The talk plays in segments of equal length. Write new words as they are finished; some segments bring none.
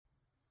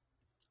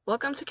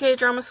Welcome to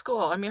K-Drama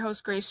School. I'm your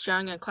host, Grace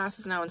Jung, and class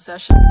is now in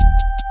session.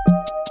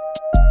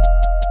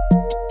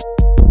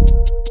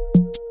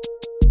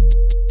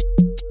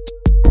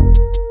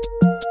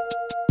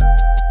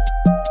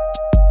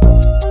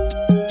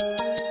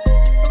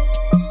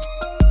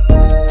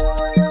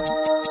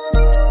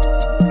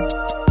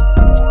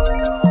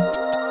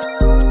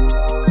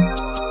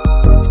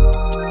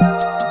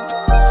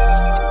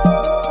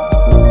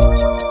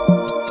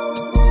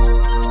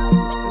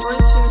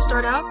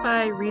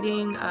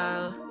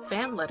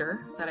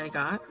 That I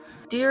got.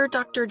 Dear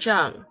Dr.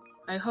 Jung,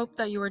 I hope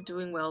that you are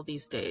doing well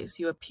these days.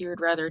 You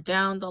appeared rather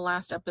down the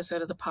last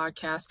episode of the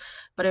podcast,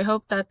 but I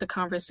hope that the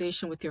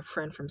conversation with your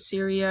friend from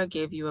Syria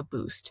gave you a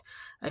boost.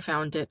 I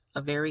found it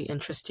a very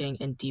interesting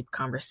and deep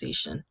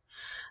conversation.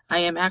 I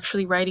am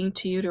actually writing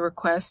to you to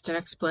request an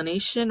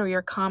explanation or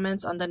your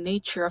comments on the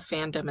nature of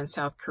fandom in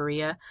South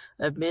Korea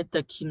amid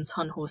the Kim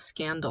Sun-ho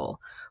scandal.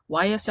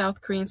 Why is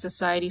South Korean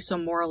society so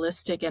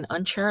moralistic and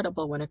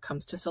uncharitable when it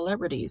comes to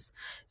celebrities?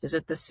 Is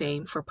it the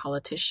same for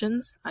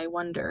politicians? I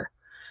wonder.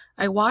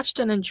 I watched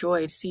and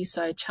enjoyed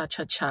Seaside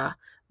Cha-Cha-Cha,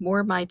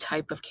 more my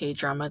type of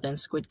K-drama than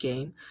Squid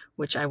Game,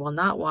 which I will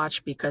not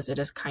watch because it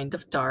is kind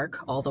of dark,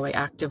 although I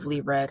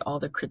actively read all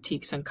the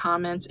critiques and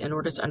comments in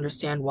order to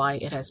understand why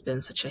it has been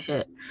such a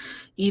hit.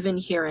 Even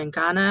here in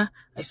Ghana,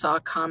 I saw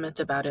a comment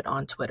about it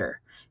on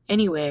Twitter.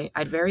 Anyway,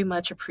 I'd very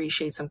much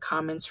appreciate some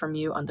comments from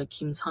you on the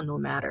Kim Sun-ho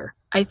matter.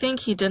 I think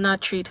he did not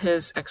treat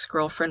his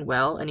ex-girlfriend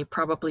well, and he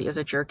probably is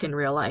a jerk in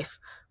real life.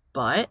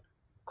 But, ?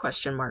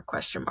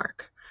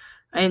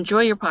 I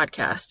enjoy your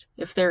podcast.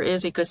 If there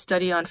is a good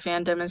study on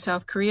fandom in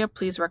South Korea,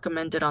 please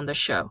recommend it on the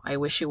show. I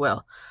wish you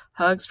well.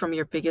 Hugs from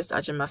your biggest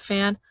Ajumma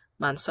fan,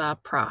 Mansa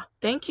Pra.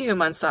 Thank you,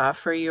 Mansa,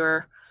 for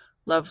your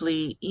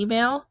lovely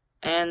email.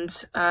 And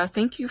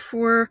thank you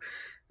for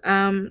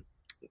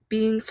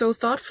being so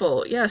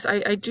thoughtful. Yes,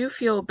 I do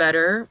feel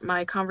better.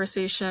 My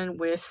conversation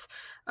with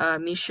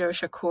Misho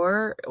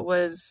Shakur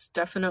was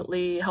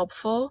definitely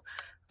helpful.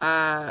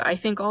 I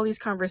think all these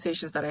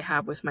conversations that I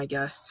have with my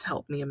guests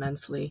help me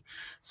immensely.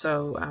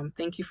 So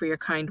thank you for your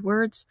kind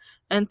words.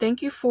 And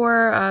thank you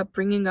for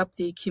bringing up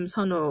the Kim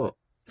Sun-ho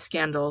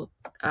scandal.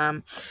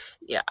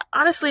 Yeah,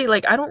 honestly,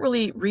 I don't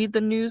really read the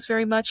news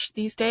very much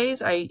these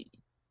days. I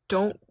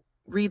don't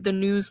read the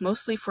news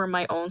mostly for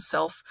my own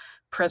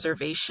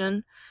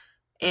self-preservation.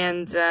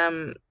 And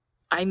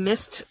I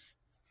missed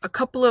a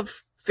couple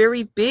of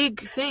very big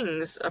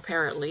things,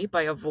 apparently,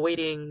 by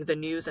avoiding the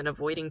news and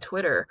avoiding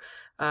Twitter.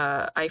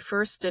 I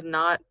first did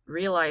not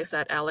realize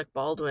that Alec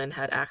Baldwin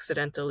had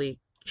accidentally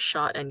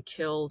shot and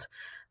killed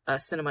a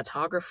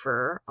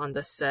cinematographer on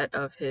the set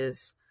of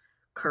his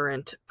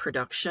current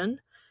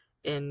production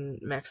in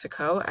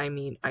Mexico. I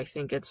mean, I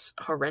think it's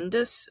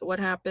horrendous what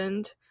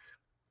happened.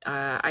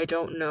 I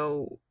don't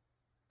know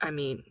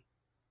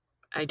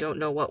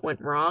what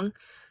went wrong,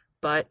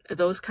 but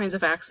those kinds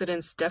of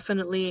accidents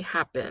definitely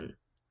happen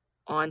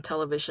on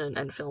television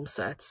and film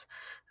sets.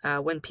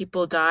 When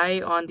people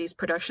die on these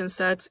production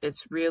sets,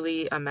 it's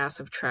really a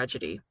massive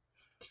tragedy.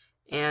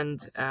 And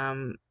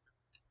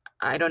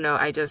I don't know,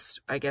 I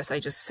guess I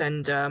just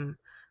send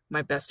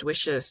my best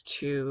wishes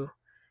to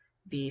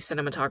the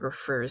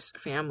cinematographer's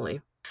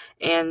family.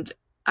 And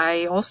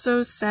I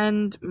also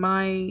send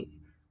my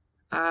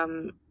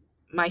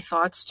my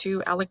thoughts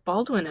to Alec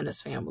Baldwin and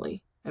his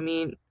family. I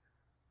mean,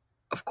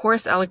 of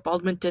course, Alec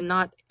Baldwin did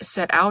not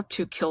set out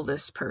to kill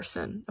this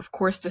person. Of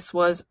course, this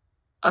was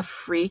a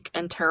freak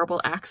and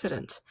terrible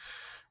accident.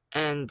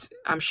 And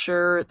I'm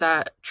sure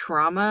that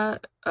trauma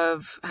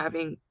of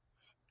having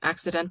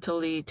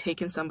accidentally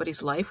taken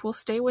somebody's life will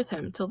stay with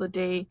him till the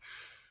day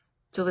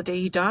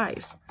he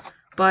dies.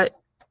 But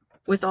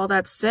with all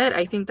that said,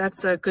 I think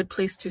that's a good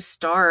place to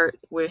start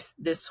with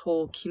this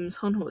whole Kim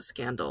Sun-ho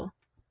scandal.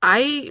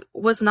 I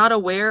was not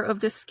aware of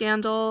this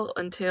scandal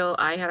until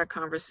I had a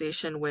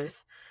conversation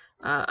with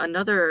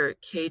another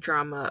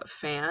K-drama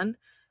fan,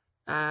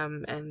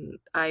 and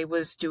I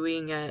was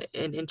doing an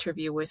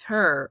interview with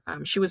her.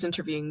 She was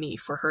interviewing me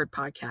for her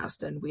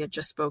podcast, and we had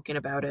just spoken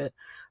about it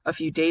a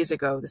few days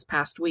ago, this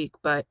past week,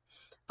 but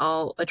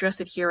I'll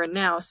address it here and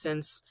now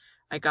since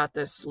I got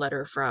this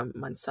letter from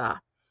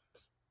Mansa.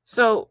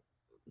 So,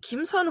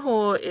 Kim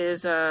Sun-ho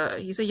he's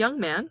a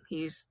young man.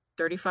 He's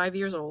 35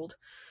 years old.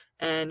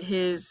 And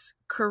his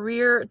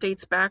career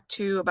dates back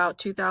to about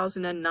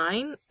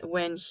 2009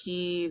 when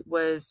he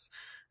was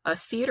a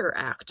theater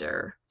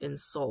actor in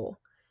Seoul.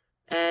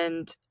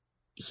 And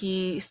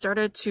he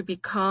started to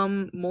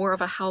become more of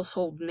a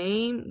household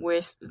name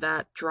with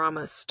that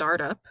drama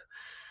Startup.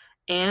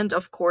 And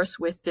of course,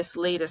 with this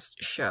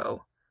latest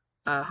show,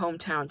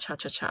 Hometown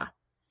Cha-Cha-Cha.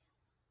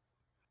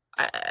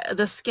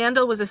 The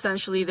scandal was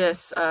essentially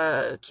this.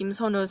 Kim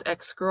Sun-ho's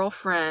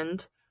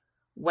ex-girlfriend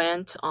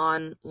went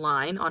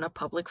online on a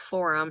public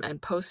forum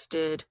and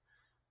posted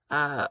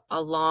a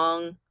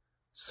long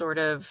sort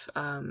of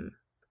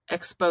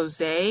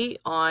expose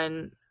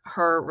on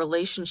her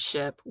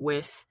relationship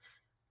with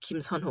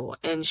Kim Sun-ho,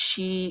 and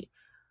she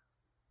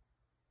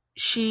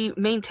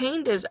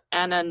maintained his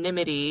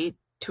anonymity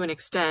to an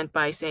extent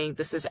by saying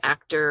this is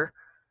actor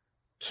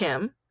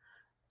Kim,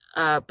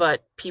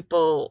 but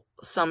people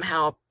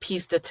somehow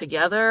pieced it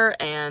together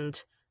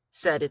and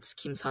said it's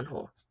Kim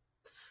Sun-ho.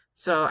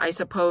 So I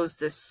suppose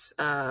this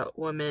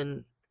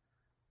woman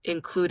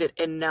included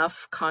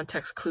enough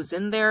context clues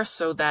in there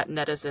so that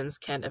netizens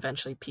can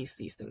eventually piece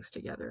these things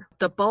together.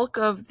 The bulk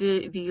of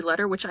the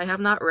letter, which I have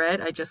not read,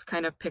 I just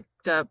kind of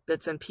picked up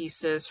bits and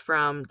pieces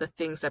from the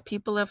things that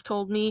people have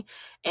told me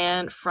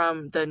and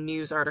from the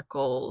news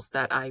articles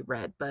that I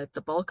read. But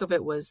the bulk of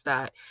it was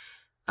that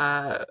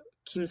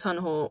Kim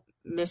Sun-ho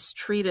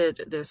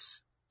mistreated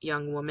this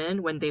young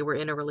woman when they were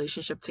in a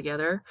relationship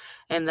together,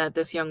 and that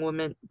this young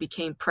woman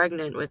became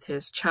pregnant with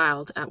his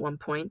child at one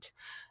point,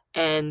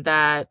 and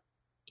that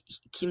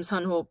Kim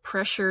Sun-ho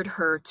pressured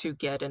her to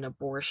get an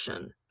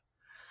abortion,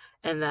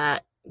 and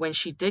that when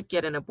she did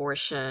get an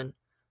abortion,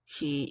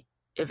 he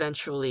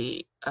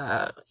eventually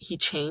he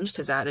changed.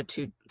 His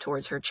attitude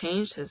towards her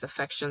changed. His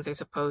affections, I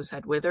suppose,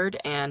 had withered,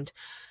 and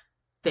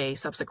they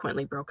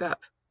subsequently broke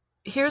up.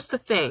 Here's the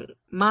thing.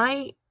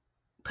 My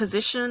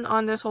position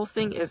on this whole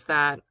thing is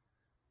that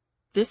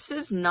this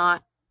is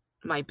not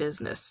my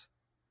business.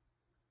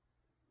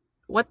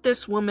 What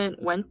this woman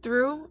went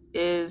through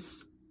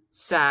is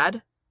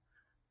sad.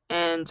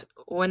 And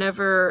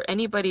whenever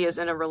anybody is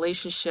in a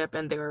relationship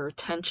and there are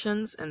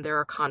tensions and there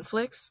are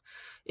conflicts,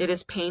 it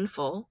is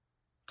painful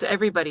to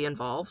everybody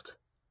involved.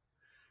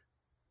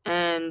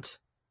 And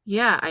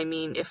yeah, I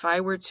mean, if I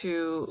were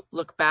to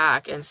look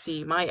back and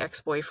see my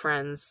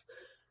ex-boyfriends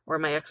or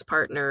my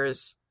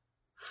ex-partners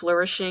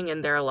flourishing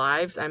in their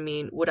lives, I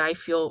mean, would I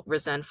feel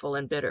resentful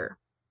and bitter?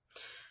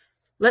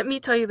 Let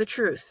me tell you the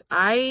truth.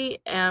 I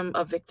am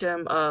a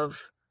victim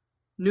of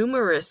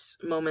numerous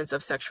moments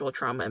of sexual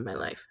trauma in my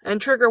life.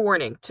 And trigger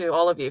warning to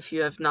all of you if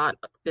you have not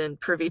been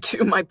privy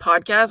to my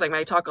podcast. I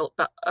might talk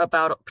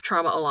about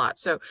trauma a lot.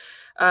 So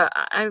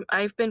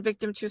I've been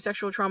victim to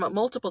sexual trauma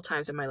multiple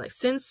times in my life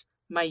since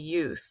my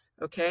youth.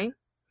 Okay.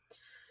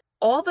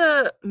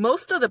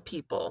 Most of the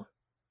people,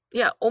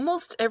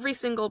 almost every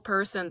single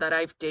person that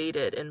I've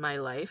dated in my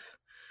life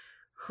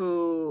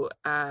who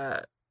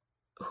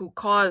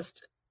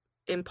caused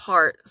in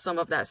part some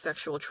of that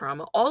sexual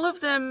trauma, all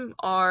of them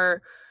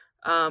are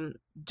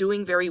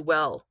doing very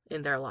well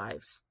in their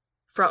lives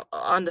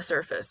on the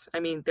surface. I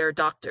mean, they're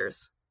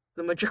doctors.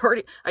 The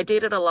majority, I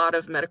dated a lot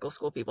of medical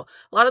school people.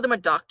 A lot of them are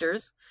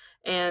doctors,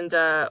 and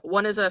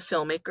one is a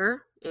filmmaker,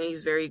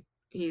 and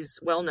he's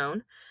well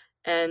known.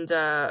 And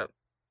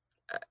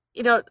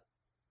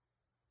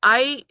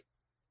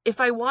if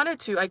I wanted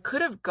to, I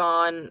could have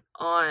gone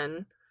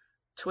on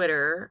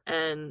Twitter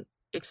and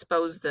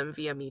exposed them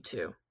via Me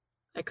Too.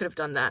 I could have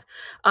done that.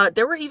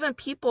 There were even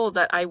people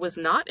that I was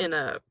not in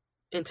a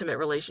intimate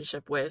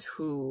relationship with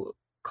who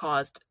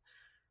caused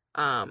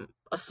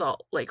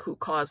assault, like who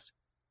caused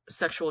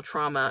sexual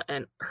trauma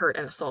and hurt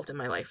and assault in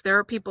my life. There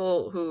are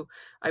people who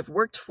I've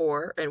worked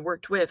for and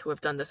worked with who have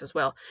done this as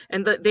well.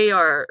 And they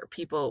are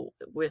people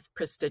with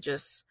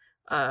prestigious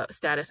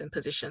status and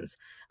positions.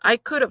 I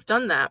could have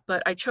done that,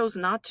 but I chose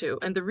not to.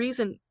 And the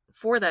reason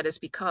for that is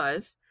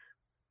because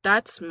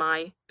that's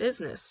my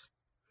business.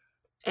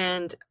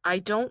 And I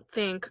don't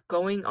think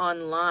going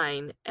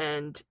online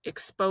and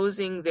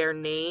exposing their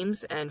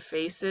names and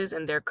faces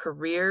and their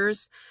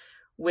careers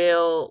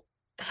will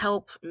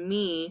help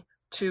me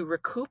to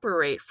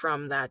recuperate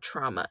from that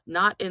trauma.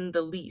 Not in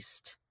the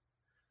least.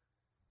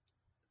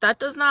 That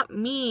does not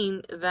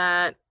mean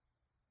that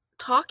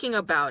talking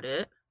about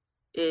it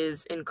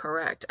is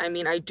incorrect. I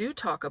mean, I do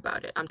talk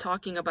about it. I'm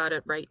talking about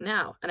it right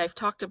now. And I've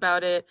talked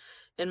about it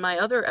in my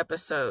other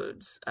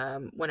episodes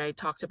when I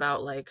talked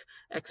about like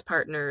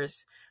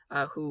ex-partners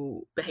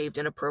who behaved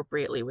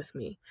inappropriately with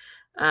me.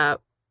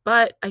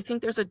 But I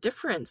think there's a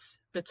difference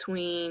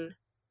between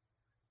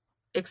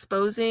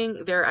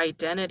exposing their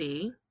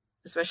identity,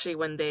 especially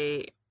when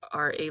they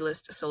are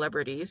A-list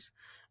celebrities,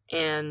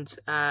 and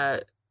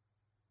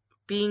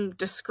being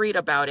discreet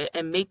about it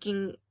and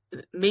making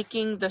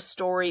the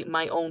story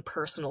my own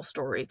personal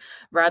story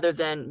rather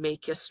than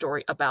make a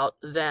story about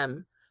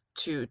them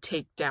to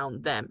take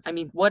down them. I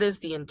mean, what is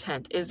the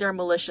intent? Is there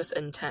malicious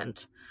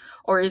intent?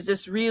 Or is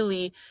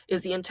the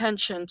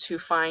intention to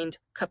find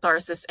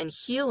catharsis and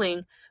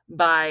healing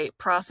by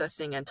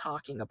processing and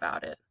talking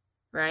about it,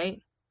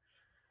 right?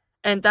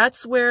 And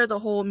that's where the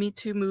whole Me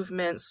Too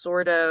movement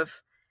sort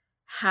of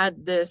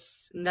had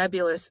this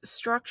nebulous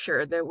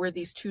structure. There were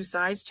these two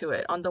sides to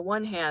it. On the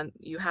one hand,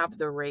 you have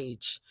the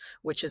rage,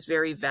 which is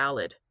very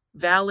valid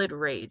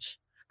rage,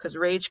 because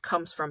rage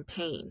comes from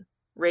pain.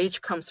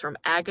 Rage comes from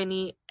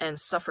agony and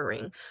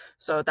suffering.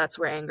 So that's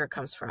where anger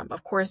comes from.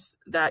 Of course,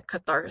 that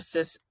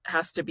catharsis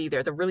has to be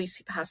there. The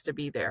release has to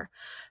be there.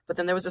 But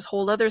then there was this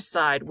whole other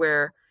side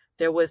where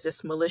there was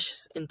this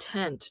malicious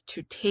intent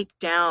to take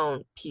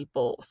down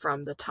people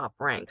from the top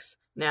ranks.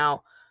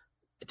 Now,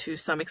 to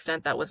some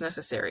extent, that was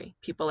necessary.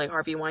 People like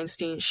Harvey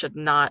Weinstein should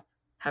not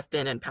have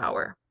been in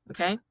power,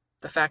 okay?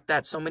 The fact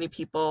that so many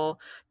people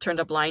turned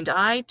a blind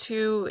eye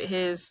to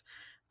his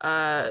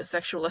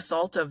sexual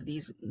assault of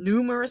these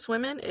numerous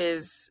women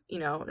is,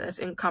 that's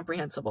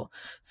incomprehensible.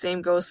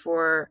 Same goes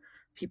for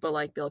people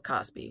like Bill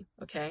Cosby,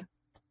 okay?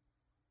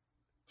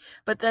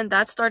 But then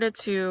that started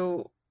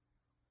to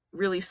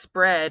really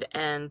spread,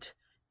 and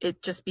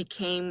it just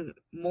became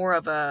more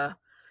of a,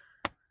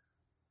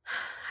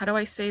 how do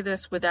I say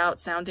this without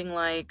sounding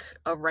like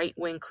a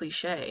right-wing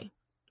cliche,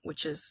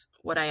 which is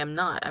what I am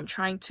not. I'm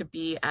trying to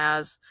be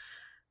as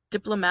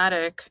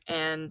diplomatic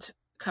and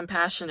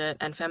compassionate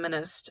and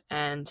feminist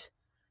and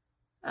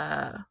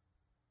uh,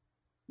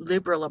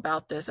 liberal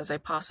about this as I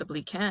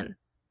possibly can.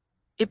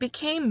 It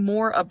became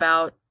more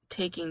about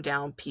taking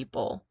down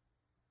people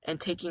and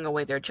taking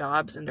away their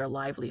jobs and their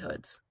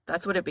livelihoods.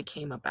 That's what it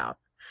became about.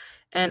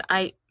 And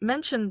I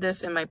mentioned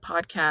this in my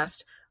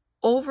podcast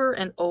over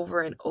and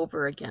over and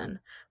over again,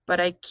 but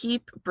I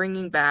keep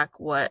bringing back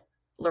what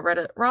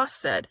Loretta Ross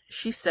said.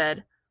 She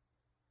said,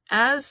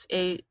 as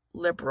a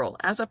liberal,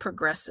 as a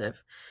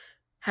progressive,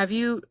 have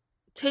you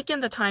taken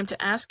the time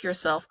to ask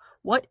yourself,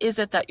 what is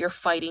it that you're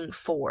fighting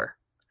for?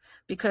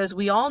 Because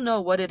we all know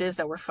what it is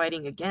that we're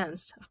fighting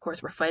against. Of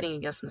course, we're fighting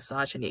against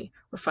misogyny.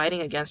 We're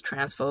fighting against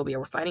transphobia.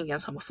 We're fighting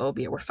against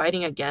homophobia. We're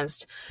fighting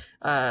against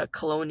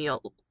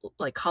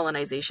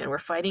colonization. We're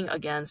fighting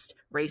against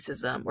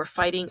racism. We're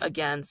fighting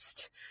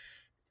against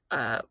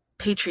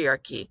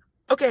patriarchy.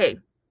 Okay,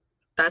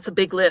 that's a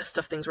big list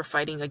of things we're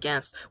fighting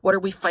against. What are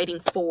we fighting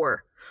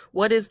for?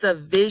 What is the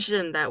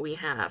vision that we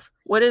have?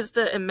 What is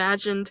the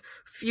imagined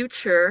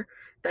future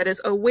that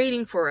is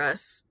awaiting for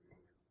us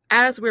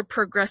as we're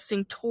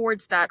progressing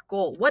towards that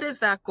goal? What is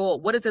that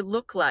goal? What does it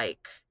look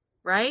like?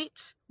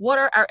 Right? What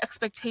are our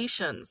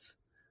expectations?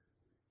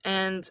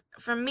 And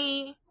for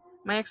me,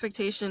 my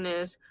expectation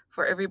is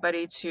for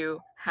everybody to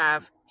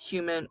have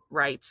human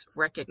rights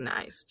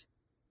recognized.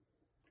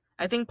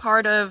 I think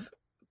part of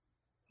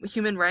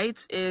human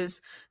rights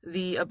is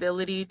the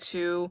ability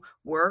to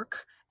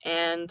work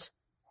and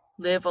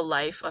live a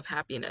life of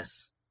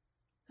happiness.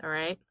 All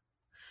right?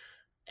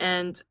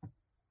 And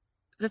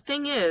the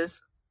thing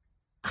is,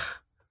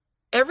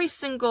 every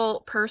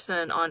single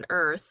person on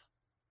earth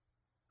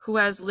who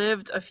has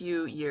lived a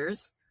few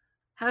years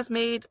has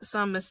made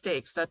some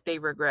mistakes that they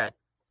regret.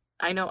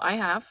 I know I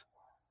have.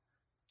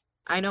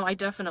 I know I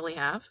definitely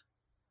have.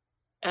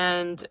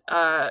 And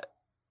I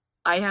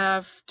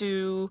have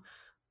to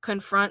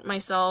confront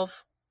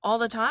myself all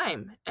the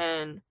time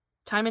and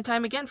time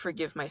again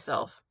forgive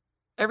myself.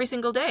 Every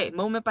single day,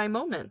 moment by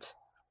moment.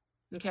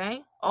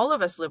 Okay? All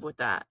of us live with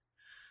that.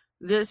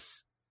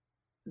 This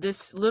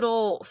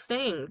little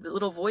thing, the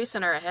little voice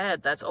in our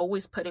head that's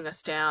always putting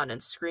us down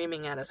and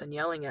screaming at us and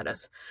yelling at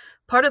us.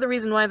 Part of the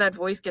reason why that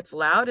voice gets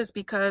loud is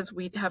because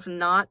we have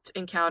not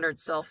encountered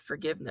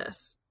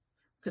self-forgiveness,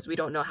 because we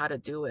don't know how to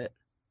do it.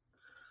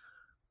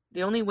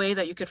 The only way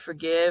that you could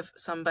forgive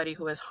somebody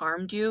who has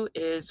harmed you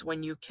is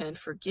when you can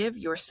forgive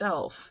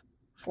yourself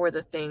for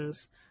the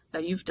things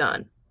that you've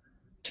done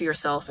to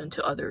yourself and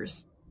to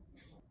others.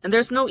 And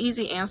there's no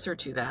easy answer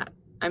to that.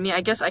 I mean,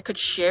 I guess I could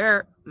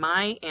share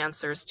my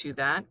answers to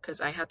that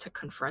because I had to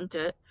confront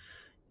it,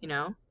 you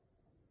know.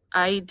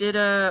 I did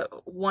a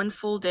 1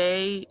 full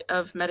day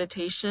of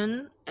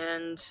meditation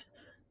and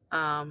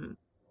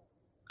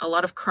a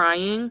lot of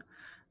crying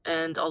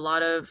and a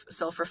lot of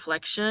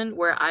self-reflection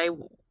where I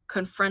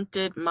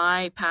confronted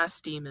my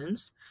past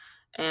demons,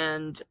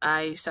 and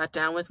I sat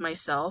down with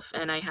myself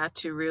and I had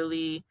to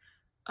really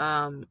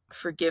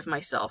forgive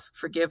myself,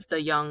 forgive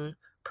the young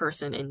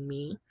person in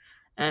me,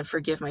 and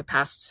forgive my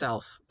past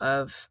self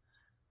of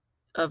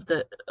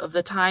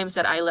the times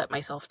that I let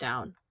myself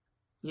down.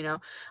 You know,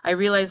 I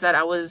realized that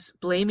I was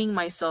blaming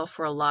myself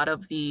for a lot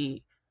of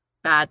the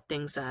bad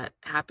things that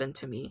happened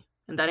to me,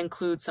 and that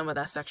includes some of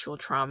that sexual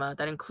trauma.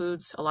 That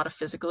includes a lot of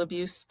physical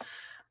abuse.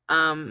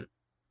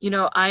 You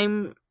know,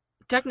 I'm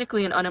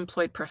technically an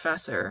unemployed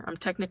professor. I'm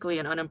technically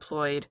an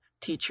unemployed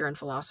teacher and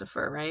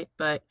philosopher, right?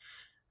 But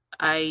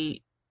I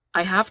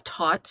have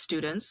taught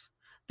students.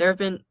 There have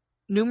been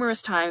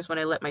numerous times when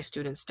I let my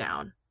students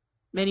down,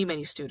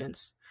 many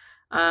students.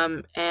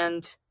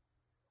 And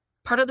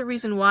part of the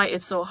reason why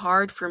it's so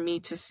hard for me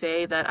to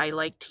say that I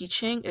like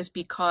teaching is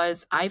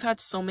because I've had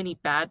so many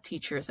bad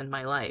teachers in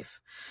my life.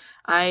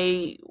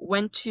 I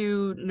went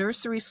to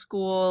nursery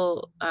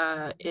school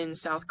in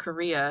South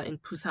Korea, in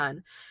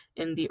Busan,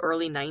 in the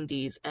early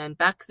 90s. And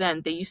back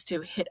then, they used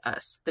to hit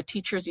us. The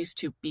teachers used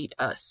to beat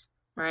us,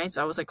 right?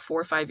 So I was like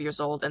 4 or 5 years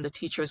old, and the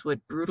teachers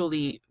would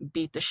brutally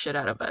beat the shit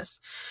out of us.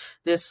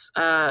 This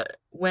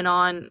went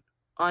on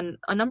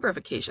a number of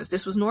occasions.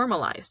 This was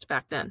normalized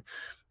back then.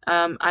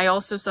 I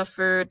also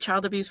suffered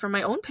child abuse from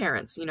my own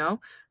parents, you know.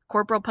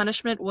 Corporal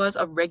punishment was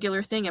a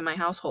regular thing in my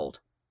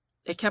household.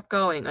 It kept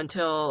going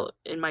until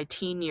in my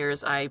teen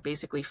years, I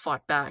basically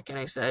fought back and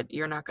I said,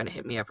 you're not going to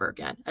hit me ever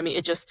again. I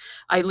mean,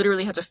 I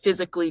literally had to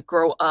physically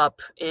grow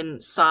up in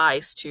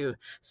size to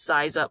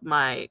size up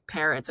my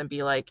parents and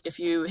be like, if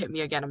you hit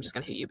me again, I'm just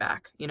going to hit you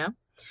back, you know?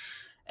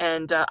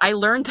 And I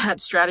learned that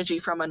strategy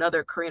from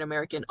another Korean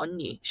American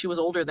언니. She was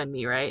older than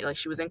me, right? Like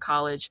she was in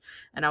college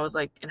and I was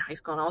like in high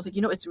school, and I was like,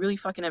 you know, it's really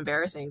fucking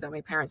embarrassing that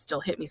my parents still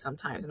hit me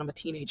sometimes and I'm a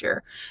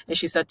teenager. And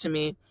she said to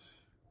me,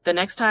 the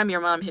next time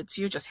your mom hits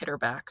you, just hit her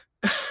back.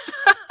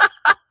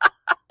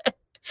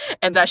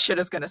 And that shit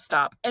is going to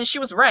stop. And she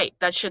was right.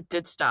 That shit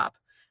did stop.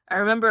 I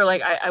remember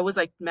like I was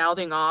like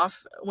mouthing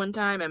off one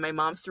time and my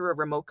mom threw a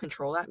remote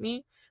control at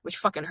me, which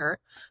fucking hurt.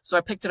 So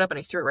I picked it up and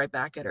I threw it right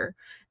back at her.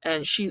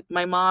 And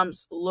my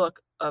mom's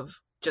look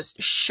of just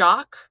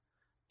shock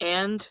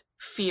and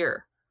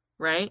fear,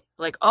 right?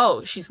 Like,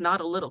 oh, she's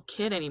not a little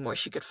kid anymore.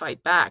 She could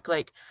fight back.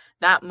 Like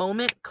that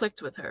moment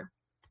clicked with her.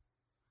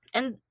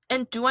 And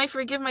do I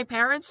forgive my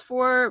parents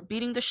for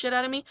beating the shit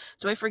out of me?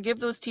 Do I forgive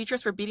those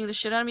teachers for beating the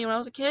shit out of me when I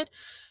was a kid?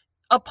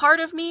 A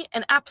part of me,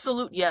 an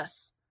absolute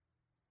yes.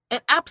 An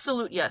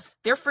absolute yes.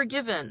 They're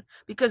forgiven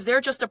because they're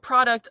just a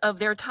product of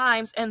their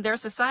times and their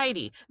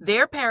society.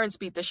 Their parents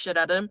beat the shit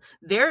out of them.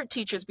 Their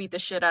teachers beat the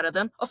shit out of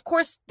them. Of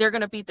course, they're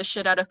going to beat the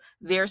shit out of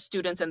their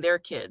students and their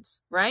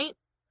kids, right?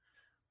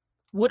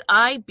 Would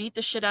I beat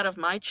the shit out of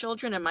my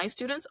children and my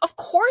students? Of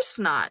course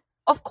not.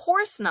 Of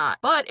course not.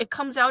 But it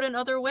comes out in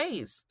other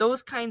ways.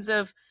 Those kinds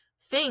of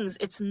things,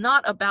 it's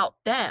not about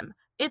them.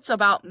 It's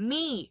about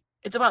me.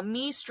 It's about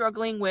me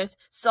struggling with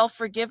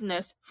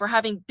self-forgiveness for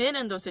having been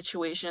in those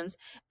situations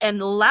and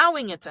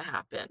allowing it to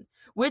happen,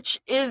 which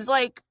is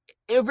like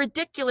a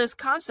ridiculous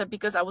concept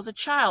because I was a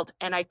child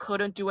and I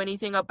couldn't do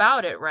anything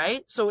about it,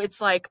 right? So it's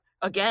like,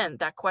 again,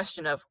 that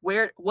question of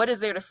what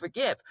is there to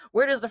forgive?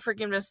 Where does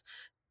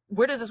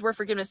this word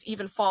forgiveness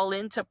even fall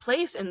into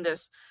place in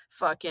this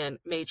fucking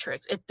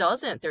matrix? It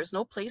doesn't. There's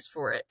no place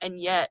for it. And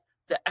yet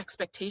the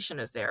expectation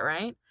is there,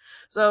 right?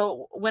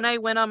 So when I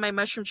went on my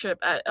mushroom trip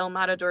at El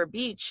Matador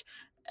Beach,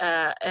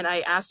 and I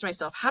asked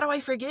myself, how do I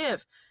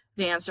forgive?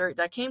 The answer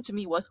that came to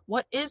me was,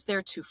 what is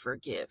there to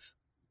forgive?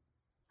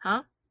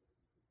 Huh?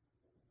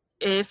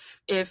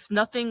 If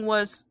nothing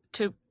was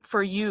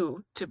for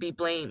you to be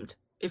blamed,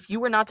 if you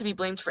were not to be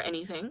blamed for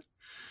anything,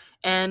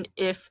 and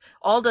if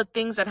all the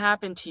things that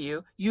happen to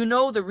you, you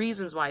know the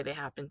reasons why they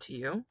happen to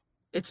you.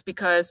 It's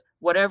because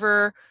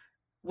whatever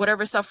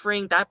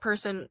suffering that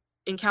person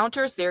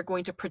encounters, they're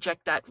going to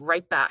project that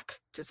right back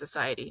to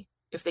society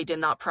if they did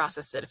not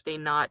process it, if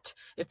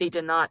they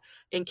did not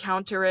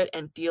encounter it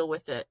and deal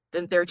with it.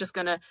 Then they're just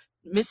going to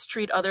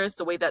mistreat others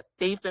the way that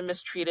they've been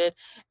mistreated,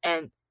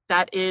 and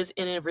that is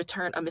in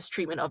return a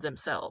mistreatment of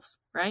themselves,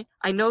 right?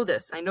 I know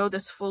this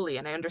fully,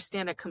 and I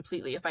understand it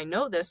completely. If I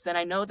know this, then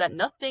I know that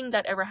nothing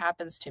that ever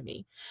happens to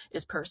me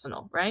is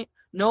personal, right?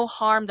 No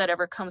harm that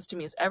ever comes to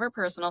me is ever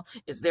personal.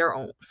 It's their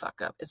own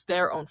fuck up. It's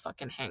their own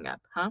fucking hang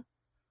up, huh?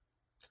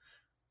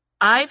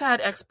 I've had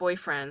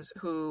ex-boyfriends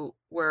who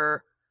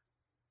were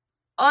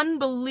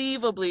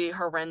unbelievably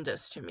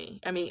horrendous to me.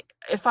 I mean,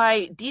 if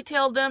I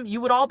detailed them,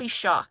 you would all be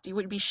shocked. You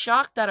would be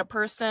shocked that a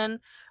person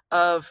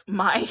of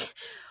my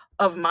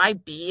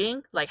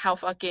being, like how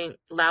fucking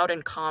loud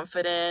and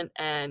confident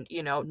and,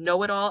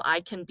 know-it-all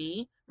I can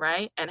be,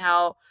 right? And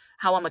how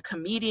I'm a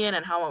comedian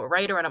and how I'm a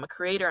writer and I'm a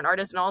creator and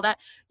artist and all that.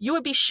 You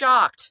would be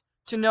shocked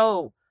to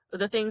know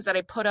the things that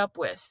I put up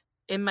with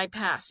in my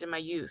past, in my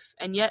youth.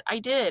 And yet I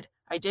did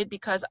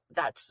because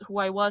that's who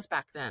I was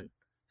back then.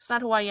 It's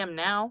not who I am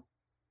now.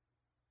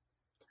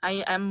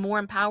 I am more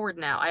empowered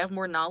now. I have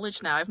more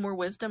knowledge now. I have more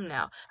wisdom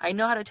now. I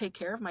know how to take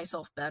care of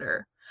myself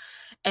better.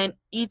 And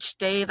each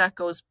day that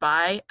goes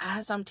by,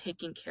 as I'm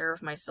taking care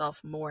of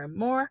myself more and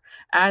more,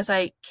 as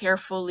I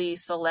carefully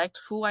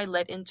select who I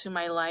let into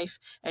my life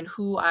and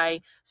who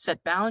I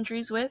set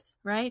boundaries with,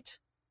 right?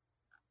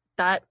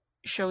 That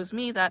shows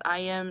me that I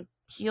am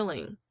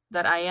healing,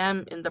 that I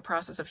am in the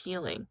process of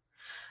healing.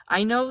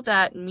 I know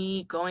that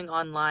me going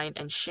online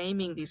and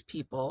shaming these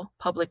people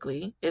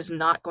publicly is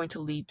not going to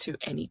lead to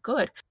any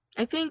good.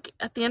 I think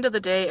at the end of the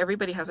day,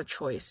 everybody has a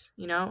choice,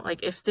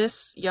 like if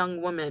this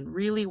young woman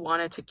really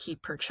wanted to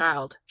keep her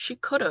child, she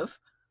could have,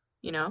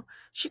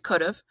 she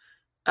could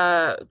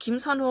have. Kim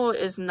Sun-ho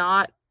is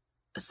not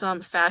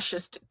some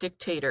fascist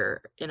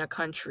dictator in a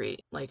country.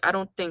 Like, I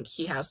don't think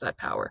he has that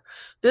power.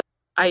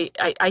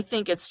 I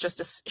think it's just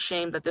a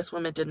shame that this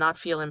woman did not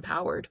feel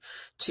empowered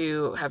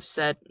to have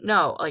said,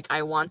 no, like,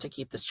 I want to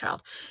keep this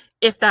child.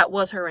 If that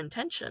was her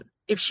intention,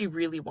 if she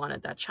really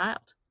wanted that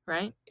child,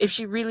 right? If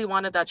she really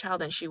wanted that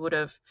child, then she would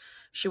have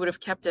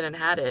kept it and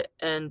had it.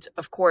 And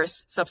of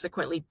course,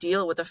 subsequently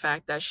deal with the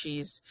fact that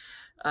she's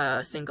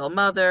a single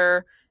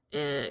mother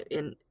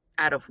in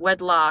out of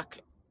wedlock,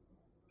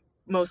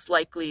 most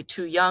likely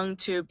too young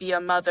to be a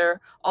mother,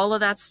 all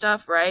of that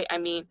stuff, right? I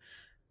mean,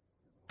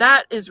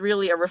 that is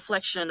really a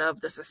reflection of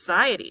the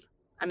society.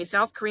 I mean,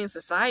 South Korean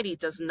society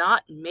does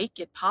not make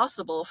it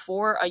possible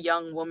for a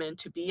young woman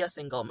to be a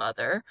single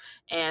mother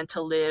and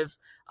to live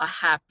a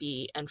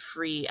happy and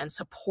free and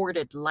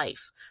supported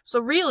life. So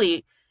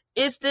really,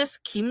 is this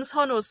Kim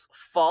Sun-ho's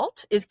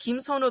fault? Is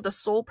Kim Sun-ho the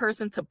sole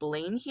person to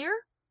blame here?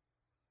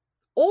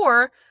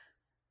 Or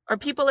are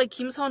people like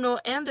Kim Sun-ho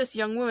and this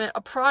young woman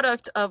a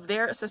product of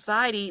their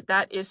society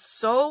that is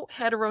so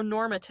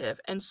heteronormative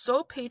and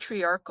so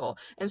patriarchal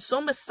and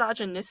so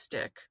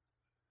misogynistic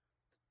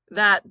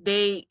that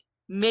they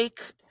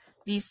make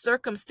these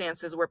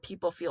circumstances where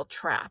people feel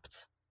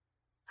trapped?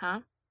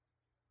 Huh?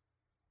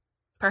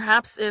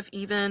 Perhaps if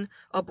even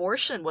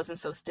abortion wasn't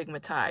so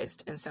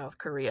stigmatized in South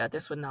Korea,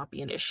 this would not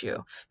be an issue.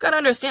 Gotta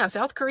understand,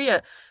 South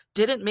Korea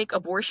didn't make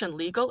abortion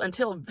legal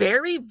until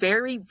very,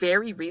 very,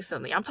 very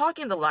recently. I'm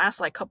talking the last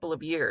like couple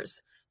of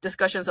years.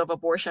 Discussions of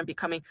abortion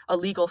becoming a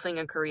legal thing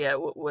in Korea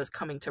was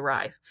coming to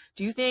rise.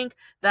 Do you think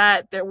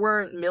that there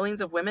weren't millions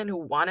of women who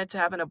wanted to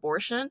have an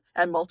abortion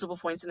at multiple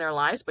points in their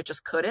lives but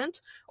just couldn't,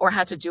 or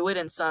had to do it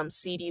in some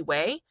seedy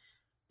way?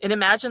 And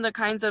imagine the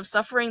kinds of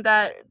suffering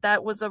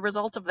that was a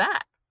result of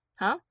that.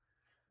 Huh?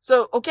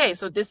 So, okay,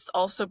 so this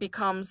also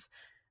becomes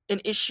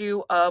an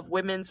issue of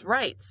women's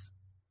rights,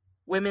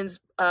 women's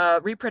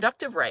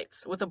reproductive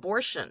rights with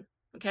abortion.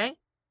 Okay?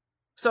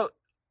 So,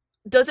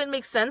 does it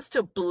make sense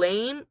to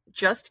blame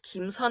just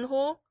Kim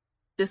Sun-ho,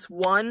 this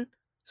one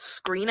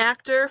screen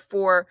actor,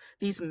 for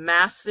these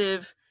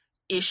massive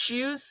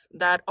issues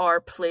that are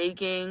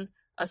plaguing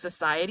a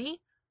society?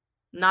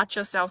 Not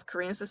just South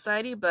Korean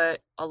society,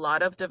 but a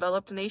lot of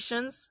developed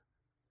nations.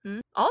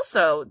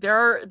 Also,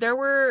 there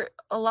were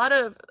a lot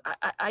of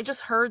I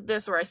just heard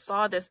this, or I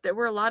saw this. There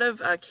were a lot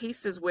of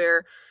cases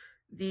where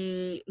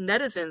the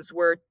netizens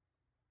were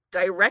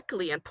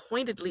directly and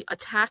pointedly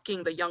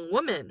attacking the young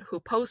woman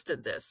who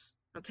posted this.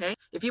 Okay,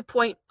 if you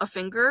point a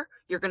finger,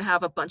 you're gonna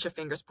have a bunch of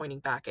fingers pointing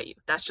back at you.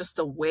 That's just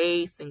the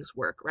way things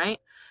work, right?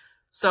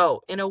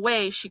 So in a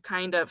way, she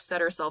kind of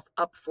set herself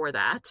up for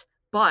that.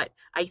 But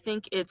I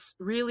think it's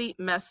really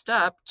messed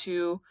up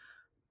to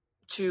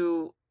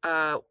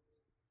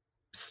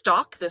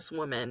stalk this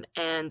woman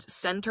and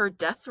send her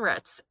death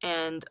threats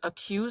and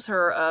accuse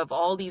her of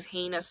all these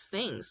heinous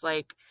things.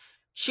 Like,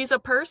 she's a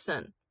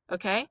person,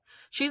 okay?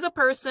 She's a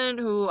person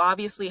who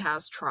obviously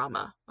has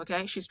trauma,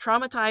 okay? She's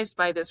traumatized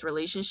by this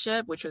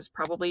relationship, which was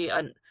probably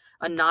a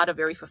not a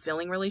very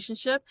fulfilling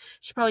relationship.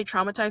 She's probably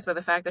traumatized by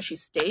the fact that she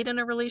stayed in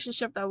a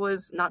relationship that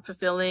was not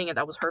fulfilling and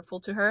that was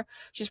hurtful to her.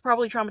 She's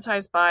probably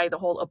traumatized by the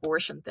whole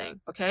abortion thing,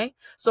 okay?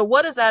 So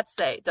what does that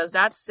say? Does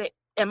that say,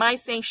 am I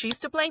saying she's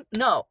to blame?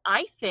 No,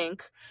 I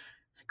think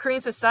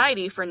Korean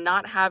society, for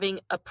not having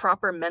a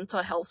proper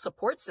mental health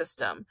support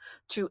system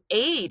to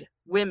aid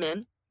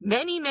women,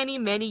 many, many,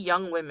 many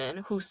young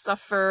women who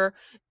suffer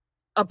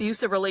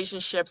abusive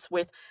relationships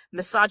with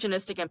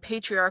misogynistic and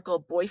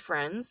patriarchal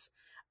boyfriends,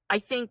 I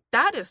think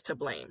that is to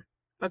blame.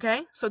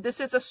 Okay? So this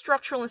is a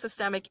structural and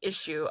systemic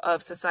issue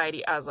of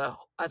society as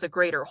a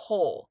greater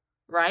whole,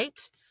 right?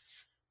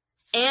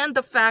 And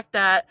the fact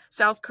that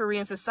South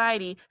Korean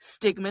society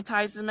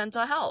stigmatizes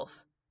mental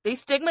health. They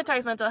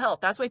stigmatize mental health.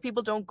 That's why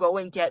people don't go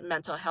and get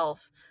mental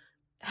health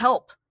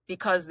help,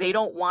 because they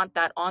don't want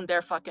that on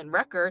their fucking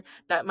record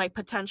that might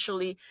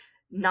potentially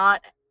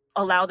not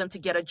allow them to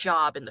get a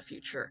job in the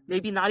future.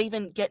 Maybe not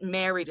even get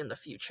married in the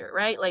future,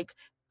 right? Like,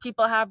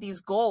 people have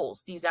these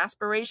goals, these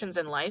aspirations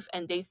in life,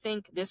 and they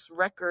think this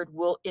record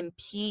will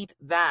impede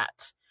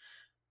that.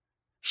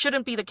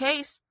 Shouldn't be the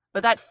case,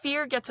 but that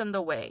fear gets in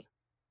the way.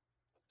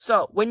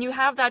 So when you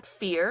have that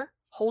fear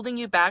holding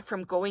you back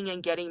from going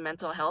and getting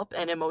mental help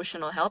and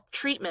emotional help,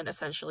 treatment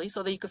essentially,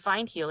 so that you could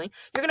find healing,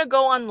 you're going to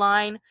go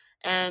online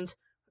and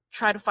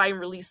try to find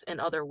release in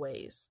other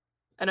ways.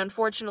 And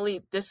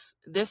unfortunately, this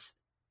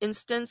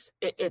instance,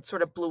 it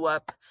sort of blew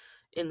up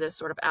in this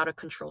sort of out of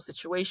control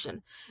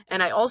situation.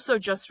 And I also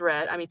just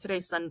read, I mean,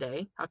 today's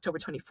Sunday, October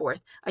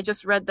 24th, I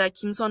just read that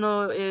Kim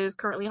Sun-ho is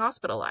currently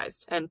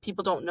hospitalized, and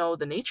people don't know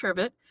the nature of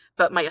it,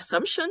 but my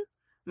assumption,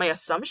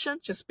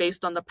 just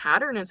based on the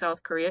pattern in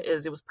South Korea,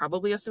 is it was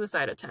probably a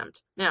suicide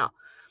attempt. Now,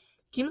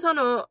 Kim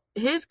Sun-ho,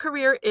 his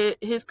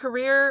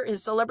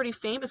celebrity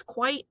fame is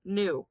quite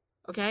new,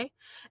 okay?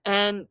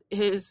 And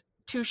his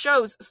two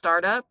shows,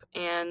 Startup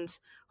and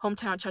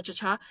Hometown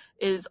Cha-Cha-Cha,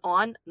 is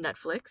on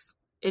Netflix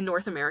in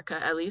North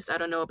America, at least. I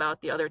don't know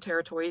about the other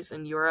territories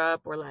in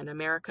Europe or Latin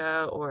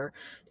America or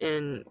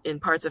in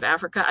parts of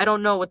Africa. I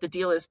don't know what the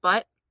deal is,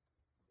 but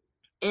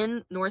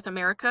in North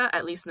America,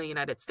 at least in the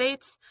United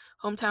States,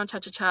 Hometown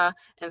Cha-Cha-Cha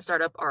and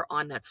Startup are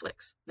on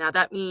Netflix. Now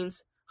that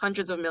means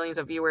hundreds of millions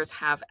of viewers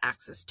have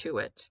access to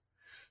it.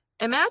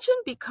 Imagine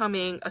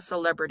becoming a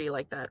celebrity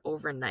like that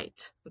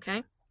overnight,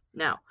 okay?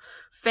 Now,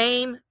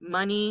 fame,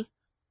 money,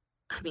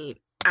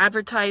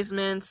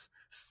 advertisements,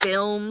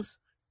 films,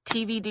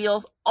 TV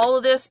deals, all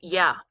of this,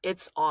 yeah,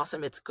 it's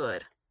awesome, it's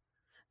good.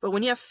 But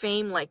when you have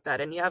fame like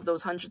that and you have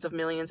those hundreds of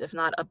millions, if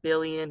not a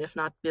billion, if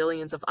not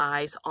billions of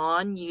eyes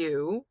on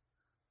you,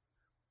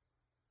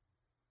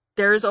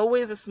 there's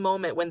always this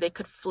moment when they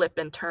could flip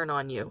and turn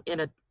on you in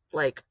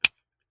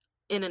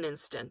an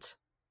instant.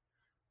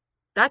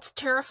 That's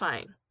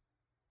terrifying.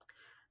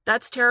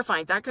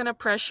 That kind of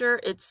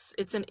pressure, it's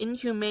an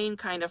inhumane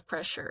kind of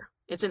pressure.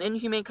 It's an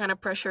inhumane kind of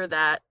pressure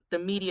that the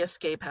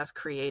mediascape has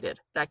created,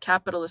 that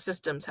capitalist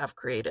systems have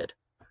created.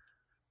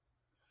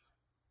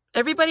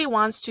 Everybody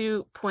wants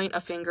to point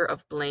a finger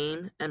of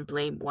blame and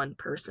blame one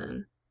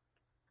person,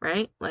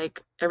 right?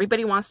 Like,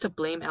 everybody wants to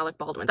blame Alec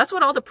Baldwin. That's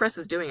what all the press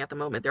is doing at the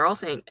moment. They're all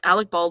saying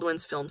Alec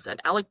Baldwin's film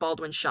set, Alec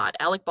Baldwin shot,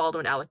 Alec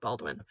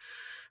Baldwin.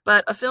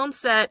 But a film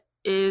set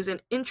is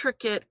an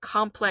intricate,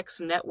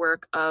 complex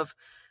network of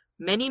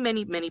many,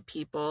 many, many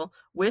people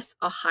with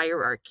a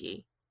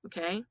hierarchy,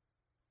 okay?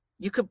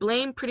 You could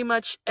blame pretty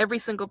much every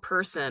single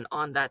person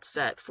on that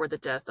set for the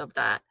death of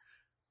that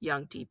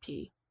young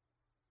DP.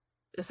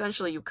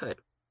 Essentially, you could.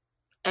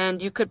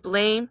 And you could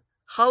blame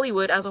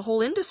Hollywood as a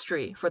whole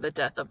industry for the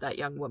death of that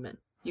young woman.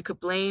 You could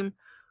blame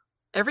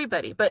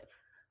everybody. But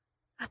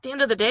at the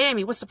end of the day, I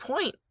mean, what's the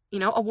point? You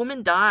know, a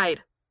woman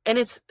died, and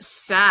it's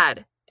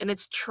sad, and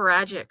it's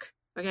tragic,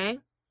 okay?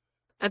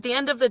 At the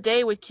end of the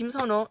day with Kim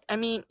Sun-ho, I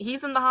mean,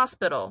 he's in the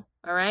hospital,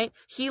 all right?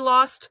 He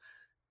lost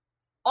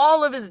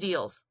all of his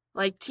deals.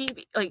 Like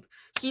TV, like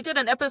he did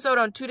an episode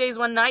on 2 Days,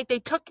 One Night. They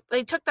took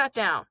that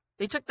down.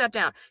 They took that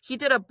down. He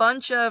did a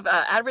bunch of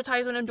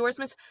advertisement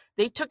endorsements.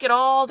 They took it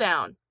all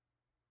down.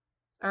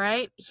 All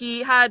right?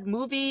 He had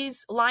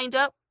movies lined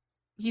up.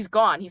 He's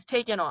gone. He's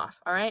taken off,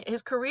 all right?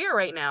 His career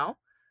right now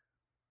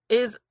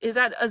is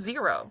at a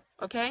zero,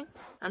 okay?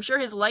 I'm sure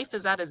his life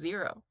is at a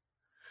zero.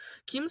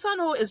 Kim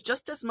Sun-ho is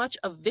just as much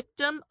a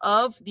victim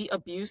of the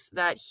abuse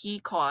that he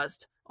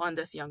caused on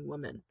this young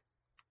woman.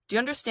 Do you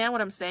understand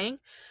what I'm saying?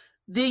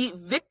 The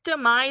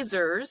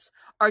victimizers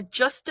are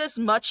just as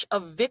much a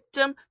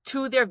victim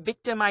to their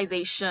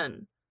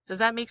victimization. Does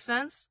that make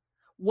sense?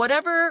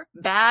 Whatever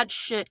bad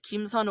shit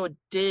Kim Sun-ho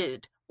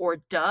did or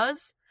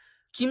does,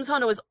 Kim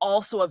Sun-ho is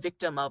also a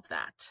victim of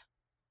that.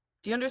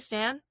 Do you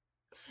understand?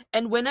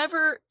 And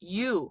whenever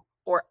you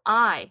or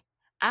I,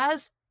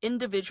 as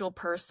individual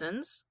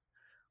persons,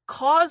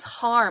 cause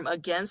harm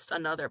against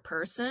another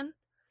person,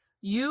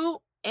 you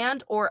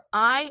and or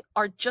I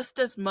are just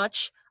as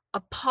much a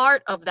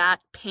part of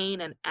that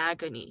pain and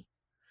agony.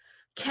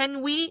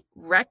 Can we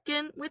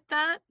reckon with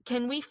that?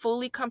 Can we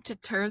fully come to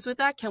terms with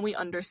that? Can we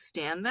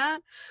understand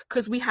that?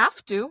 Because we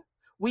have to.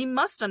 We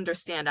must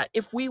understand that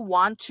if we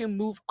want to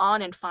move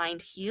on and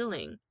find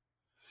healing.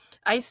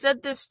 I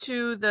said this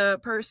to the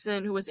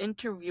person who was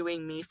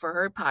interviewing me for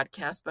her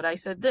podcast, but I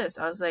said this.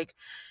 I was like,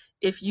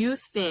 if you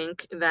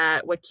think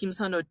that what Kim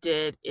Sun-ho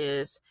did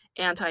is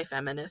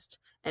anti-feminist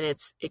and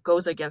it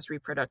goes against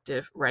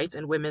reproductive rights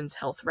and women's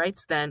health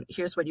rights, then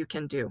here's what you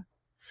can do.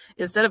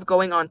 Instead of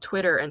going on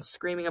Twitter and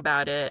screaming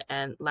about it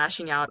and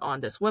lashing out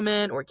on this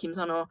woman or Kim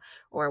Sun-ho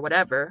or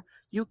whatever,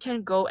 you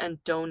can go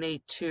and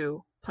donate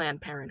to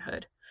Planned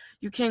Parenthood.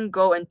 You can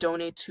go and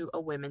donate to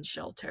a women's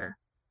shelter.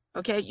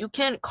 Okay, you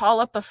can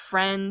call up a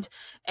friend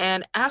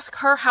and ask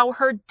her how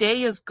her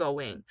day is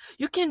going.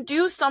 You can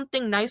do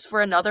something nice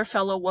for another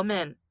fellow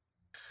woman.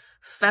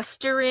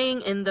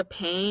 Festering in the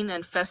pain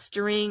and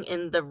festering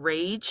in the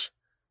rage,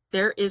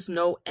 there is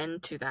no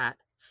end to that.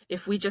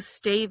 If we just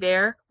stay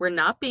there, we're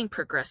not being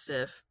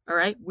progressive, all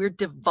right? We're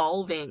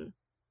devolving.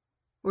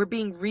 We're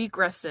being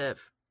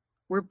regressive.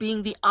 We're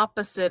being the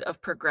opposite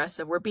of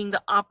progressive. We're being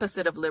the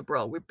opposite of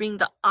liberal. We're being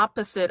the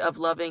opposite of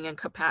loving and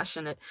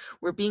compassionate.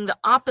 We're being the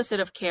opposite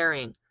of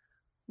caring.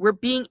 We're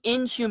being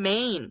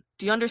inhumane.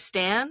 Do you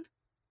understand?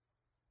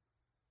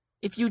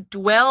 If you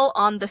dwell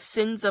on the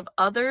sins of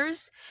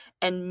others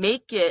and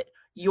make it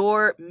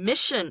your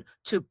mission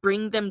to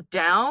bring them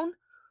down,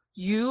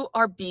 you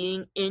are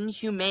being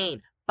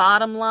inhumane.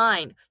 Bottom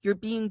line, you're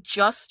being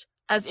just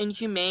as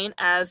inhumane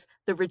as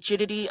the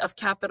rigidity of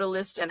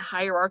capitalist and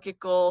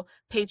hierarchical,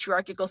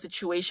 patriarchal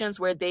situations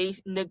where they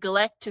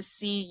neglect to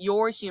see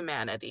your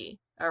humanity.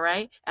 All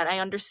right. And I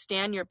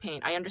understand your pain.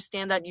 I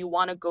understand that you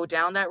want to go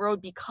down that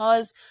road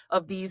because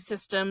of these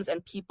systems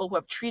and people who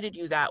have treated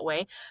you that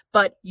way.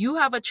 But you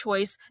have a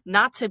choice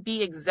not to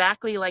be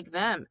exactly like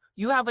them.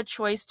 You have a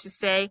choice to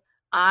say,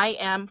 I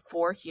am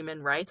for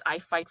human rights. I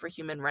fight for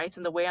human rights.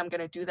 And the way I'm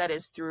going to do that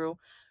is through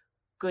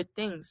good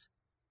things.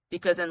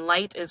 Because in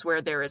light is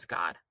where there is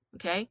God.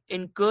 Okay?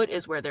 In good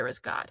is where there is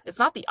God. It's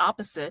not the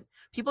opposite.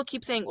 People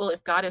keep saying, well,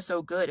 if God is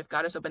so good, if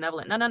God is so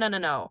benevolent.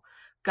 No.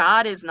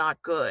 God is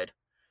not good.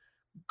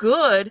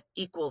 Good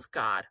equals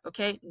God.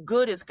 Okay?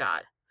 Good is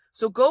God.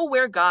 So go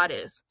where God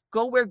is.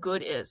 Go where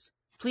good is.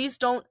 Please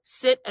don't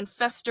sit and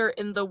fester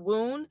in the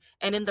wound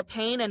and in the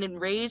pain and in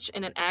rage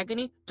and in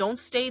agony. Don't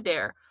stay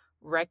there.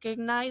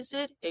 Recognize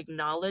it,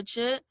 acknowledge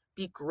it,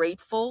 be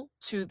grateful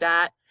to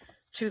that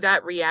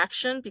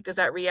reaction, because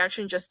that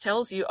reaction just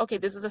tells you, okay,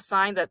 this is a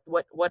sign that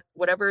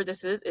whatever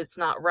this is, it's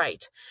not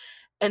right.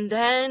 And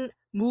then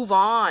move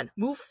on,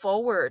 move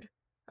forward.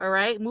 All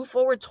right, move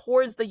forward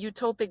towards the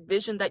utopic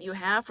vision that you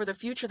have for the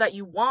future that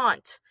you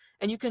want.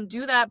 And you can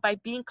do that by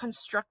being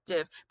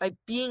constructive, by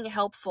being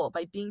helpful,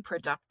 by being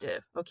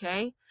productive.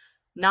 Okay,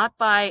 not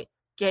by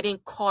getting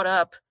caught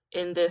up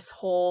in this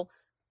whole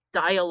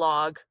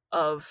dialogue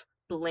of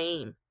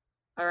blame.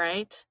 All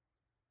right,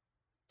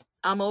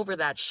 I'm over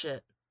that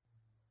shit.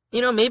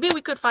 You know, maybe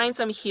we could find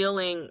some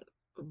healing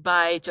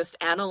by just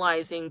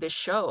analyzing this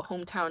show,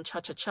 Hometown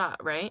Cha-Cha-Cha,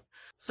 right?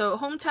 So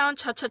Hometown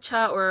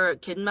Cha-Cha-Cha or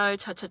Gitmaul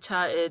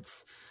Cha-Cha-Cha,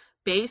 it's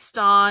based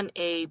on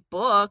a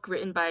book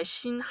written by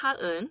Shin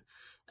Ha-eun.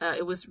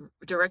 It was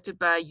directed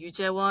by Yu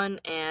Jae-won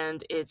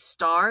and it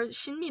stars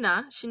Shin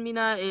Mina. Shin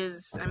Mina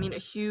is, I mean, a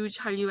huge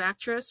Hallyu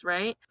actress,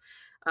 right?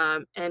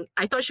 And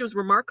I thought she was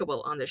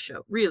remarkable on this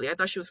show. Really, I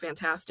thought she was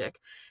fantastic.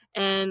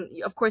 And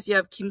of course, you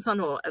have Kim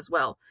Sun-ho as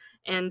well.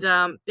 And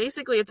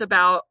basically, it's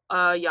about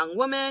a young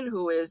woman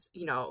who is,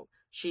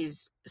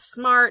 she's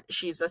smart,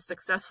 she's a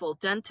successful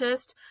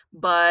dentist,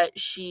 but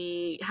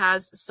she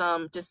has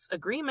some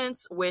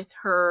disagreements with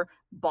her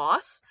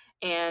boss,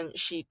 and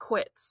she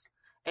quits.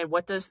 And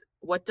what does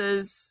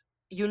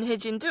Yoon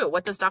Hye-jin do?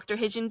 What does Dr.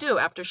 Hye-jin do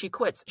after she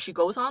quits? She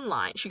goes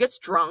online. She gets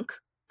drunk,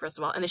 first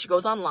of all, and then she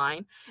goes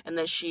online, and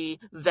then she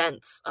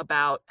vents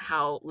about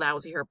how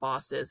lousy her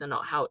boss is and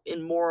how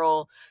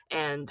immoral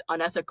and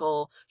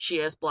unethical she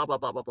is, blah, blah,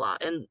 blah, blah, blah.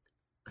 And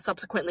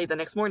subsequently, the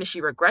next morning,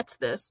 she regrets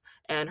this,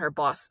 and her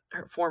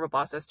former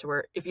boss says to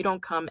her, if you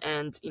don't come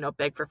and,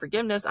 beg for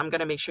forgiveness, I'm going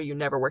to make sure you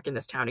never work in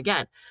this town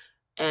again.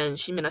 And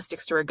Shimina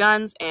sticks to her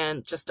guns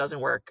and just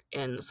doesn't work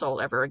in Seoul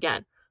ever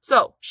again.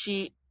 So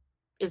she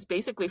is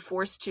basically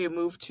forced to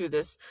move to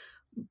this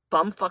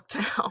bumfuck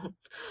town,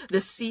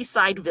 this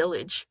seaside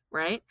village,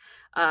 right?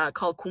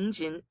 Called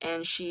Gongjin,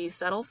 and she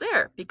settles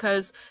there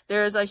because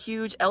there's a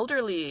huge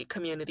elderly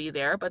community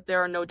there, but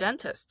there are no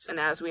dentists. And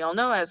as we all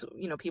know, as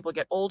people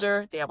get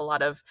older, they have a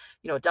lot of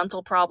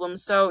dental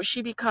problems. So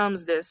she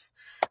becomes this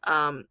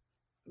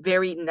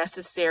very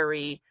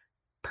necessary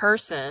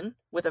person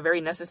with a very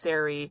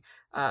necessary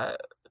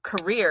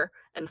career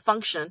and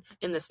function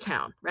in this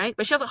town, right?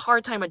 But she has a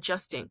hard time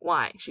adjusting.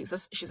 Why? She's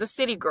a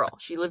city girl.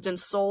 She lived in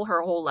Seoul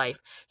her whole life.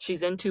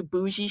 She's into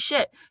bougie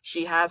shit.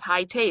 She has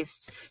high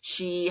tastes.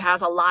 She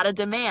has a lot of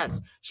demands.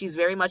 She's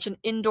very much an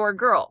indoor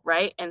girl,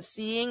 right? And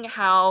seeing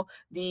how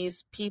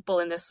these people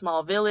in this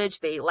small village,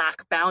 they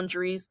lack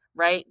boundaries,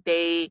 right?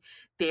 They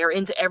are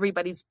into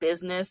everybody's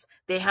business.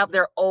 They have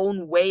their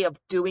own way of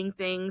doing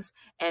things,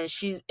 and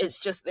it's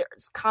just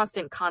there's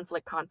constant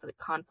conflict.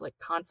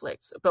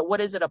 But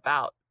what is it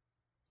about?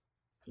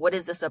 What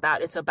is this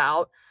about? It's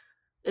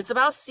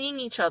about seeing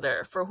each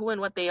other for who and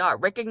what they are,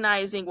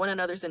 recognizing one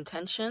another's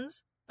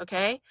intentions,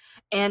 okay?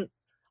 And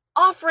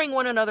offering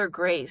one another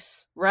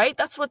grace, right?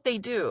 That's what they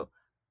do,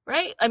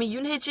 right? I mean,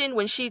 Yoon Hye-jin,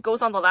 when she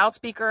goes on the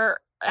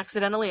loudspeaker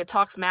accidentally and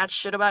talks mad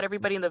shit about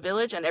everybody in the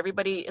village, and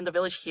everybody in the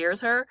village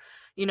hears her,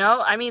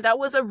 I mean, that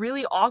was a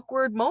really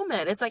awkward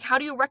moment. It's like, how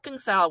do you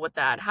reconcile with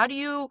that? How do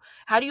you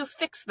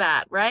fix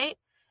that, right?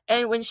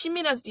 And when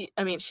Yoon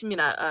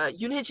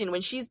Hye-jin,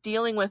 when she's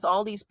dealing with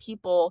all these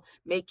people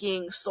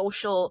making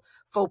social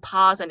faux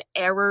pas and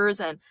errors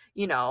and,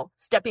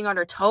 stepping on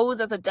her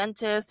toes as a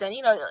dentist and,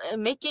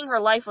 making her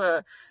life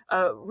a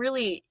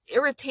really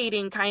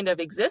irritating kind of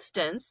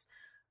existence,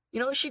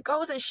 she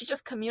goes and she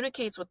just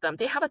communicates with them.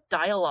 They have a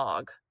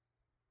dialogue.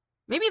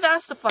 Maybe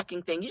that's the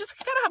fucking thing. You just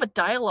gotta have a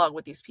dialogue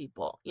with these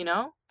people,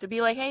 to be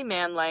like, hey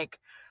man, like,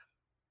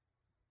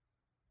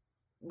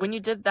 when you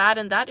did that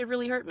and that, it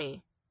really hurt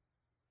me.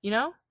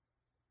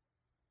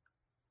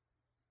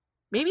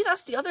 Maybe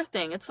that's the other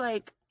thing. It's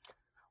like,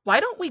 why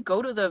don't we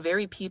go to the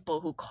very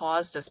people who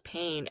caused us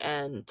pain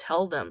and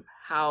tell them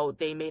how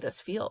they made us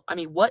feel? I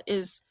mean, what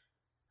is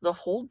the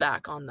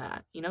holdback on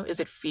that? Is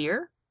it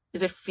fear?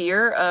 Is it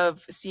fear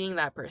of seeing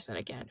that person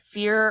again?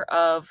 Fear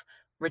of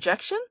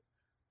rejection?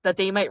 That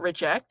they might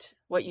reject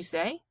what you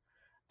say?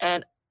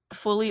 And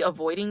fully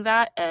avoiding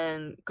that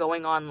and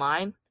going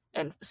online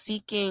and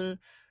seeking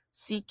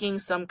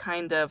some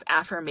kind of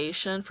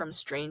affirmation from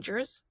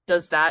strangers?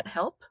 Does that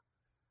help?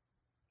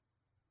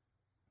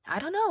 I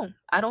don't know.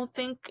 I don't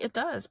think it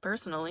does,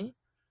 personally.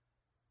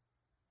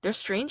 They're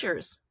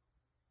strangers.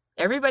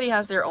 Everybody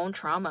has their own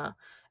trauma.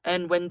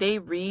 And when they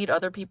read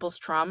other people's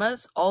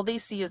traumas, all they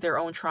see is their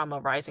own trauma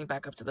rising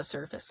back up to the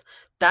surface.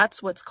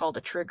 That's what's called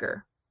a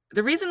trigger.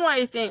 The reason why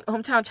I think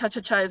Hometown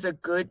Cha-Cha-Cha is a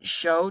good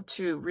show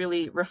to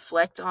really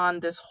reflect on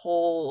this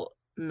whole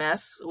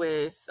mess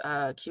with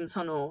Kim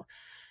Sun-ho,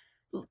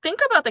 think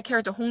about the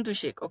character Hong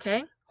Do-sik,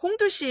 okay? Hong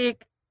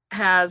Do-sik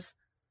has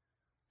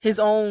his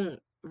own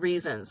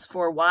reasons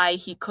for why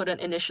he couldn't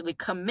initially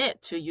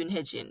commit to Yoon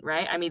Hye-jin,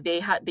 right? I mean,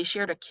 they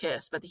shared a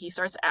kiss, but he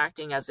starts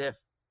acting as if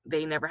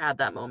they never had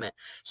that moment.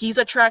 He's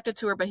attracted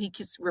to her, but he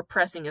keeps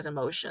repressing his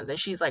emotions. And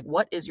she's like,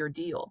 what is your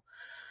deal?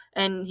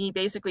 And he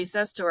basically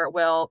says to her,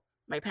 well,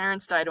 my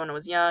parents died when I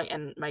was young,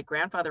 and my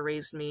grandfather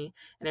raised me,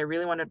 and I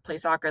really wanted to play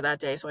soccer that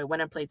day, so I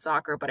went and played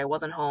soccer, but I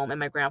wasn't home, and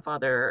my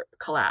grandfather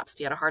collapsed.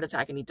 He had a heart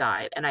attack, and he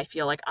died, and I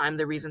feel like I'm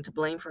the reason to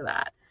blame for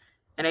that.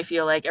 And I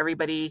feel like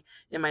everybody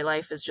in my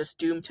life is just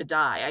doomed to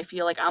die. I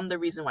feel like I'm the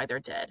reason why they're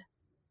dead.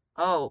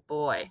 Oh,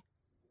 boy.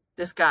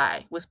 This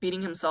guy was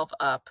beating himself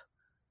up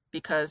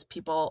because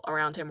people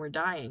around him were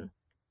dying.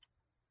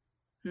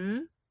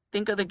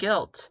 Think of the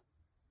guilt,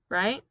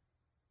 right?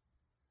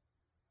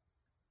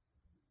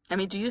 I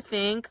mean, do you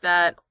think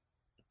that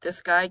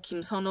this guy,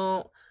 Kim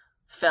Sun-ho,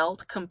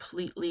 felt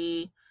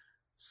completely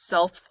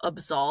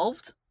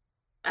self-absolved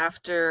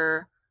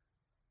after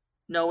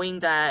knowing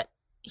that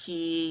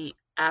he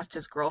asked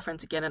his girlfriend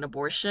to get an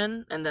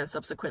abortion and then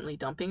subsequently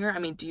dumping her? I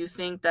mean, do you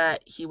think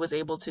that he was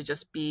able to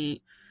just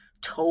be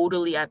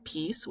totally at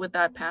peace with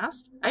that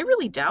past? I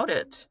really doubt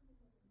it.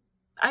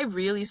 I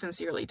really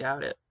sincerely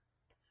doubt it.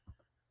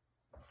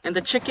 And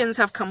the chickens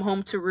have come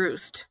home to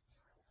roost.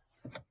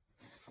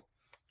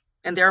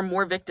 And there are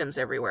more victims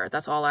everywhere.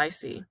 That's all I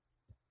see.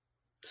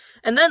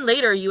 And then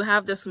later you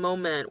have this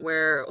moment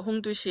where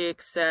Hong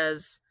Du-sik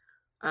says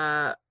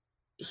uh,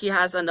 he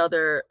has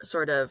another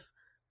sort of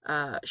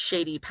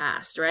shady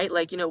past, right?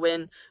 Like,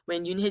 when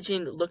Yoon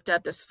Hye-jin looked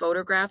at this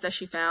photograph that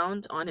she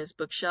found on his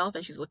bookshelf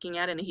and she's looking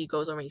at it and he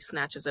goes over and he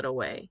snatches it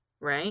away,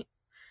 right?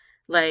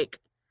 Like,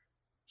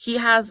 he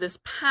has this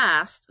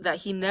past that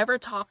he never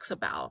talks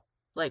about.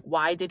 Like,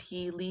 why did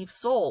he leave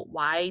Seoul?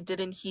 Why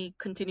didn't he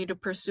continue to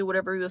pursue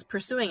whatever he was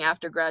pursuing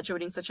after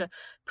graduating such a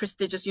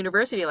prestigious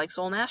university like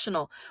Seoul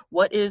National?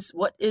 What is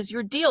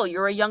your deal?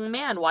 You're a young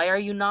man. Why are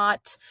you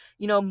not,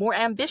 more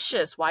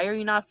ambitious? Why are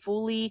you not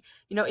fully,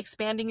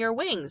 expanding your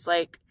wings?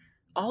 Like,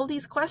 all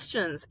these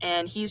questions,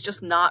 and he's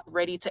just not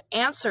ready to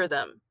answer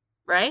them,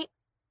 right?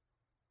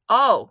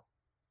 Oh,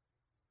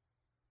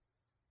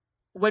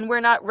 when we're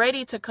not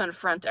ready to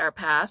confront our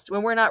past,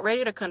 when we're not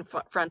ready to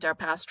confront our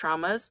past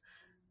traumas,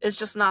 it's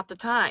just not the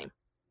time.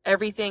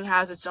 Everything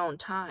has its own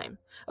time.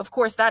 Of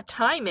course, that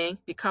timing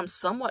becomes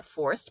somewhat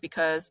forced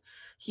because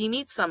he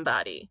meets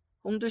somebody.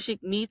 Hong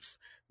Du-sik meets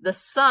the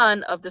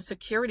son of the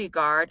security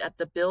guard at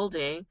the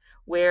building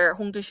where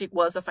Hong Du-sik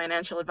was a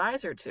financial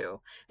advisor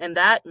to. And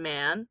that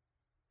man,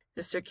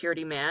 the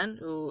security man,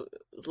 who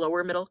was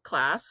lower middle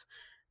class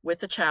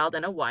with a child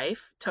and a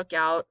wife, took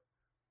out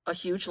a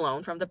huge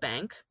loan from the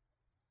bank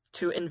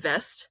to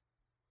invest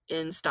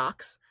in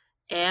stocks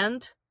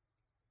and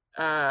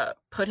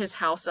put his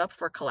house up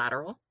for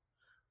collateral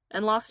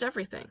and lost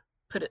everything.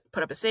 Put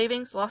up his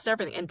savings, lost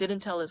everything, and didn't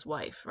tell his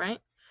wife, right?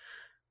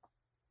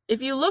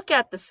 If you look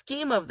at the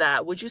scheme of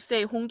that, would you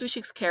say Hong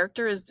Du-sik's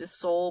character is the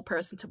sole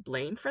person to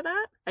blame for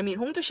that? I mean,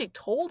 Hong Du-sik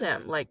told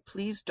him, like,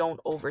 please don't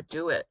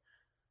overdo it.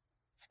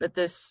 But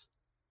this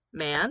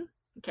man,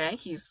 okay,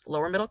 he's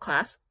lower middle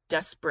class,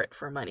 desperate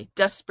for money,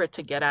 desperate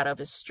to get out of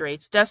his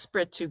straits,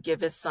 desperate to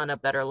give his son a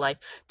better life,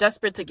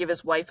 desperate to give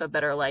his wife a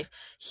better life.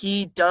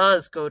 He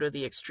does go to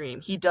the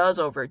extreme. He does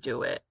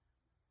overdo it.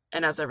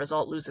 And as a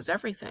result, loses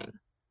everything,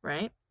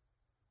 right?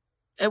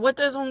 And what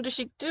does Hong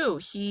Du-sik do?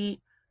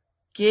 He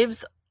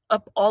gives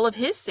up all of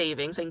his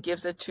savings and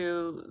gives it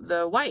to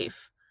the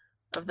wife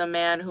of the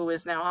man who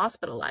is now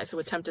hospitalized, who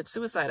attempted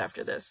suicide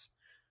after this,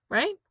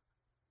 right?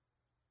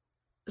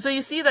 So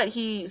you see that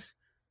he's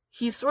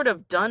sort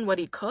of done what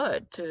he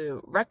could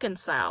to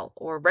reconcile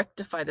or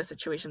rectify the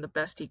situation the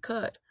best he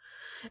could.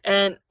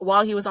 And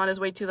while he was on his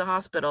way to the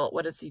hospital,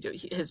 what does he do?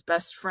 His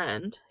best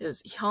friend,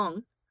 his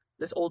Hyung,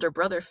 this older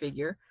brother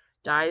figure,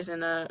 dies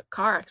in a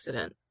car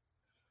accident.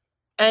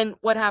 And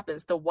what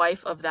happens? The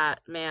wife of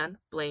that man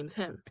blames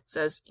him,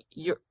 says,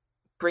 "You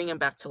bring him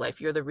back to life.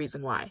 You're the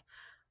reason why."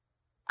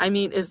 I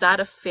mean, is that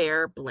a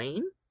fair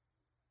blame?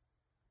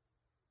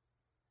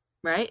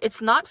 Right?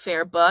 It's not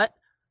fair, but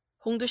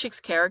Hong Du-sik's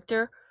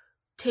character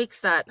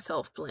takes that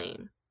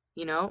self-blame,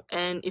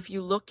 and if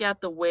you look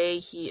at the way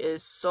he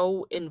is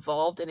so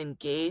involved and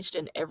engaged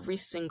in every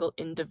single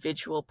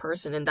individual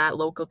person in that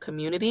local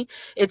community,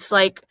 it's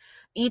like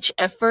each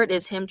effort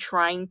is him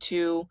trying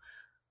to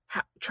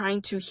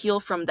heal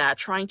from that,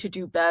 trying to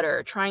do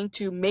better, trying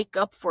to make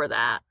up for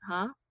that.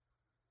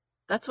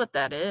 That's what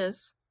that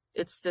is.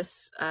 It's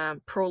this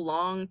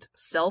prolonged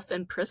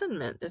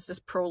self-imprisonment. It's this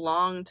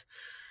prolonged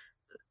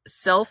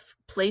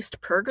self-placed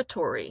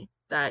purgatory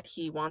that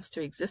he wants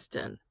to exist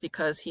in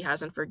because he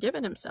hasn't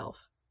forgiven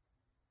himself.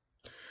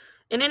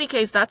 In any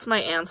case, that's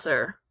my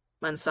answer,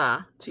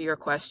 Mansa, to your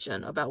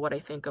question about what I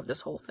think of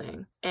this whole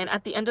thing. And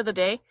at the end of the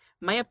day,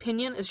 my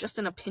opinion is just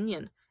an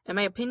opinion, and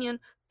my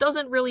opinion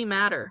doesn't really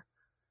matter.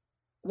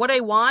 What I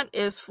want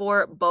is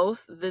for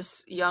both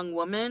this young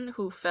woman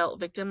who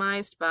felt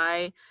victimized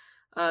by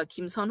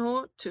Kim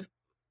Sun-ho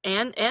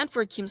and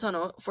for Kim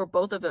Sun-ho, for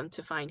both of them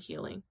to find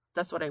healing.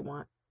 That's what I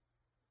want.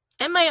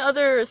 And my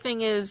other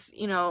thing is,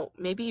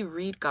 maybe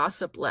read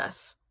gossip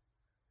less.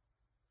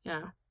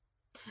 Yeah.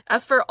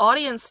 As for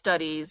audience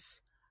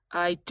studies,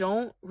 I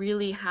don't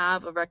really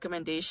have a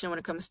recommendation when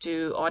it comes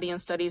to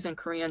audience studies in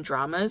Korean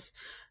dramas.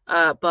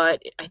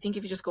 But I think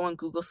if you just go on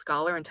Google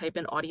Scholar and type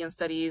in audience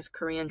studies,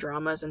 Korean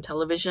dramas, and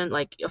television,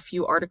 like a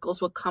few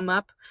articles will come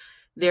up.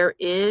 There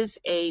is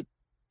an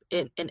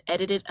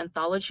edited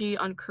anthology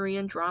on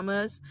Korean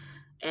dramas,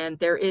 and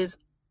there is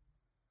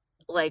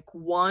like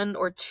 1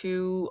 or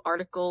 2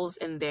 articles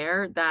in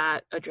there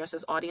that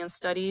addresses audience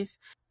studies.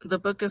 The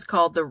book is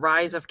called The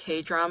Rise of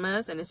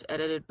K-Dramas, and it's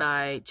edited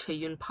by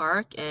Chae-Yoon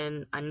Park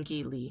and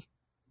An-gi Lee.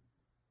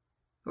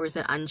 Or is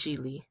it An-ji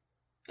Lee?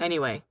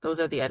 Anyway, those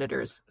are the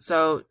editors.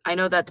 So I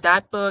know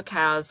that book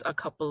has a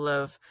couple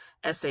of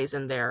essays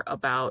in there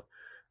about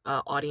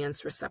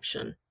audience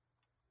reception.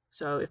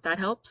 So if that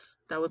helps,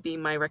 that would be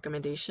my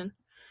recommendation.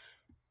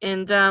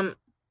 And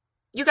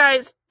you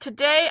guys,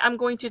 today I'm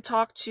going to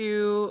talk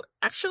to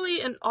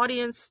actually an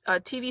audience,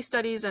 TV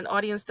studies and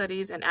audience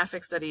studies and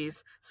affect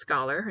studies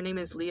scholar. Her name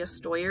is Leah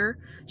Stoyer.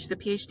 She's a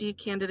PhD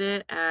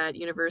candidate at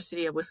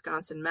University of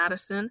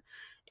Wisconsin-Madison.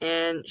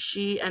 And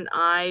she and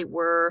I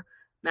were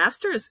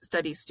master's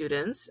studies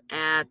students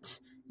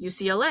at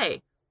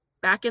UCLA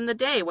back in the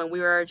day when we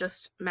were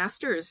just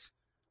master's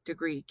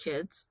degree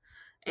kids.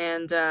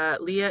 And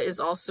Leah is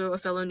also a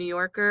fellow New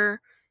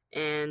Yorker.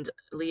 And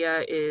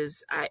Leah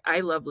is, I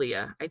love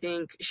Leah. I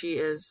think she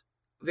is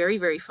very,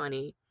 very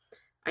funny.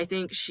 I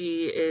think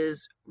she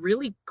is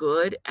really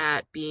good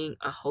at being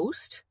a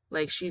host.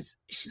 Like she's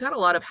had a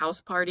lot of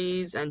house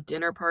parties and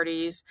dinner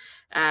parties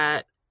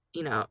at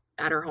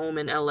at her home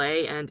in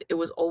LA, and it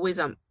was always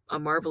a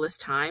marvelous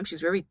time.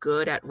 She's very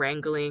good at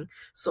wrangling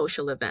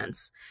social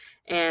events,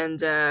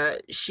 and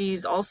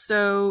she's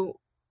also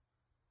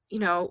you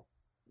know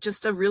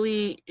just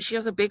she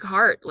has a big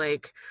heart.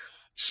 Like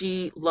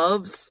she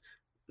loves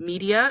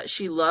media,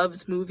 she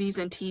loves movies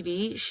and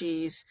TV.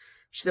 She's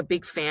a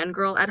big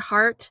fangirl at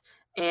heart,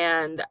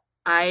 and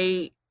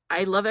I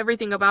I love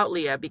everything about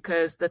Leah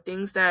because the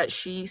things that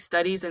she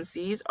studies and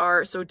sees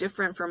are so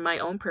different from my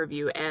own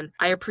purview, and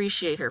I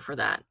appreciate her for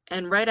that.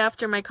 And right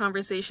after my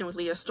conversation with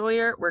Leah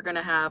Stoyer, we're going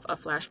to have a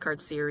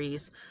flashcard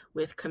series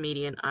with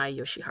comedian Ai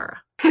Yoshihara.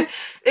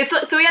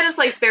 It's so we had this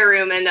like spare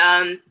room,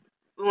 and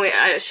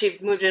she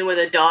moved in with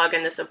a dog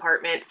in this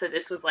apartment, so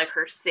this was like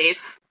her safe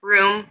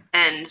room,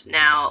 and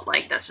now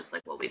like that's just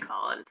like what we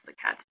call it. It's the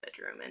cat's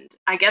bedroom, and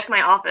I guess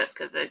my office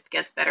because it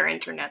gets better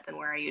internet than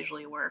where I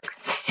usually work.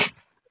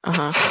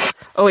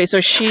 Oh wait,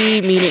 so she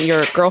meaning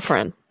your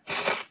girlfriend?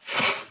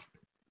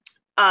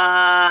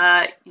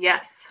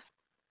 Yes.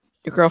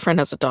 Your girlfriend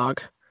has a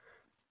dog.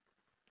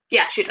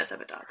 Yeah, she does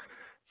have a dog.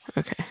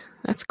 Okay,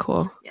 that's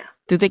cool. Yeah.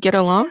 Do they get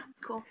along? Yeah,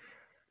 it's cool.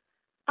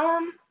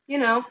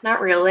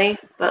 Not really,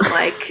 but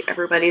like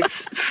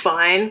everybody's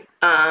fine.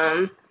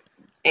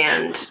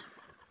 And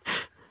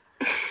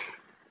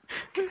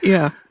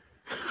Yeah.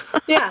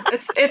 yeah,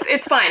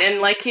 it's fine. And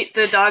like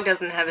the dog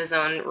doesn't have his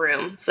own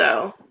room,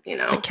 so The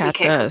we cat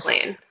can't does.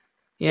 complain.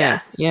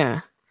 Yeah,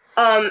 yeah.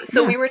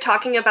 So Yeah. we were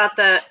talking about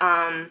the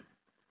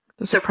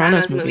The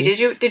Sopranos Sopranos movie.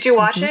 movie. Did you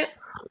watch Mhm. it?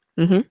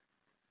 Mhm.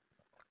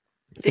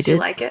 I Did you did.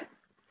 like it?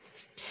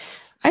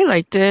 I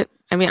liked it.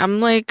 I mean, I'm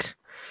like,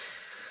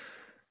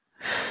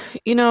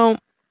 you know,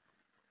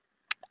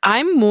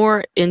 I'm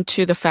more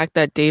into the fact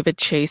that David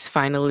Chase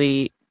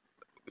finally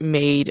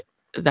made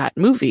that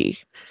movie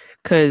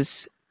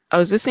because I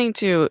was listening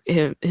to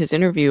his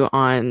interview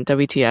on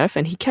WTF,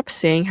 and he kept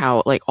saying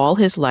how like all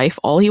his life,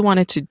 all he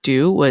wanted to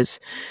do was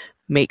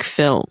make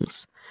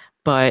films,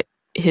 but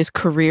his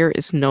career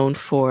is known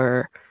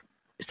for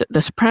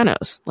The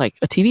Sopranos, like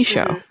a TV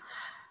show. Hmm.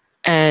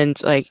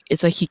 And like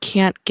it's like he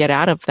can't get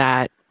out of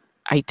that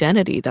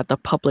identity that the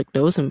public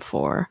knows him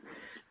for.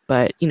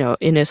 But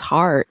in his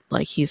heart,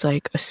 like he's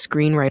like a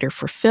screenwriter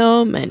for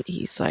film, and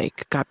he's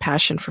like got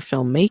passion for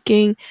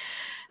filmmaking.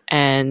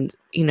 And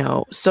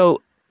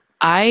so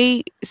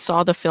I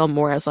saw the film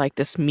more as like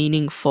this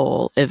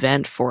meaningful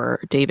event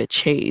for David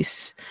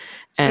Chase.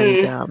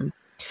 And Mm.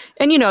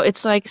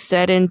 it's like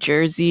set in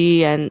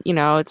Jersey, and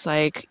it's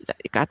like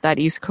it got that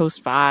East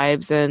Coast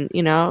vibes, and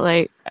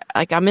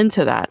like I'm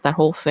into that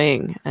whole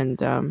thing.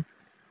 And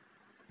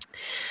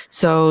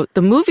so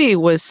the movie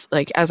was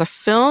like, as a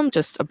film,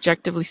 just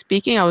objectively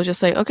speaking, I was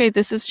just like, okay,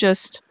 this is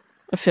just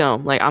a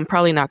film. Like I'm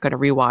probably not going to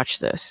rewatch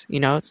this.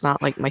 It's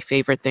not like my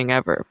favorite thing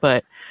ever,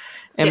 but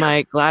am Yeah.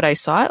 I glad I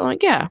saw it?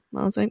 Like, yeah.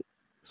 I was like,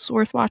 it's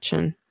worth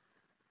watching.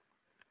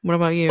 What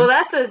about Well,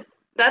 you?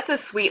 that's a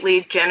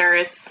sweetly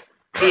generous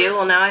view.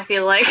 Well, now I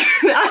feel like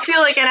now I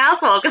feel like an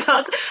asshole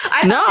because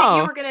I thought that you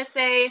No. were gonna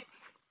say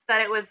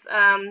that it was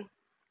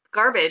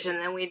garbage, and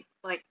then we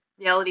like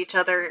yell at each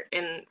other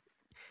in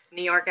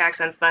New York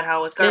accents about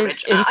how it was In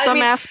garbage. in I some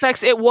mean,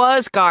 aspects it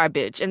was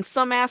garbage. In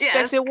some yeah, aspects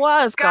it's it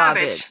was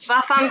garbage,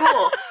 garbage.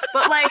 vafangul.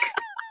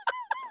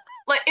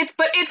 But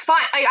it's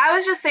fine. Like I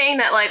was just saying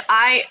that like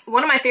I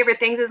one of my favorite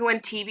things is when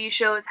TV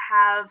shows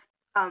have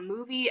a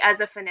movie as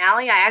a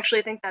finale. I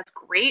actually think that's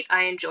great.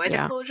 I enjoy the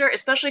Yeah. closure,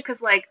 especially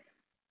because like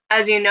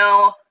as you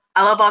know,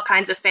 I love all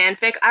kinds of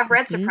fanfic. I've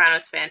read Hmm.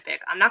 Sopranos fanfic.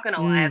 I'm not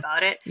gonna lie Mm.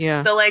 about it.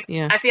 Yeah. So like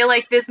Yeah. I feel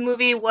like this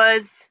movie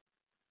was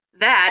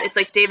that. It's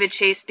like David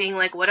Chase being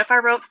like, what if I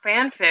wrote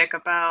fanfic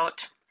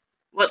about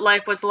what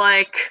life was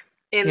like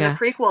in the Yeah.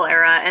 prequel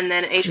era, and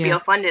then Yeah. HBO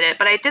funded it.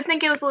 But I did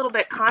think it was a little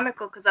bit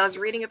comical because I was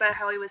reading about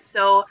how he was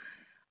so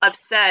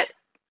upset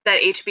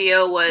that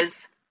HBO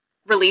was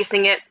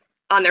releasing it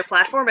on their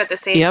platform at the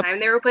same Yep. time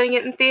they were putting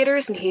it in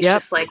theaters, and he's Yep.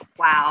 just like,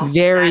 "Wow,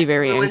 Very, that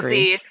very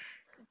angry. ruins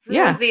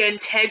Yeah. the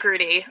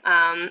integrity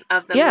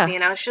of the Yeah. movie."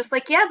 And I was just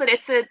like, "Yeah, but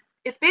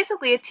it's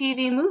basically a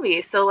TV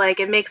movie, so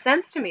like it makes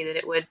sense to me that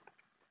it would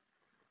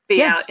be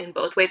Yeah. out in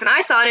both ways." And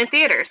I saw it in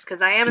theaters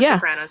because I am a Yeah.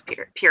 Sopranos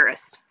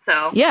purist.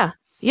 So Yeah.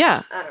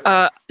 Yeah. I don't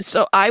know.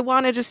 So I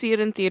wanted to see it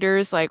in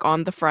theaters like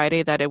on the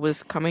Friday that it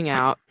was coming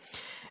out.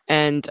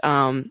 And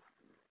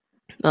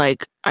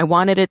like I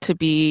wanted it to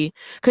be,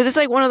 because it's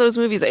like one of those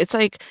movies. It's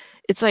like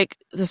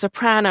The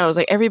Sopranos.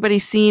 Like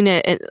everybody's seen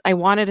it, and I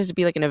wanted it to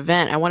be like an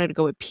event. I wanted to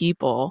go with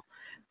people,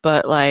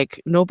 but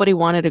like nobody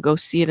wanted to go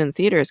see it in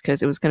theaters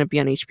because it was going to be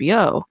on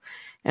HBO.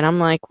 And I'm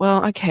like,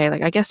 well, okay,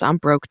 like I guess I'm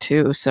broke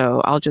too,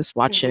 so I'll just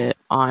watch Hmm. it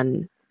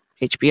on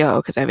HBO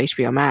because I have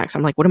HBO Max.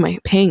 I'm like, what am I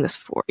paying this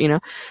for? You know?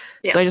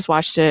 Yeah. So I just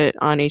watched it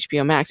on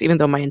HBO Max, even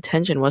though my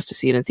intention was to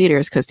see it in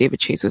theaters because David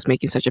Chase was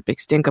making such a big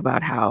stink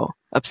about how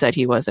upset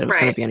he was that it was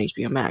going to Right. be on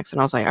HBO Max.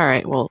 And I was like, all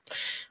right, well,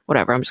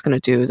 whatever. I'm just going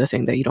to do the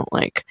thing that you don't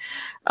like.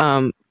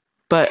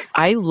 But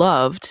I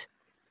loved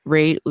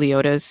Ray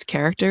Liotta's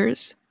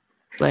characters.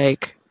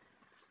 Like,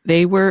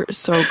 they were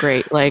so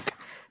great. Like,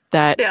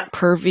 that Yeah.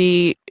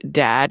 pervy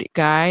dad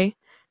guy,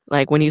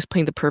 like when he was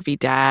playing the pervy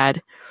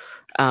dad,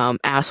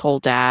 asshole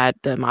dad,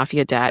 the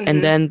mafia dad, and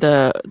hmm then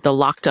the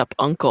locked up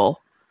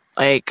uncle,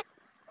 like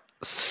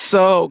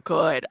so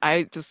good.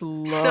 I just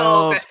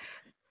So good.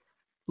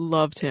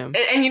 loved him.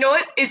 And you know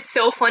what is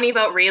so funny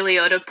about Ray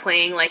Liotta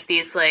playing like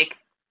these like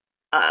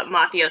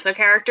mafioso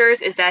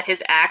characters is that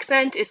his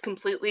accent is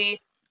completely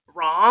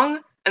wrong,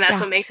 and that's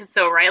Yeah, what makes it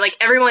so right. Like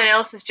everyone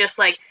else is just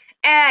like,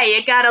 "Hey,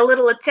 you got a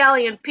little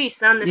Italian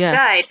piece on the yeah,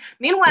 side."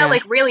 Meanwhile, yeah.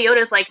 like Ray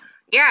Liotta's like,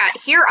 "Yeah,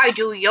 here I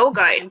do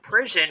yoga in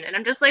prison," and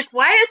I'm just like,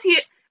 "Why does he?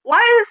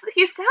 Why does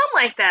he sound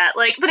like that?"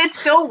 Like, but it's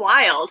so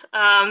wild.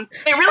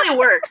 It really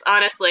works,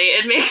 honestly.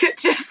 It makes it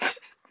just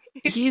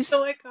it's He's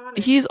so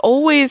iconic. he's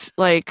always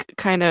like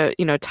kind of,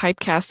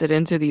 typecasted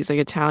into these like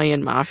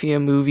Italian mafia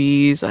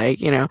movies, like,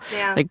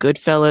 Yeah. like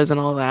Goodfellas and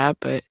all that,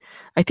 but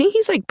I think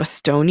he's like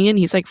Bostonian.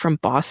 He's like from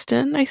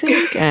Boston, I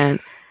think, and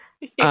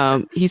Yeah.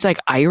 he's like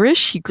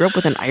Irish. He grew up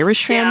with an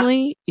Irish Yeah.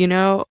 family, you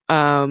know.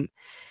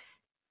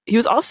 He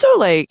was also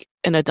like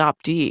an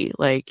adoptee.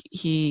 Like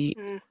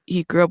Mm,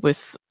 he grew up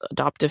with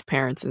adoptive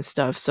parents and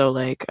stuff. So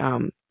like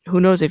who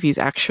knows if he's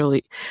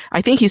actually,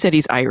 I think he said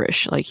he's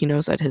Irish. Like he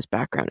knows that his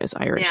background is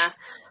Irish. yeah.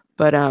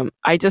 But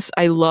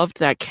I loved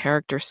that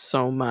character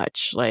so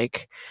much.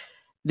 Like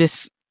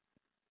this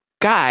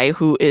guy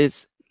who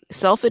is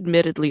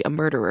self-admittedly a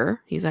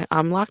murderer. He's like,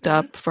 I'm locked hmm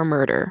up for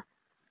murder.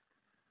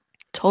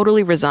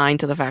 Totally resigned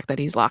to the fact that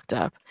he's locked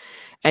up.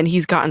 And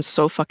he's gotten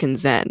so fucking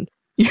zen.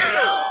 You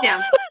know?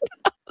 Yeah.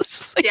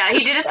 It's like Yeah,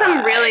 he this did some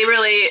guy. really,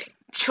 really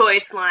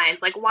choice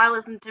lines, like "Why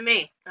listen to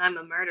me? I'm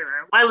a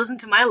murderer. Why listen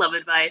to my love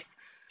advice?"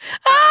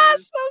 Ah, Um,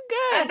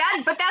 so and good.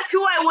 that, but that's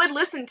who I would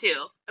listen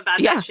to about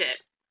that Yeah, shit.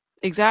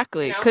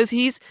 exactly. You know? Because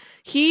he's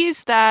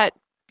that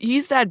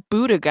he's that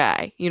Buddha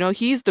guy.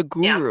 He's the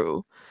Yeah.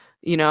 guru.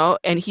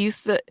 And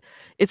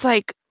it's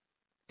like,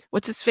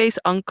 what's his face?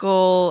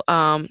 Uncle,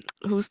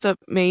 who's the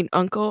main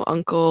uncle?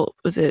 Uncle,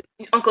 was it?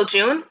 Uncle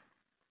June?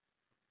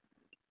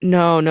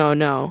 No, no,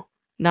 no.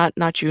 Not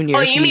Oh,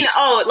 Junior. you mean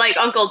like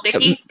Uncle The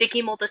Dickie?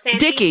 Dickie Moltisanti?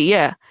 Dickie,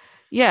 yeah.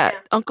 Yeah,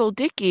 Yeah. Uncle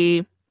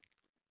Dickie,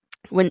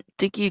 when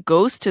Dickie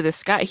goes to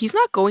this guy, he's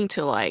not going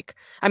to like,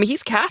 I mean,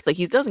 he's Catholic.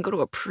 He doesn't go to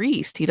a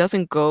priest. He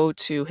doesn't go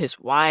to his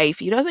wife.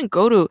 He doesn't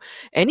go to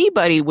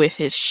anybody with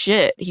his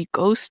shit. He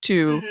goes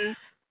to hmm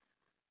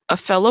a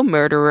fellow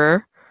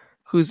murderer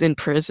who's in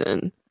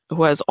prison,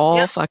 who has all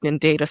Yep. fucking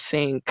day to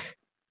think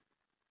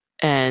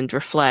and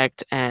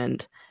reflect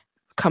and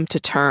come to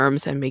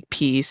terms and make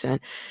peace. And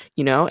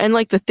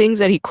like the things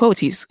that he quotes,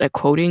 he's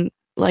quoting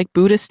like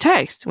Buddhist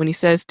text when he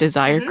says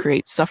desire hmm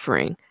creates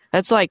suffering.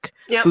 That's like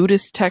Yep.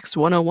 Buddhist text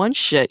 101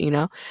 shit.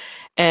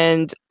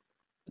 And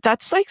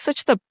that's like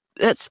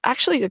that's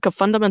actually like a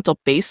fundamental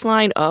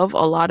baseline of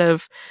a lot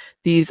of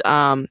these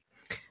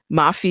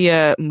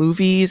mafia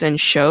movies and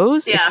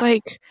shows. It's Yeah.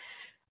 like,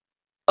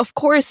 of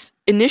course,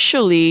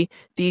 initially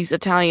these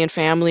Italian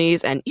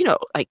families, and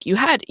like you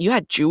had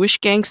Jewish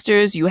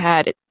gangsters, you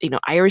had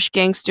Irish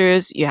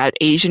gangsters, you had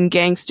Asian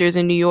gangsters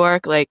in New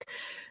York. Like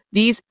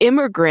these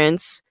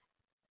immigrants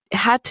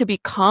had to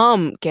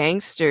become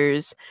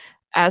gangsters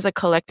as a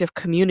collective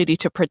community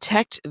to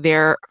protect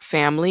their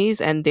families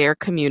and their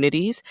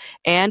communities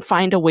and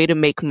find a way to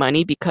make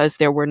money because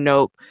they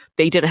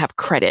didn't have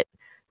credit.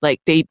 Like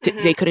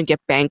hmm they couldn't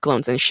get bank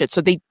loans and shit.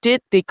 So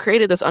they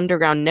created this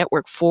underground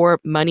network for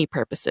money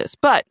purposes.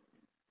 But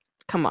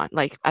come on,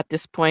 like at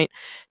this point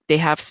they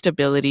have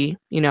stability,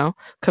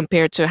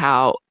 compared to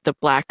how the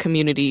black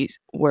communities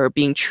were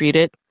being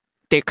treated.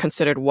 They're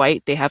considered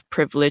white, they have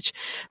privilege.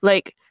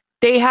 Like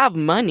they have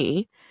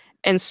money.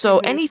 And so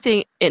hmm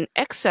anything in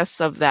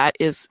excess of that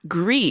is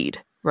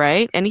greed,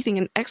 right? Anything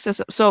in excess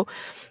of, so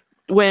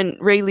when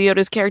Ray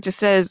Liotta's character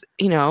says,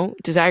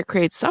 desire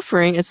creates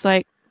suffering, it's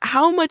like,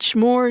 how much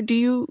more do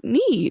you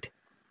need?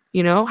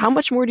 How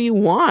much more do you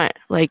want?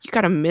 Like, you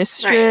got a Right.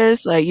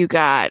 mistress, like, you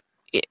got,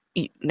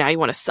 now you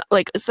want to,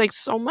 like, it's like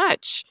so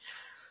much.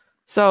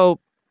 So,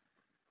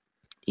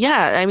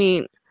 yeah, I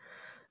mean,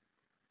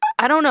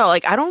 I don't know.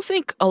 Like, I don't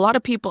think a lot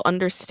of people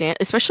understand,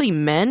 especially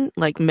men,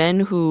 like men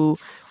who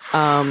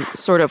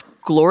sort of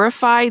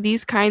glorify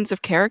these kinds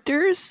of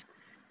characters.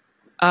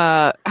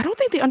 I don't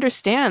think they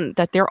understand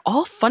that they're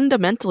all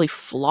fundamentally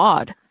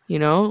flawed,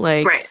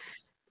 like Right.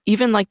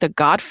 even like The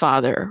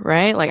Godfather,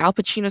 right? Like Al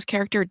Pacino's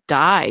character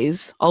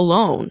dies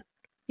alone,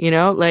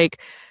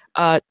 like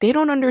they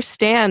don't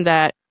understand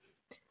that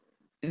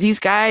these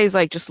guys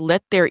like just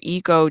let their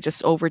ego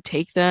just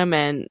overtake them,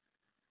 and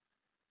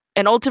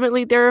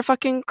ultimately they're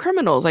fucking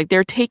criminals. Like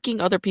they're taking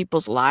other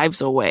people's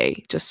lives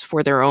away just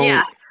for their own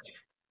Yeah.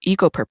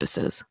 ego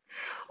purposes.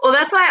 Well,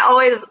 that's why I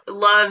always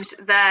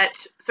loved that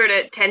sort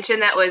of tension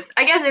that was,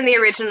 I guess, in the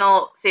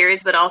original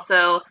series, but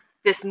also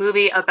this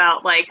movie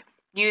about like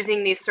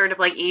using these sort of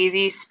like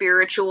easy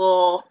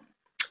spiritual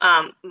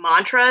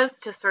mantras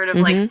to sort of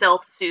like Mm-hmm.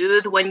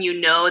 self-soothe when you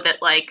know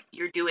that like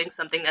you're doing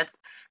something that's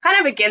kind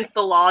of against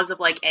the laws of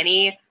like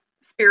any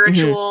Mm-hmm.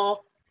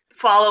 spiritual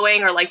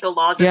following or like the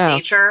laws of Yeah.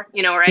 nature,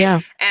 you know, right? Yeah.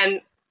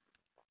 And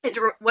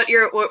what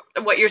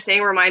you're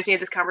saying reminds me of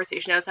this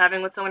conversation I was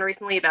having with someone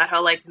recently about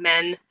how like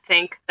men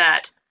think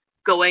that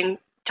going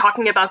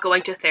talking about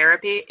going to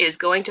therapy is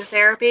going to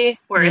therapy,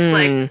 where it's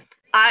like Mm.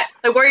 I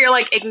like where you're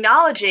like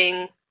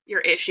acknowledging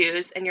your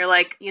issues and you're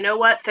like, you know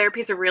what,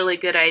 therapy's a really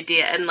good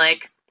idea, and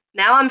like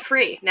now I'm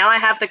free. Now I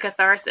have the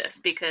catharsis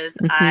because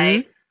Mm-hmm.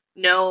 I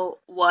know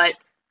what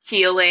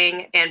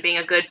healing and being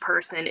a good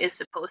person is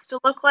supposed to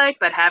look like,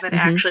 but haven't Mm-hmm.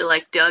 actually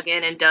like dug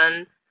in and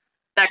done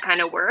that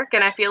kind of work.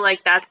 And I feel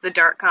like that's the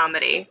dark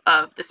comedy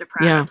of The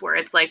Yeah. Sopranos, where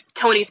it's like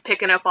Tony's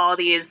picking up all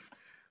these,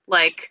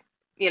 like,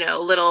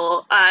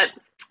 little,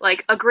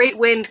 like a great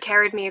wind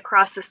carried me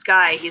across the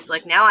sky. He's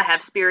like, now I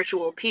have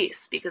spiritual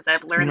peace because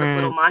I've learned this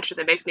little Right. mantra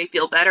that makes me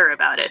feel better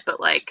about it. But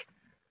like,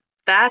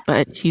 that's,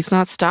 But he's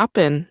not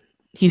stopping.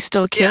 He's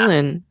still yeah,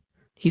 killing.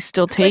 He's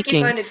still it's like you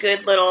taking. find a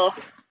good little,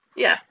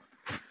 yeah.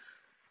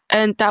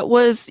 And that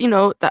was,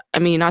 that I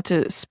mean, not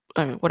to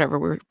whatever,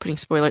 we're putting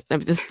spoilers. I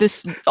mean,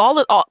 this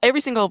all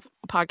every single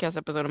podcast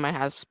episode of mine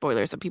has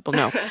spoilers, so people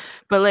know.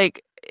 But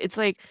like, it's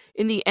like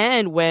in the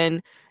end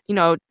when you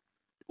know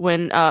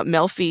when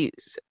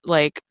Melfi's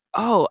like,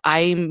 oh,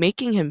 I'm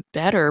making him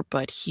better,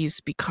 but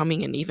he's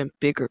becoming an even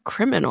bigger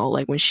criminal.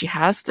 Like when she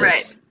has Right.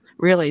 this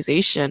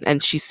realization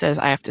and she says,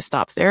 I have to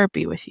stop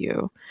therapy with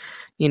you,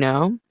 you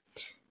know?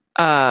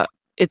 Uh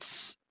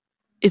it's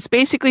it's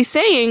basically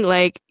saying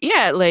like,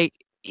 yeah, like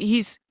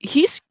he's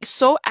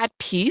so at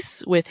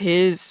peace with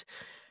his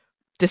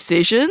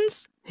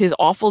decisions, his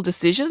awful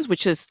decisions,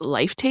 which is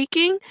life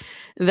taking,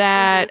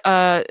 Hmm.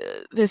 that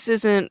this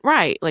isn't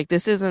right. Like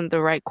this isn't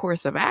the right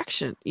course of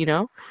action, you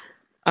know?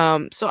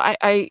 So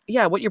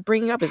yeah, what you're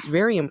bringing up is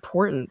very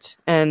important.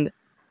 And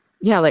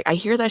yeah, like I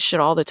hear that shit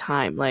all the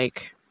time.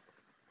 Like,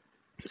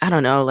 I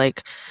don't know,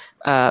 like,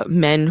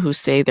 men who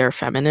say they're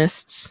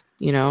feminists,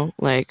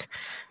 like,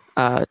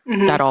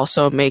 Hmm. that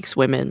also makes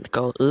women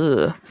go,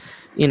 ugh,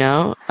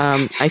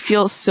 I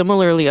feel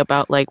similarly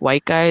about like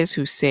white guys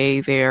who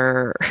say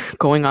they're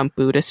going on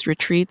Buddhist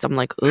retreats. I'm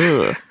like,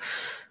 ugh.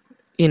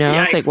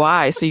 It's like, Yikes.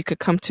 why? So you could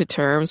come to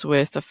terms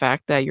with the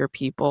fact that your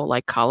people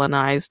like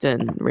colonized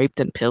and raped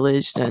and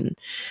pillaged and,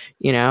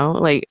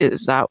 like,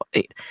 is that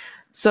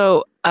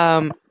so?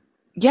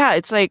 Yeah,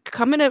 it's like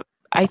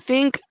I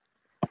think,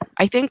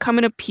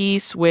 coming to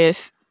peace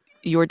with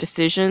your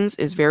decisions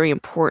is very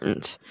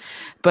important,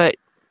 but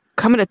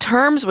coming to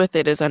terms with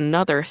it is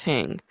another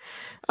thing.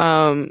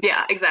 Um,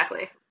 Yeah,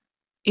 exactly.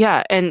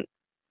 yeah,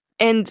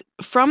 and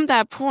from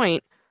that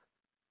point,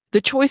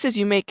 the choices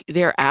you make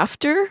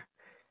thereafter,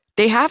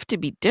 they have to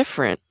be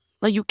different.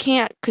 Like you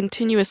can't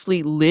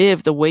continuously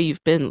live the way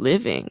you've been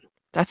living.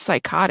 That's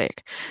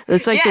psychotic.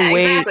 It's like the Yeah,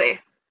 way, exactly.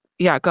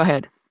 yeah, go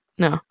ahead.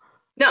 No.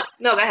 No,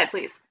 no, go ahead,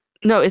 please.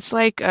 No, it's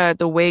like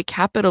the way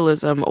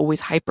capitalism always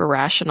hyper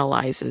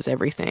rationalizes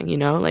everything,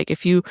 Like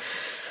if you,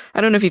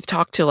 I don't know if you've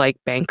talked to like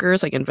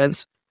bankers, like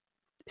investment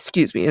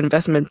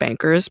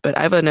bankers, but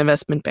I have an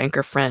investment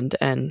banker friend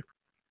and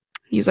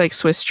he's like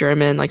Swiss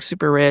German, like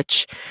super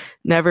rich,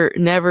 never,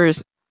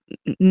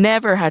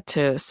 never had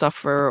to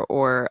suffer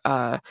or,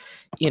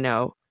 you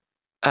know,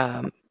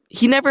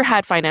 he never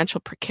had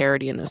financial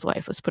precarity in his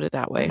life. Let's put it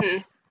that way. Hmm.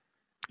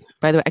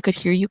 By the way, I could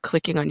hear you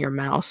clicking on your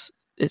mouse.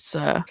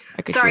 I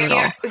could hear Sorry, it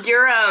all.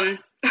 you're I'm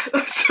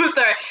so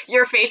sorry.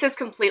 Your face is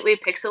completely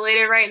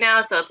pixelated right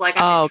now, so it's like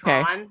I'm in Oh,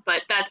 okay. Tron,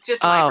 but that's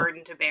just my Oh,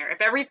 burden to bear.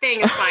 If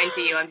everything is fine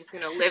to you, I'm just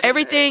gonna live in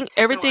the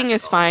everything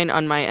is technological. fine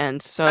on my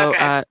end. So,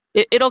 Okay.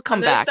 it'll I'm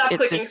come gonna back. stop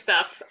clicking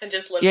stuff and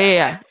just live Yeah, yeah, that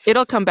way. yeah.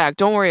 It'll come back.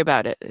 Don't worry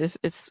about it.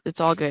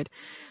 It's all good.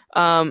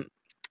 Um,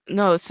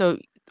 no, so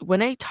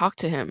when I talk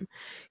to him,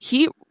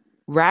 he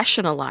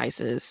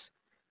rationalizes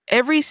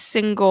every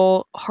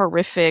single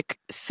horrific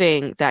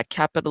thing that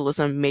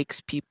capitalism makes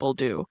people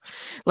do.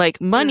 Like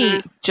Hmm.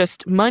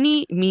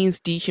 money means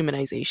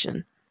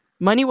dehumanization.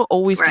 Money will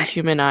always Right.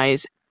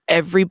 dehumanize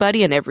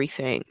everybody and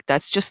everything.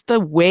 That's just the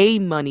way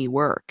money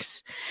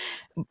works.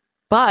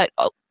 But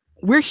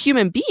we're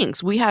human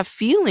beings. We have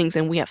feelings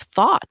and we have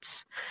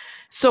thoughts.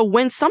 So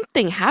when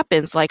something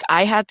happens, like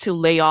I had to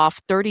lay off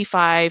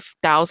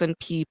 35,000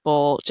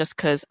 people just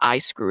because I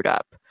screwed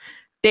up,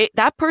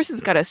 that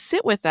person's got to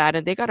sit with that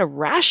and they got to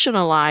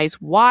rationalize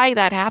why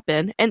that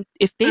happened. And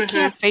if they Hmm.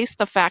 can't face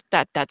the fact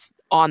that that's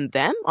on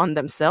them, on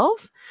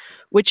themselves,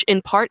 which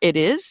in part it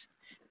is,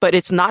 but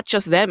it's not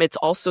just them, it's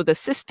also the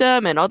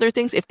system and other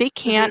things. If they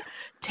Hmm. can't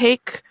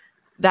take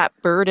that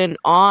burden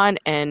on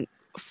and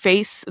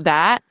face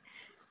that,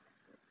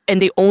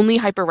 and they only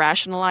hyper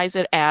rationalize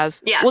it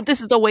as, Yeah. well,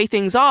 this is the way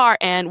things are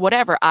and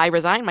whatever, I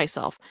resign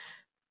myself,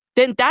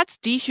 then that's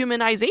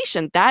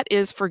dehumanization. That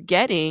is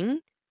forgetting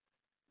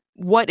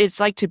what it's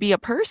like to be a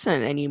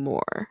person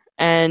anymore.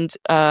 And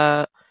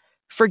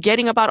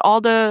forgetting about all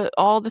the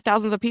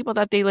thousands of people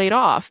that they laid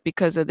off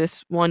because of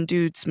this one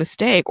dude's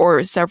mistake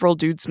or several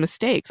dudes'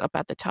 mistakes up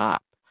at the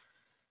top.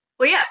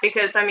 Well, yeah,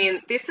 because I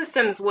mean, these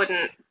systems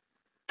wouldn't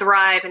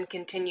thrive and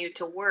continue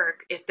to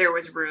work if there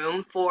was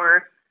room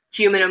for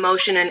human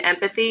emotion and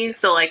empathy.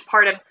 So, like,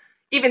 part of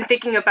even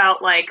thinking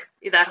about like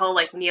that whole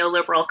like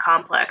neoliberal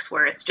complex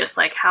where it's just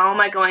like, how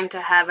am I going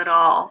to have it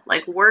all?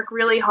 Like, work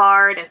really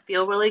hard and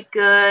feel really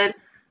good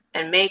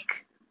and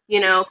make,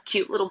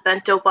 cute little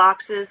bento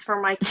boxes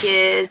for my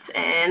kids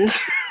and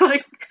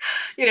like,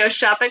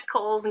 shop at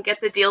Kohl's and get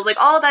the deals. Like,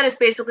 all of that is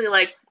basically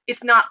like,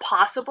 it's not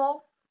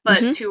possible,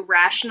 but Hmm. to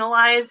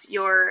rationalize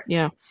your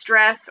Yeah.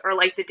 stress or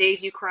like the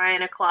days you cry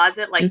in a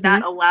closet, like Hmm.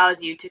 that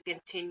allows you to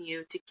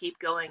continue to keep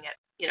going at,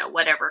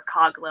 whatever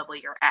cog level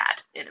you're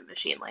at in a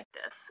machine like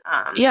this.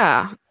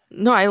 Yeah.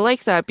 No, I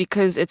like that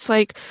because it's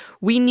like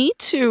we need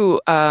to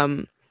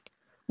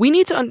we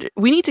need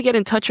to get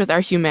in touch with our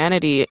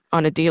humanity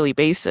on a daily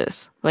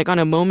basis, like on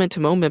a moment to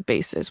moment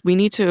basis. We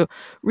need to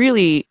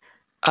really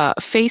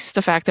face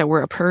the fact that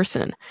we're a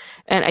person.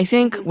 And I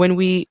think Mhm. when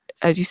we,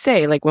 as you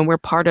say, like when we're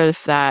part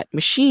of that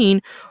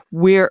machine,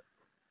 we're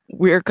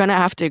we're gonna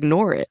have to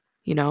ignore it,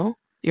 you know?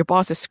 Your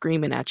boss is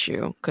screaming at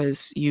you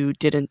because you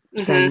didn't Mhm.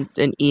 send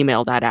an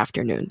email that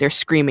afternoon. They're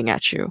screaming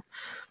at you.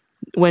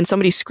 When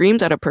somebody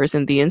screams at a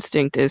person, the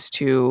instinct is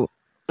to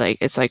like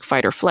it's like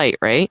fight or flight,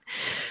 right?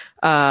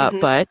 Mhm.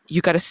 But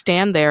you got to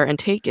stand there and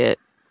take it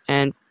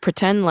and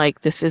pretend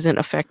like this isn't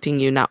affecting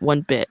you not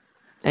one bit.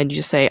 And you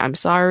just say, I'm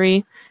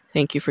sorry.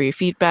 Thank you for your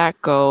feedback.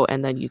 Go.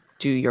 And then you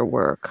do your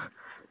work.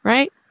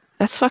 Right?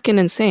 That's fucking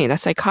insane.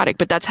 That's psychotic.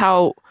 But that's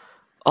how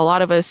a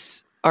lot of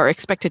us are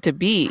expected to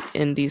be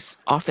in these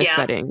office Yeah.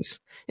 settings,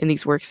 in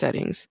these work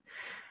settings.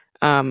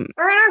 Um,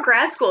 Or in our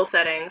grad school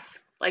settings.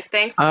 Like,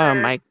 oh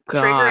my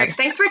God.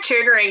 thanks for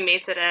triggering me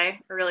today.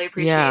 I really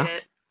appreciate Yeah.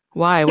 it.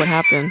 Why? What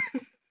happened?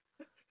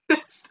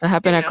 That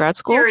happened at grad You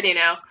school? already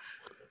know.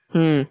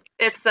 Hmm.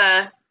 It's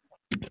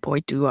Boy,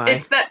 do I.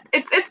 it's that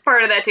it's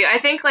part of that too. I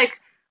think like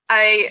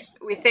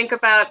we think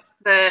about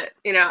the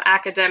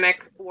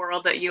academic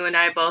world that you and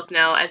I both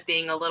know as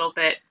being a little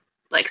bit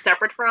like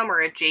separate from or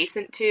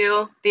adjacent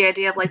to the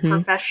idea of like Hmm.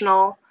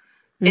 professional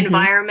Hmm.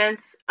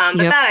 environments. But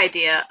Yep. that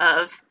idea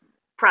of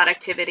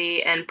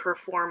productivity and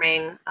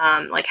performing,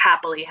 like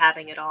happily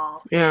having it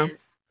all, Yeah.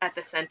 is at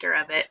the center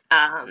of it.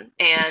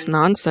 It's And yeah,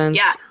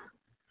 nonsense.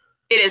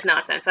 it is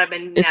nonsense. I've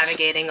been It's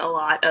navigating a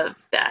lot of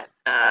that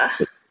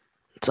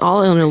it's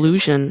all an recently.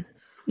 illusion.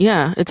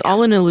 Yeah, it's Yeah.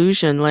 all an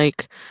illusion.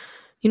 Like,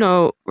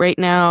 right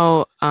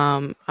now,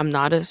 I'm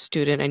not a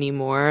student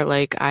anymore.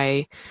 Like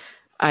I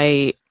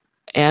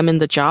am in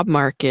the job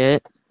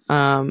market.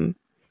 Um,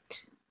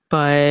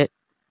 but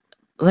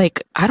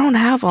like I don't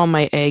have all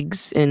my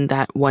eggs in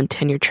that one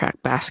tenure track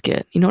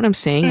basket. You know what I'm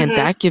saying? And Hmm.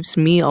 that gives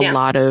me a Yeah.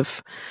 lot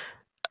of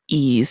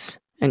ease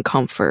and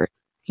comfort,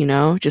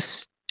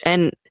 just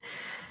and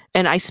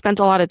and I spent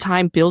a lot of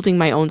time building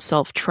my own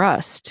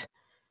self-trust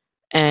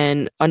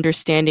and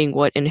understanding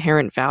what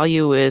inherent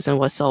value is and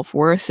what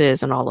self-worth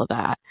is and all of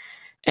that,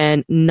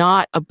 and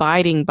not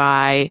abiding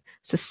by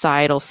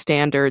societal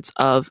standards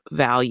of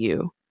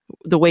value.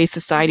 The way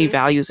society Hmm.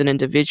 values an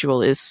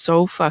individual is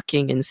so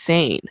fucking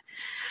insane.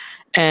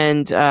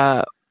 And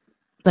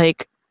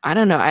like, I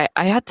don't know,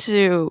 I had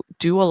to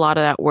do a lot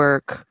of that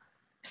work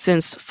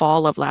since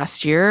fall of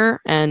last year.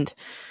 And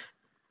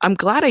I'm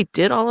glad I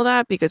did all of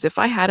that because if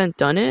I hadn't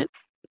done it,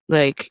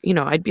 like,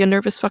 I'd be a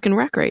nervous fucking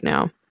wreck right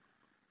now.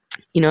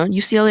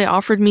 UCLA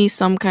offered me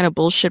some kind of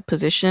bullshit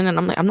position, and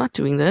I'm like, I'm not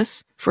doing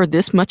this for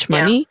this much Yeah.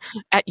 money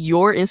at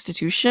your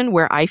institution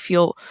where I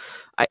feel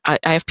I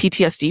have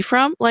PTSD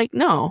from. Like,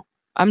 no,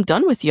 I'm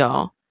done with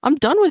y'all. I'm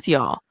done with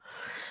y'all.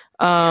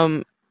 Yeah.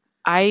 Um,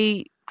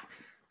 I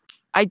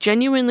I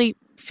genuinely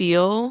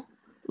feel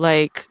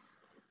like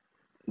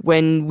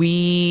when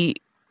we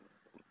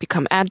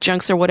become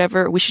adjuncts or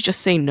whatever, we should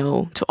just say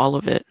no to all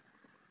of it.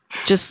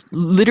 Just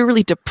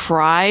literally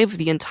deprive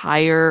the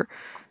entire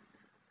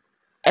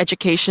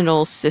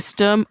educational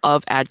system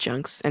of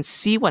adjuncts and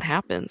see what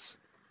happens.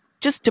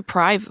 Just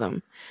deprive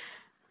them.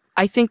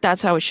 I think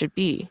that's how it should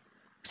be.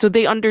 So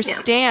they Yeah.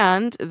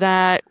 understand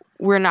that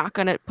we're not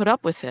going to put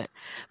up with it.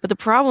 But the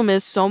problem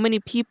is, so many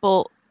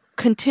people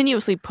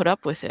continuously put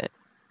up with it.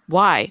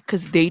 Why?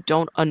 Because they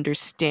don't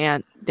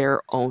understand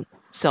their own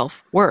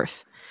self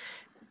worth.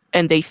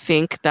 And they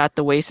think that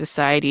the way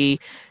society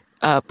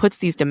puts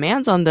these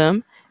demands on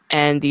them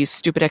and these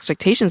stupid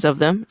expectations of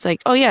them, it's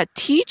like, oh yeah,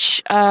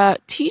 teach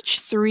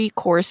 3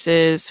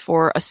 courses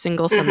for a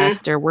single Hmm.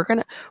 semester. We're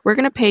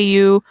gonna pay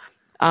you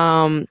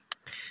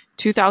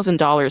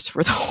 $2,000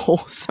 for the whole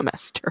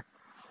semester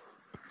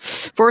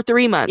for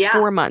 3 months, Yeah.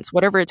 4 months,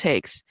 whatever it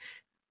takes.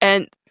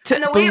 And to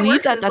And the way it believe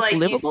works that is that's like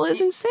livable is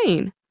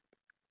insane.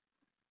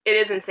 it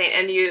is insane,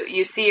 and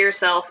you see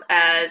yourself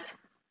as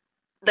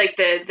like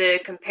the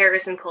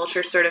comparison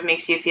culture sort of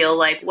makes you feel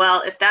like,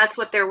 well, if that's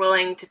what they're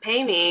willing to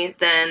pay me,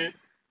 then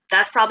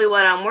that's probably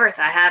what I'm worth.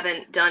 I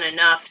haven't done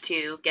enough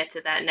to get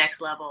to that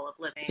next level of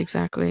living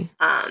Exactly.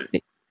 um,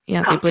 They, yeah,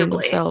 they blame comfortably.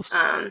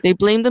 themselves. They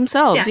blame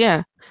themselves.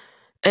 Yeah,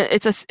 Yeah.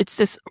 It's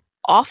this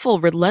awful,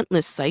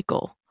 relentless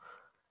cycle.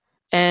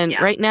 And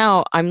Yeah. right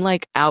now, I'm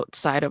like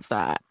outside of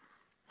that.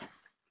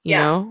 You Yeah.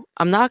 know,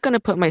 I'm not gonna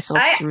put myself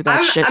I through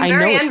that I'm shit. I'm I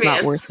very know it's not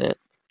envious. worth it.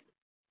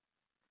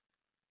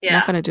 Not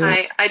Yeah. gonna do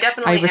it. I I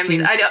definitely envy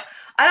that. refuse.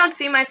 I don't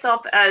see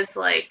myself as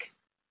like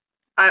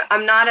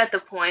I'm not at the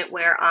point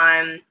where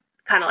I'm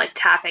kind of like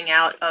tapping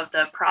out of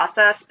the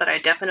process, but I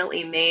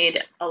definitely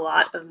made a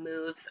lot of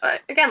moves.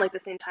 Again, like the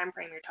same time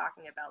frame you're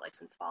talking about, like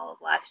since fall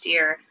of last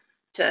year,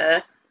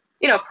 to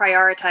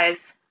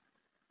prioritize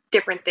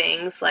different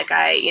things. Like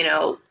I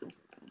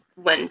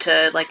went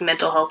to like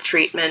mental health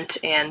treatment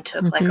and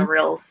took like Mm-hmm. a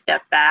real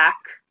step back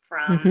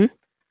from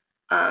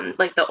Mm-hmm.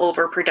 like the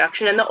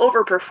overproduction and the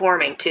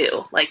overperforming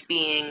too, like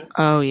being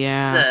Oh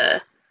yeah.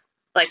 the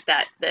like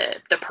that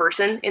the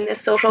person in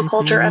this social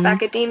culture of Mm-hmm.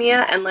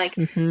 academia. And like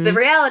the Mm-hmm.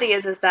 reality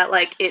is that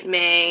like it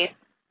may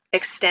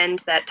extend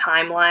that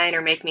timeline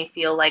or make me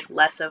feel like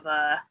less of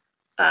a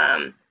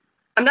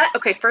I'm not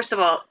okay. First of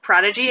all,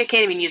 prodigy, I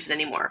can't even use it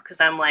anymore because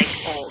I'm like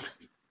old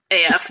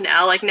AF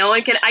now. Like no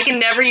one can, I can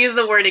never use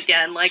the word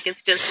again. Like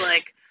it's just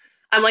like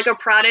I'm like a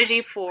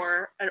prodigy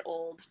for an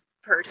old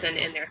person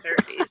in their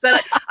 30s. But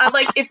like, I'm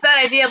like it's that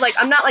idea of like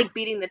I'm not like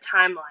beating the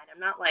timeline. I'm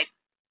not like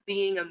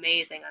being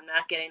amazing. I'm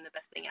not getting the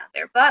best thing out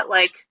there. But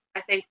like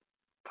I think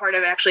part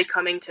of actually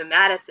coming to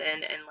Madison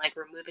and like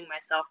removing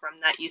myself from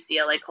that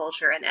UCLA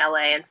culture and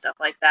LA and stuff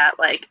like that,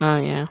 like Oh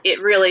yeah.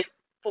 it really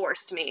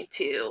forced me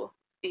to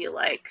be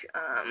like,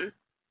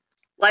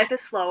 life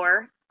is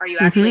slower. Are you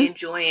Mm-hmm. actually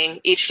enjoying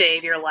each day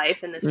of your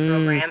life in this Mm.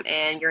 program?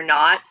 And you're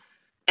not.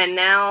 And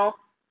now,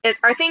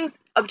 are things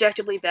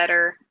objectively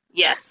better?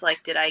 Yes.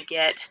 Like, did I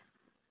get,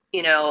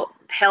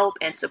 help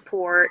and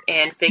support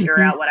and figure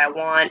Mm-hmm. out what I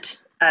want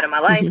out of my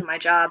life Mm-hmm. and my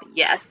job?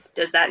 Yes.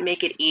 Does that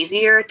make it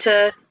easier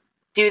to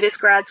do this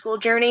grad school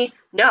journey?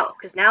 No,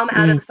 because now I'm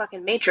out of Mm. the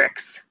fucking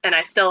matrix and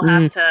I still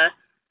have Mm. to,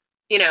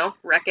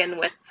 reckon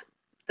with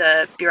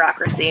the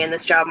bureaucracy in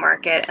this job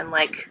market and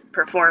like Mm-hmm.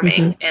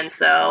 performing. And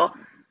so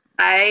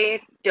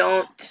I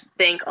don't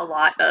think a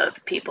lot of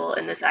people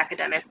in this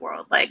academic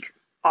world like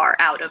are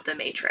out of the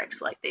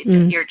matrix. Like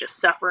Mm. you're just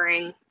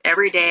suffering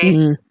every day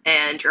Mm.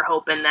 and you're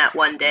hoping that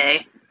one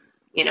day,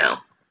 you know,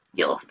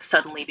 you'll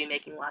suddenly be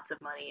making lots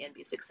of money and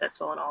be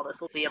successful and all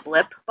this will be a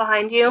blip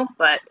behind you,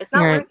 but it's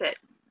not Right. worth it.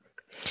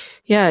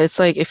 Yeah, it's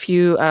like if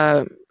you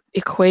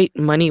equate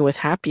money with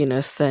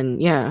happiness, then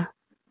yeah,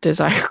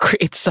 desire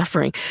creates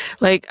suffering.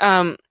 Like,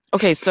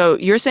 okay, so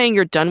you're saying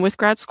you're done with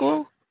grad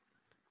school?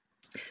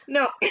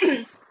 No,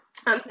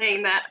 I'm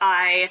saying that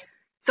I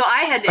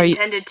had Are you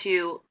intended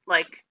to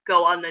like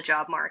go on the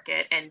job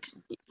market and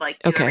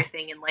like do okay?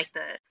 everything in like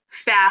the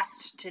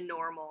fast to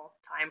normal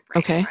time frame,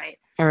 Okay. right?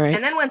 All right.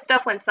 And then when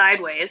stuff went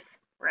sideways,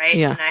 right,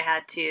 Yeah. and I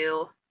had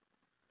to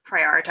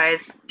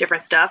prioritize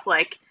different stuff,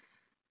 like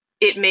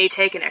it may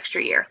take an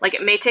extra year. Like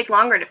it may take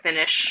longer to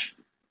finish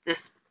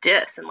this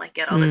dis and like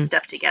get all this Mm.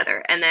 stuff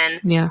together. And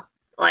then Yeah.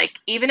 like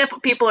even if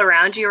people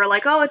around you are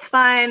like, "Oh, it's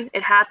fine.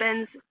 It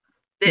happens."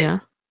 The Yeah.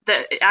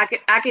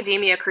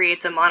 academia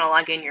creates a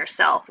monologue in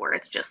yourself where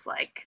it's just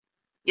like,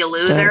 "You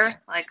It does.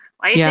 loser! Like,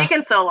 why are you Yeah.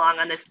 taking so long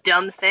on this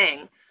dumb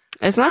thing?"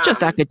 It's not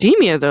just Um,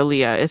 academia though,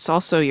 Leah. It's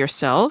also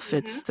yourself. hmm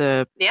It's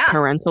the Yeah,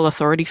 parental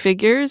authority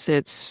figures. for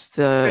It's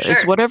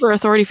sure. whatever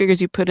authority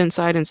figures you put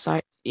inside,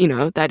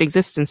 that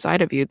exists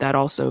inside of you that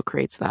also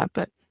creates that.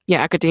 But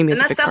yeah, academia And is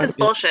a that big stuff part is of it.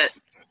 bullshit.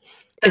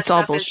 That It's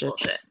all stuff is bullshit.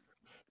 bullshit.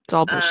 It's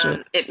all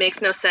bullshit. It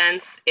makes no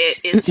sense. It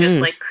is just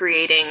Mm-mm. like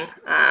creating.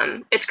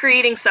 It's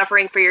creating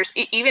suffering for your.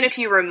 Even if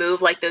you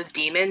remove like those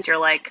demons, you're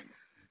like,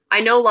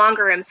 I no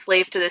longer am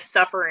slave to this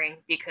suffering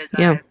because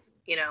Yeah. I've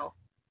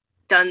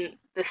done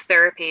this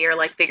therapy or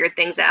like figured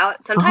things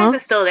out. Sometimes Uh-huh.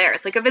 it's still there.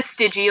 It's like a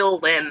vestigial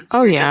limb.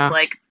 Oh You're just yeah.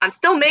 like, I'm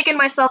still making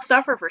myself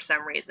suffer for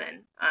some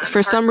reason. For It's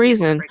hard some for people to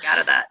reason, break out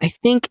of that. I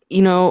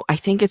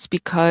think it's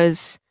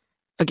because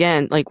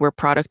again, like we're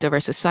product of our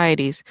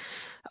societies.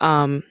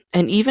 And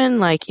even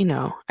like, I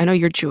know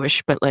you're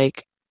Jewish, but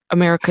like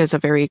America is a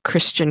very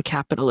Christian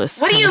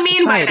capitalist What do kind of you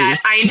mean by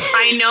that? society.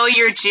 I know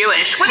you're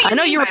Jewish. What do I you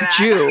know mean you're by a that?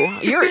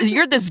 Jew.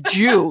 You're this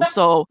Jew.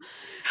 So,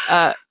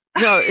 uh,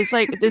 no, it's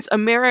like this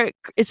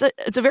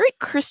it's a very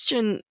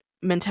Christian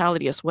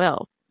mentality as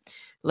well.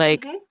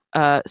 Like,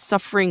 Mhm.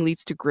 suffering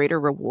leads to greater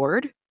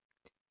reward.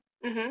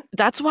 Mhm.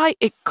 That's why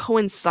it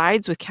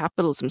coincides with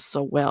capitalism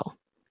so well.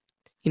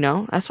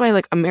 That's why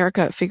like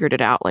America figured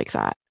it out like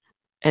that.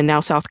 And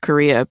now South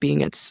Korea,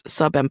 being its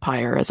sub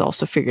empire, has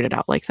also figured it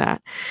out like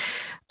that.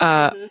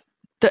 Uh, Mhm.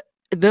 the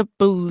the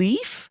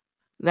belief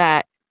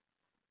that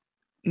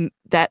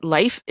that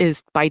life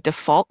is by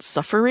default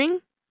suffering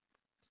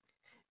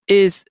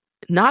is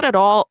not at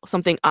all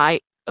something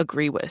I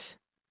agree with.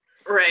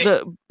 Right.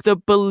 The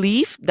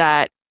belief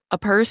that a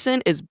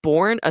person is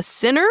born a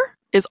sinner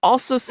is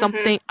also Mhm.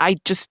 something I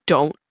just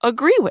don't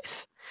agree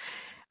with.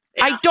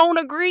 I Yeah. don't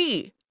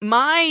agree.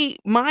 My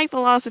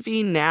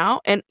philosophy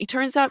now, and it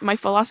turns out my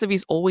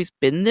philosophy's always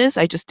been this.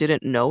 I just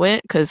didn't know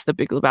it because The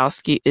Big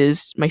Lebowski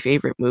is my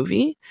favorite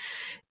movie.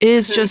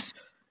 Is Mhm. just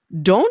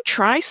don't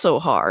try so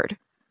hard.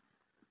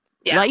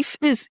 Yeah. Life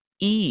is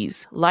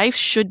ease. Life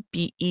should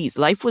be ease.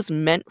 Life was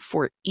meant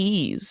for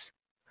ease.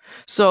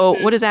 So what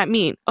Mhm. does that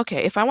mean?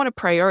 Okay, if I want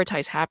to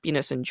prioritize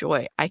happiness and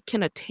joy, I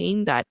can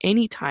attain that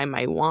anytime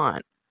I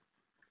want.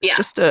 It's Yeah.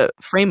 just a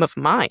frame of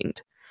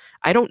mind.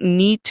 I don't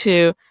need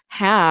to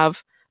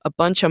have a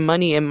bunch of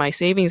money in my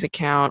savings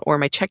account or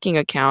my checking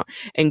account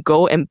and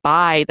go and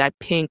buy that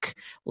pink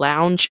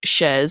lounge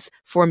chaise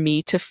for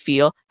me to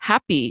feel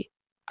happy.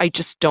 I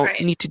just don't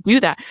Right. need to do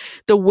that.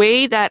 The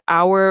way that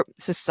our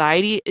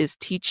society is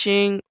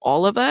teaching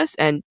all of us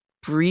and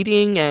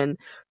breeding and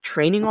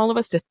training all of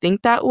us to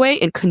think that way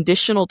in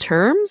conditional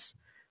terms,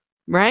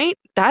 right?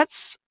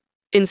 That's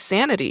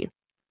insanity.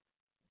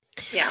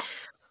 Yeah.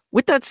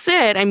 With that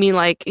said, I mean,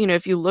 like,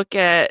 if you look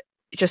at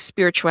just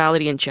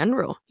spirituality in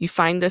general, you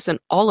find this in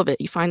all of it.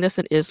 You find this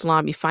in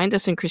Islam, you find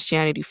this in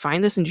Christianity, you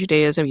find this in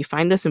Judaism, you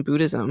find this in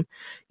Buddhism,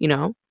 you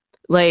know?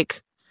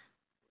 Like,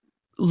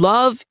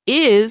 love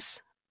is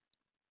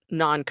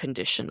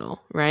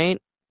non-conditional, right?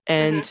 Mhm.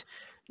 And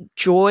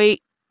joy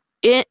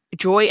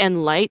joy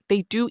and light,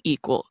 they do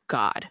equal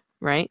God,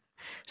 right?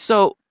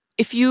 So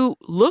if you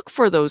look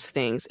for those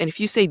things and if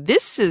you say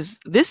this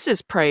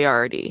is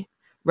priority,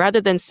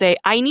 rather than say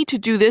I need to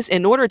do this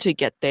in order to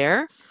get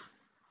there,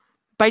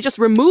 by just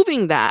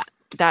removing that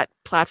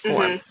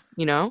platform, Mhm.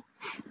 you know,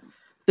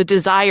 the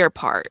desire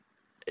part,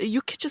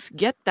 you could just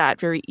get that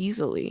very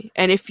easily.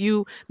 And if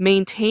you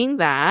maintain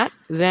that,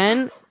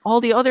 then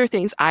all the other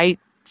things I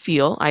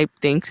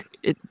think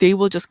they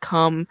will just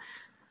come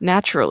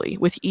naturally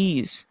with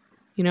ease,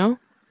 you know?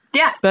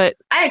 Yeah. But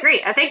I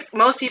agree. I think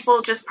most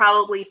people just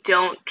probably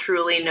don't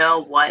truly know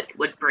what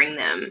would bring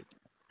them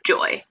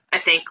joy. I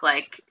think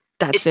like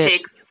that's it it.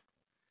 takes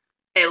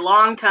a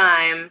long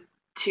time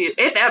to,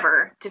 if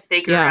ever, to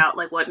figure Yeah. out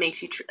like what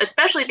makes you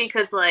especially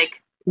because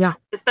like Yeah.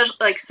 especially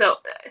like so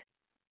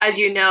as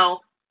you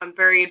know, I'm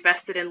very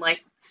invested in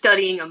like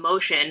studying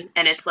emotion,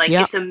 and it's like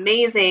Yeah. it's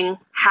amazing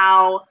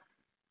how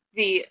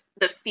the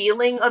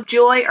feeling of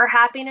joy or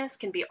happiness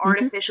can be Hmm.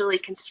 artificially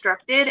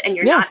constructed, and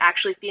you're Yeah. not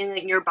actually feeling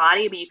it in your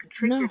body, but you can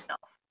trick No. yourself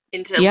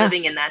into Yeah.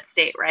 living in that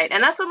state, right?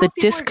 And that's what The most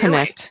people are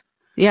doing. disconnect.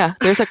 Yeah.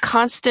 There's a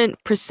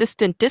constant,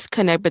 persistent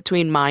disconnect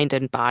between mind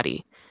and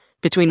body,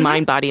 between Hmm.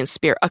 mind, body, and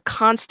spirit, a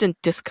constant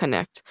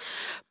disconnect.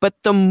 But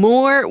the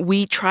more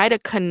we try to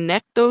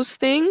connect those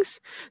things,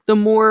 the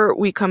more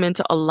we come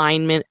into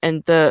alignment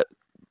and the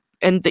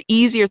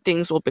easier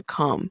things will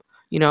become,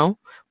 you know?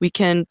 We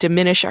can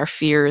diminish our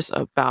fears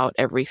about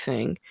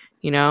everything,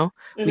 you know?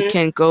 We Hmm.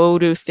 can go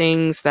to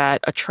things that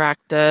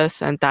attract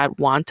us and that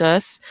want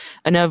us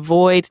and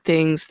avoid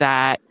things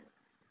that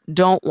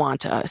don't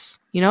want us.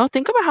 You know,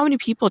 think about how many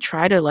people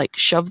try to like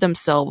shove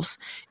themselves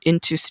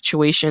into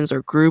situations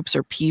or groups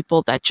or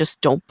people that just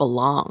don't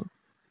belong,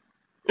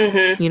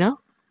 Hmm. you know?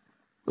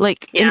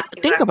 Like, and Yeah,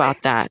 think exactly.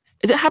 about that.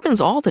 It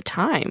happens all the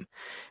time.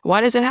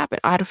 Why does it happen?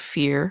 Out of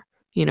fear,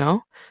 you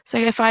know? It's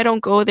like if I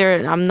don't go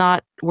there, I'm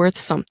not worth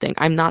something.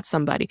 I'm not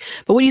somebody.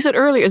 But what you said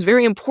earlier is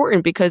very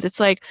important because it's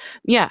like,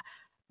 yeah,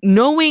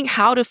 knowing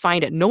how to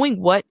find it,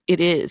 knowing what it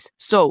is.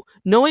 So,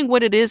 knowing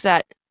what it is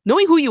that,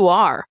 knowing who you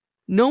are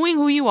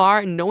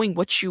and knowing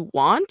what you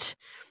want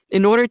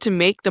in order to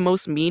make the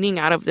most meaning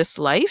out of this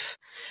life,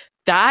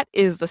 that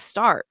is the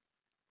start.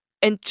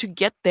 And to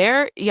get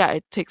there, yeah,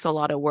 it takes a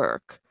lot of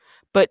work.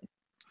 But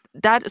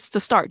that is the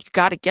start. You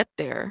got to get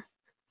there,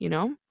 you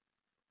know?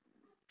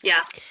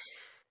 Yeah.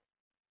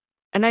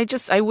 And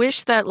I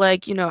wish that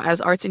like,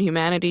 as arts and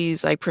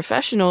humanities like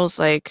professionals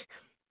like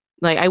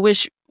I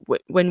wish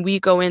when we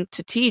go in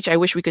to teach, I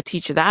wish we could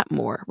teach that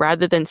more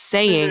rather than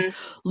saying, Hmm.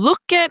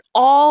 look at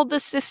all the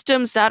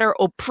systems that are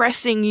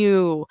oppressing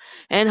you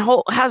and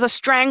has a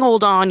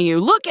stranglehold on you.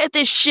 Look at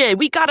this shit.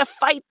 We got to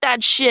fight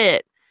that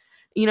shit.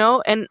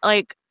 And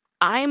like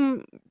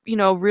I'm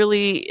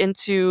really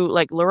into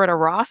like Loretta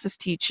Ross's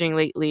teaching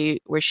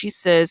lately where she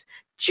says,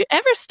 did you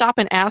ever stop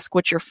and ask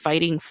what you're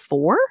fighting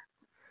for?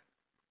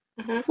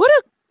 Hmm. What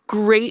a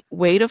great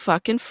way to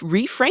fucking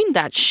reframe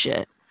that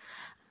shit.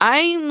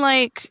 I'm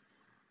like,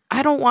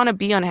 I don't want to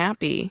be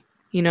unhappy.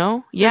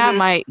 Yeah, Hmm.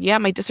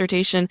 my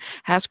dissertation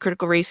has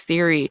critical race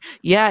theory.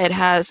 Yeah,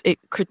 it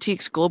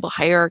critiques global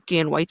hierarchy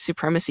and white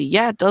supremacy.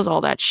 Yeah, it does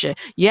all that shit.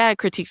 Yeah, it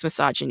critiques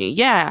misogyny.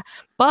 Yeah,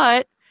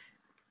 but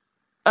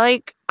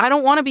like I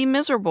don't want to be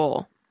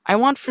miserable. I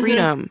want Hmm.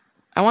 freedom.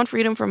 I want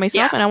freedom for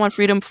myself Yeah. and I want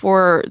freedom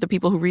for the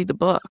people who read the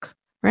book,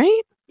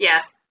 right?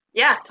 Yeah.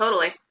 Yeah,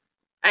 totally.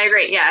 I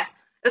agree. Yeah.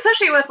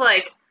 Especially with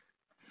like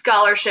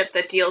scholarship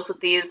that deals with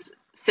these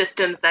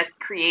systems that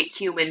create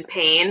human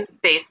pain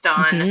based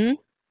on Mhm.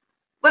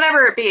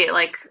 whatever it be,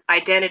 like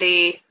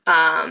identity,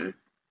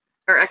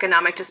 or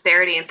economic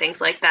disparity and things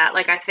like that.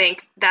 Like I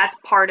think that's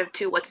part of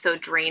too what's so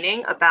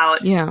draining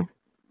about Yeah.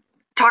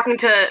 talking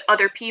to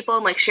other people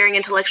and like sharing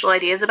intellectual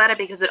ideas about it,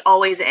 because it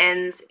always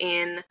ends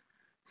in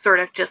sort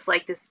of just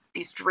like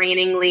these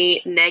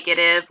drainingly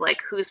negative,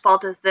 like whose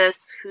fault is this,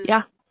 who's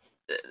Yeah.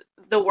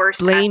 the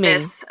worst at Blaming.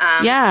 this.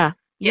 Yeah. Yeah,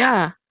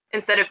 Yeah.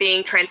 instead of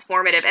being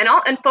transformative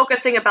and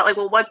focusing about like,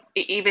 well, what,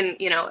 even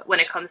when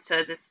it comes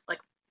to this like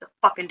the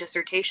fucking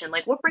dissertation,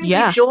 like what brings you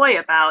Yeah. joy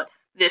about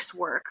this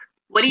work,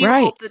 What do you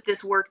Right. hope that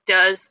this work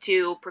does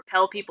to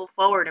propel people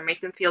forward or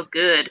make them feel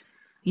good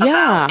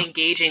about Yeah.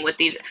 engaging with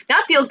these?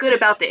 Not feel good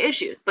about the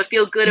issues, but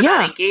feel good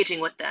about Yeah. engaging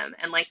with them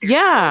and like there's hope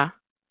Yeah.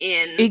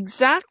 in,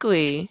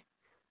 Exactly.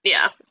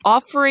 yeah,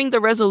 Offering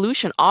the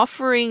resolution,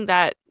 offering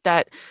that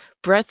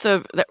breath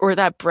of or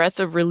that breath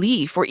of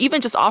relief, or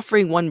even just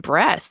offering one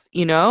breath,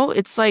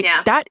 it's like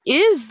yeah, that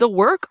is the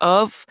work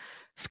of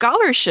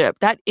scholarship.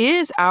 That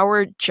is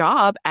our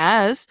job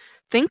as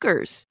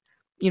thinkers,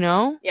 you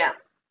know? yeah.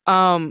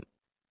 Um,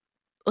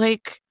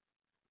 like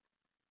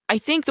I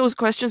think those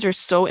questions are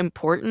so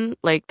important,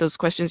 like those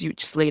questions you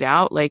just laid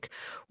out, like,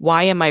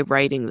 why am I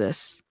writing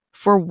this?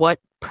 For what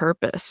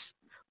purpose?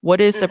 What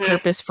is the Mhm.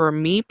 purpose for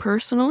me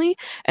personally?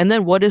 And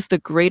then what is the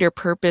greater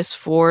purpose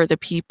for the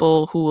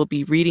people who will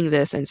be reading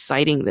this and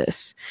citing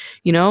this?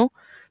 You know,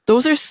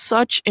 those are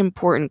such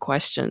important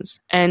questions.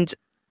 And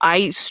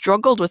I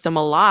struggled with them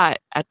a lot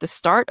at the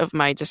start of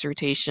my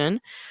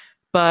dissertation,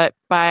 but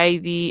by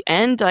the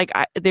end, like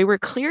they were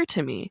clear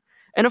to me.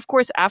 And of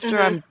course, after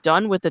Mhm. I'm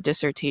done with the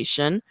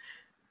dissertation,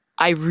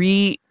 I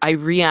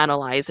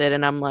reanalyze it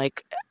and I'm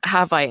like,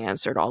 have I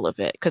answered all of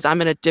it? Because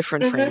I'm in a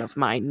different frame Mhm. of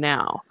mind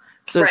now.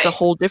 So it's a Right.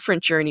 whole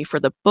different journey for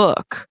the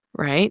book,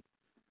 right?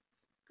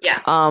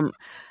 Yeah. Um,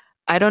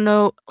 I don't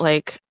know,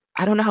 like,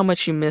 I don't know how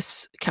much you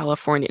miss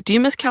California. Do you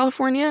miss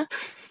California?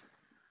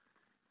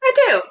 I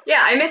do.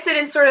 Yeah, I miss it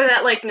in sort of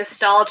that like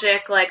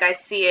nostalgic, like I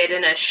see it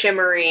in a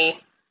shimmery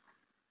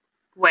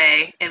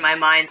way in my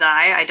mind's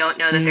eye. I don't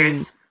know that Mm,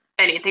 there's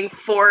anything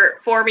for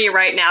me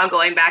right now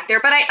going back there,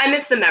 but I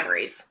miss the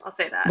memories. I'll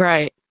say that.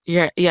 right.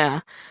 Yeah,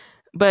 yeah.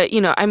 But,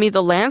 I mean,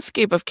 the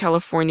landscape of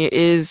California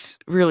is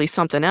really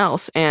something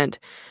else. And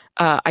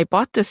I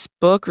bought this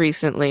book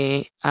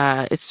recently.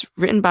 It's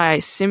written by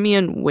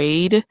Simeon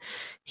Wade.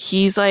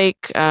 He's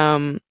like,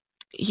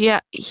 he's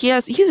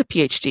a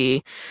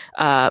PhD,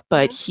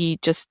 but Hmm. he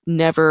just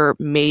never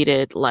made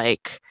it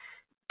like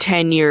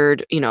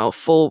tenured,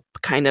 full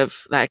kind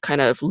of that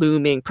kind of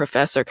looming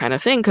professor kind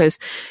of thing because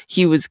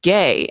he was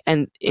gay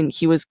and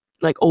he was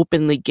like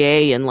openly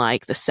gay in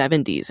like the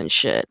 70s and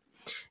shit,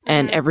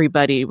 and Hmm.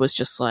 everybody was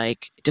just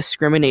like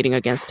discriminating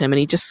against him and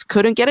he just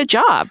couldn't get a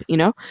job.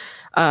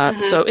 Hmm.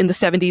 So in the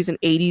 70s and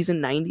 80s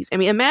and 90s, I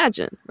mean,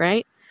 imagine,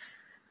 right?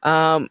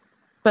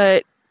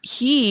 But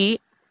he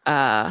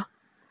uh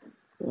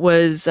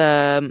was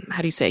how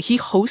do you say, he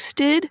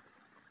hosted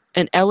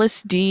an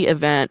LSD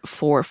event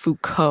for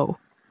Foucault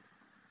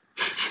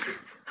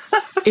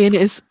in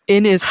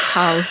his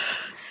house.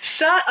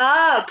 Shut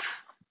up.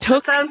 That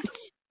took sounds.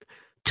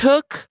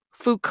 took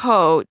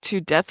Foucault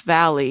to Death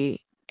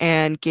Valley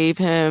and gave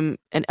him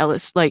an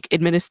LS, like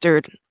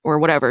administered or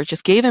whatever,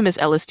 just gave him his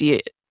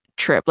LSD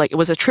trip. Like it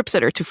was a trip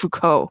sitter to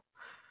Foucault.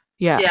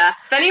 Yeah. Yeah.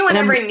 If anyone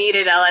And ever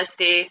needed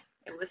LSD,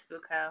 it was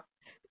Foucault.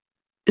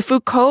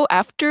 Foucault,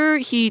 after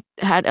he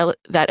had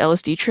that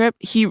LSD trip,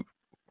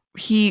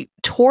 he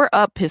tore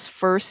up his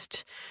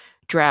first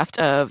draft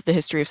of the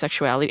history of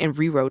sexuality and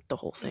rewrote the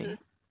whole Hmm. thing.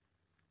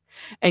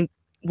 And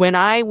when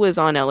I was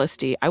on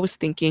LSD, I was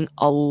thinking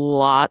a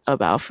lot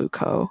about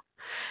Foucault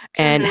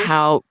and Hmm.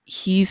 how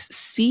he's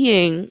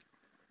seeing.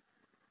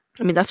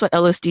 I mean, that's what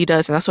LSD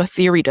does, and that's what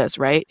theory does,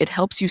 right? It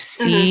helps you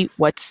Hmm. see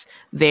what's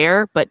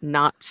there, but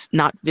not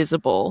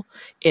visible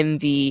in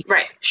the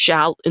Right.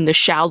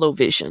 shallow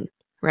vision,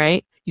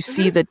 right? You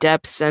see Hmm. the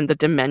depths and the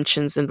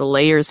dimensions and the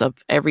layers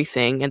of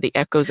everything and the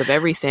echoes of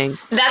everything,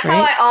 That's how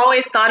right? I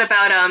always thought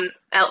about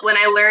when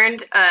I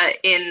learned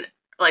in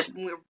like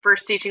when we were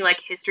first teaching like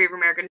history of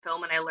American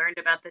film, and I learned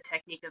about the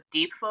technique of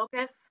deep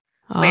focus,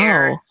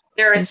 where Oh,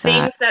 there are what is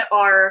that? things that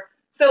are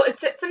so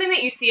it's something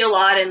that you see a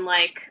lot in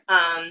like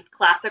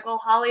classical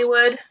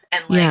Hollywood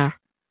and like Yeah.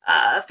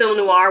 film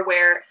noir,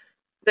 where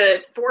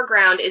the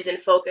foreground is in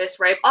focus,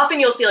 right? Often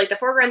you'll see like the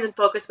foreground's in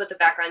focus, but the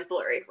background's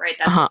blurry, right?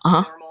 That's Uh-huh. just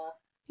Uh-huh. normal,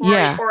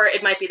 Yeah. or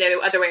it might be the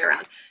other way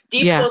around.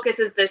 Deep Yeah. focus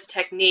is this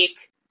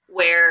technique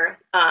where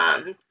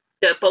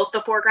both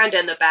the foreground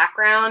and the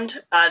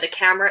background, the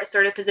camera is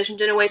sort of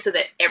positioned in a way so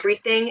that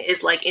everything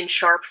is like in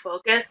sharp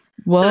focus.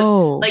 So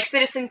Whoa. like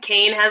Citizen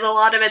Kane has a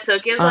lot of it, so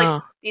it gives like Uh,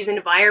 these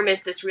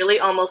environments this really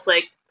almost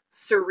like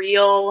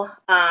surreal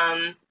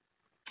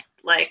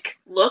like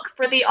look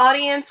for the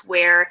audience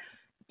where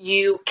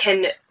you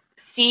can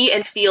see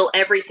and feel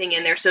everything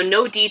in there, so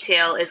no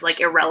detail is like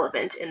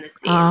irrelevant in the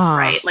scene, ah.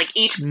 right? Like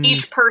each Mm,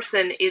 each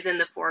person is in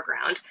the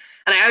foreground.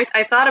 And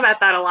I thought about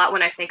that a lot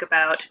when I think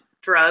about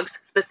drugs, yeah.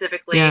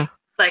 specifically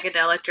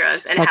psychedelic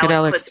drugs, and how it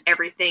puts Psychedelics.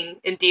 everything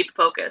in deep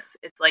focus.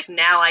 It's like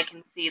now I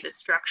can see the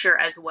structure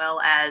as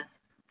well as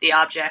the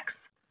objects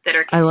that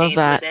are I love contained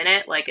that. within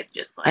it. Like it's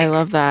just I like,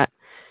 love that.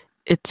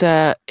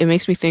 It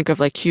makes me think of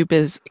like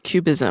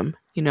cubism,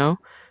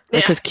 like yeah.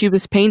 because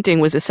cubist painting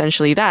was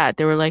essentially that.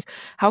 They were like,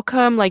 how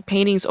come like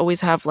paintings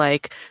always have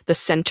like the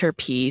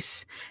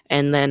centerpiece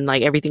and then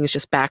like everything is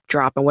just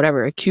backdrop and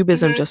whatever.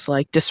 Cubism Hmm. just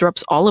like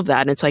disrupts all of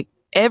that, and it's like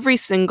every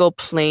single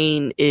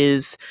plane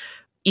is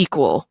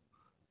equal,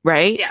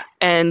 right? Yeah.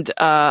 And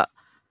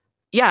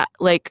yeah,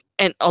 like,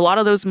 and a lot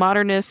of those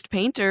modernist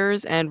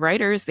painters and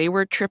writers, they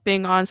were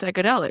tripping on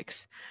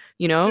psychedelics,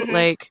 Hmm.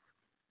 like.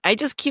 I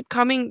just keep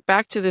coming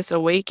back to this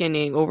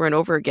awakening over and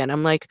over again.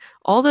 I'm like,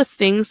 all the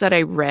things that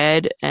I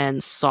read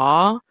and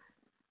saw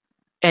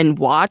and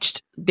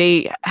watched,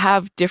 they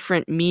have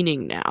different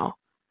meaning now.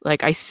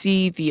 Like I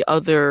see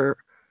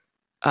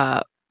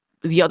uh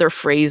the other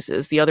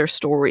phrases, the other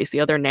stories, the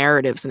other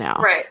narratives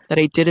now Right. that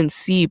I didn't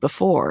see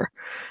before.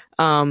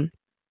 Um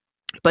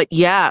but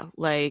yeah,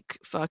 like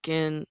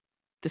fucking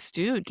this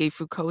dude gave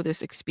Foucault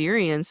this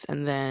experience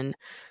and then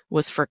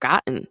was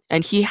forgotten.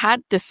 And he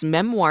had this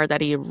memoir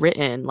that he had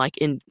written like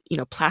in,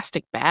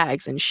 plastic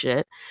bags and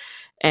shit.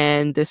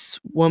 And this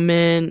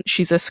woman,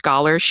 she's a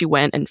scholar, she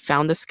went and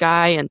found this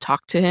guy and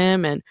talked to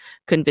him and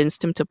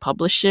convinced him to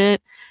publish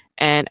it.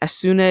 And as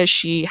soon as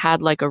she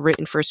had like a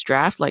written first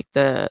draft, like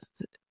the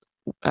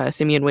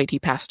Simeon Wade, he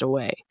passed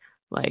away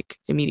like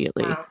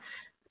immediately. Wow.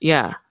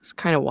 Yeah, it's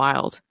kind of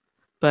wild.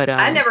 But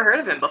I'd never heard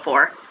of him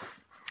before.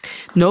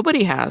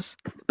 nobody has.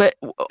 But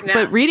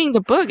Yeah. reading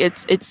the book,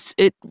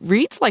 it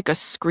reads like a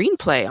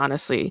screenplay,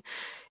 honestly.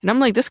 And I'm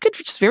like, this could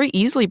just very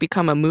easily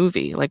become a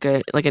movie, like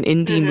an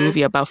indie Hmm.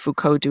 movie about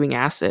Foucault doing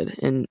acid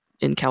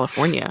in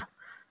California.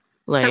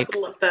 I would Like,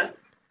 love that.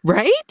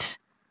 right?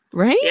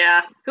 Right?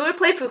 Yeah. Who would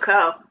play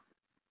Foucault?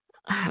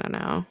 I don't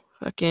know.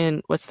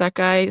 Fucking what's that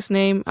guy's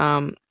name?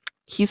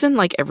 He's in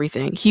like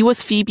everything. He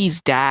was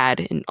Phoebe's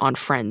dad on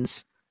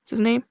Friends. What's his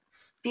name?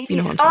 You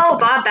know who I'm talking Oh,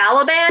 about.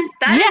 Bob Balaban?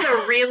 That is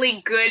Yeah. a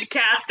really good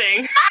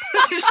casting.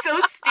 That is so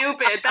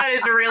stupid. That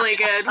is really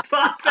good.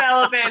 Bob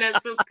Balaban as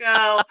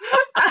Foucault.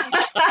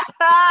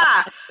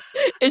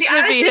 It See,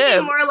 should be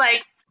him.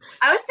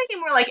 I was thinking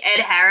more like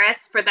Ed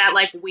Harris for that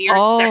like weird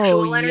Oh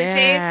sexual energy.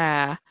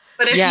 yeah.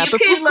 But if Yeah, you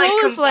but could like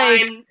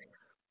combine,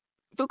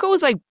 Foucault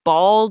was like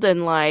bald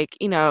and like,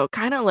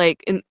 kind of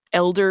like an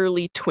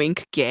elderly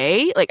twink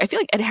gay. Like I feel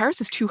like Ed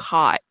Harris is too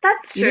hot.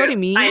 that's You know what true. I I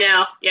mean?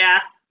 know. Yeah.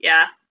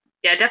 Yeah.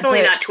 Yeah, definitely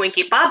But not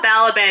Twinkie. Bob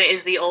Balaban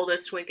is the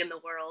oldest twink in the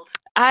world.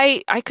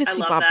 I could I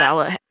see love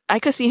that. I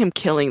could see him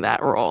killing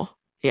that role.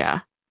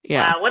 Yeah.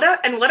 Yeah. Wow,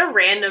 what a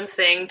random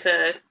thing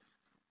to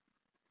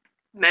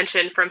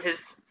mention from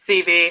his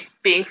CV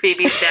being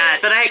Phoebe's dad.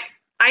 But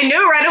I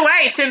knew right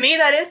away. To me,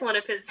 that is one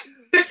of his.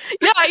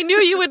 Yeah, I knew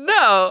you would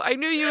know. I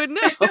knew you would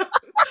I know. know.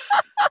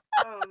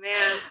 Oh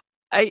man.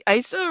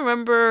 I still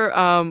remember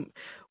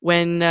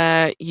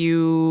when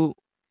you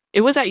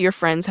it was at your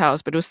friend's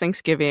house, but it was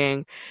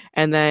Thanksgiving,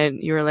 and then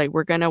you were like,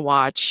 "We're gonna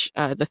watch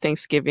the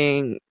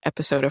Thanksgiving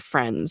episode of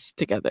Friends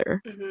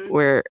together," Hmm.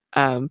 where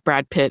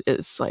Brad Pitt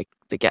is like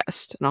the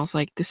guest, and I was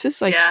like, "This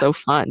is like Yeah. so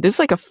fun. This is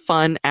like a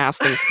fun ass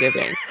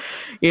Thanksgiving."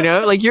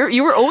 Like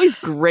you were always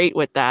great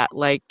with that,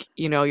 like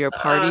your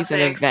parties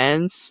and Thanks.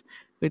 events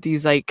with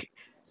these like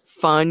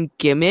fun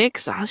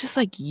gimmicks. I was just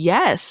like,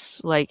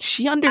 yes, like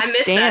she I missed that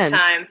understands.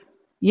 time.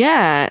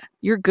 Yeah,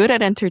 you're good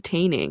at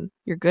entertaining.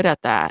 You're good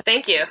at that.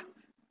 Thank you.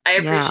 I Yeah,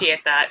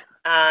 appreciate that.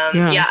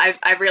 yeah, Yeah,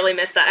 I really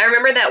missed that. I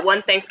remember that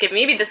one Thanksgiving.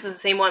 Maybe this is the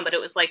same one, but it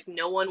was like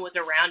no one was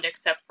around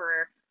except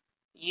for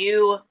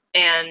you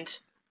and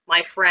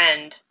my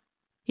friend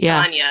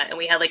yeah, Tanya, and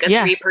we had like a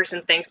yeah,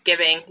 three-person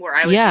Thanksgiving where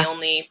I was the yeah.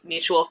 only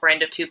mutual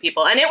friend of two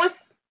people, and it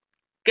was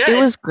It good.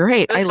 was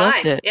great. It I was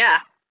loved fine. it. Yeah,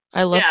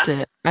 I yeah, loved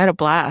it. I had a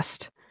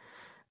blast.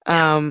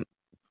 yeah, Um,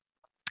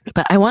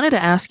 but I wanted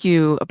to ask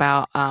you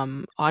about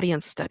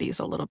audience studies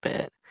a little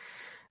bit.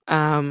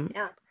 Um,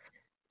 yeah.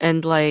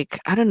 and like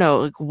I don't know,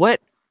 like what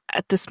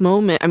at this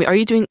moment. I mean,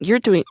 you're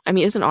doing. I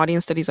mean, isn't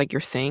audience studies like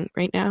your thing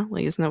right now?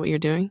 Like, isn't that what you're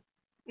doing,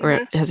 or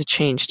Hmm. has it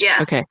changed?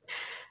 Yeah. Okay.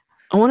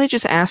 I want to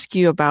just ask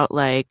you about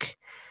like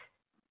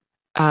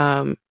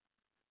um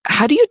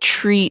how do you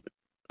treat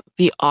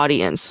the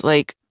audience?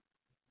 Like,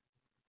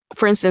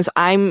 for instance,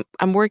 I'm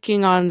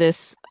working on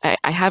this.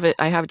 I have it.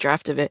 I have a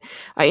draft of it.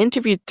 I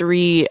interviewed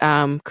three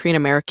Korean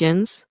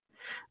Americans,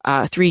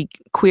 three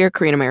queer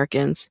Korean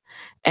Americans,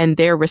 and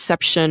their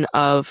reception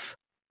of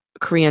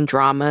Korean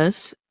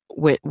dramas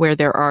where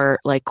there are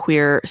like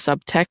queer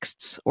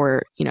subtexts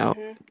or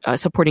Hmm.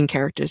 supporting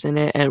characters in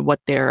it, and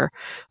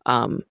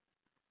um,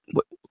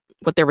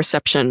 what their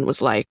reception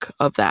was like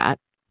of that.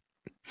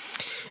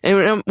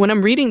 And when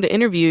I'm reading the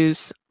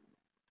interviews,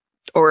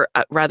 or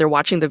rather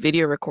watching the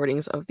video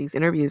recordings of these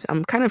interviews,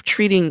 I'm kind of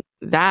treating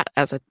that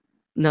as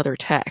another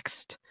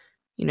text,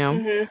 you know?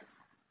 Hmm.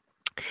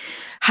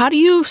 How do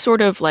you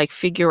sort of like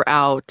figure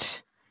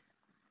out,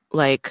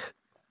 like,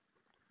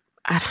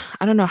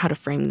 I don't know how to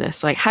frame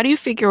this. Like, how do you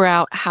figure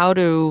out how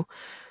to,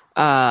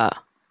 uh,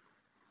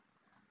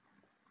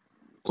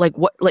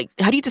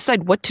 how do you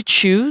decide what to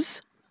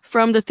choose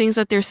from the things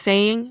that they're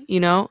saying, you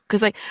know?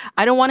 Because, like,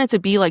 I don't want it to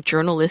be like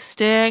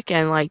journalistic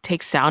and like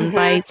take sound Hmm.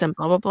 bites and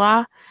blah, blah,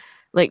 blah.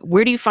 Like,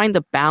 where do you find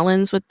the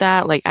balance with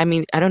that? Like, I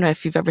mean, I don't know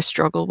if you've ever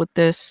struggled with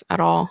this at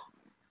all.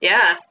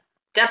 Yeah,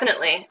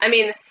 definitely. I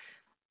mean,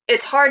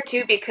 it's hard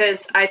too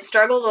because I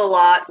struggled a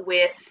lot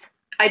with.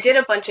 I did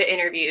a bunch of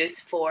interviews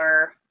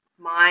for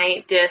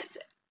my dis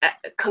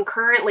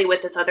concurrently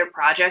with this other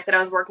project that I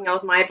was working on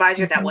with my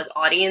advisor that Hmm. was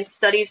audience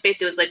studies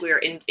based. It was like we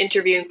were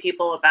interviewing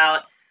people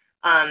about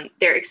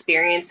their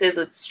experiences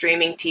with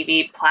streaming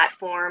TV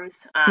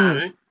platforms.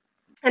 Hmm.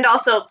 And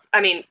also,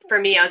 I mean, for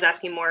me, I was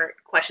asking more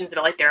questions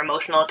about like their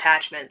emotional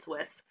attachments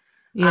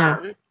Yeah.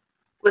 um,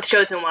 with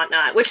shows and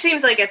whatnot, which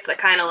seems like it's the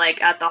kind of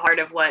like at the heart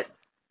of what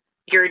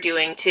you're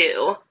doing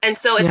too. And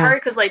so it's Yeah.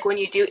 hard because like when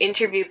you do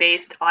interview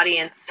based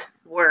audience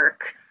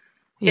work,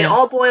 it Yeah.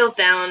 all boils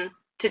down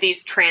to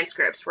these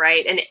transcripts,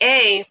 right? And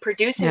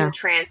producing the Yeah.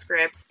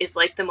 transcripts is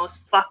like the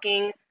most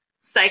fucking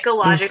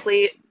Mm,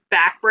 psychologically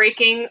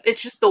backbreaking.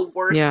 It's just the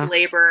worst yeah.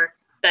 labor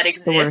that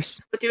It's the exists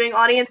worst. with doing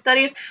audience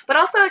studies, but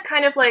also it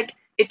kind of like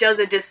it does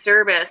a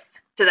disservice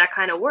to that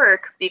kind of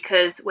work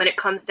because when it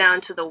comes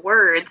down to the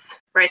words,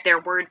 right, their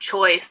word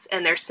choice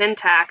and their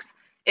syntax,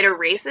 it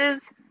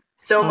erases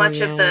so Oh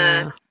much of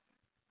yeah.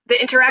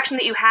 the interaction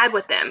that you had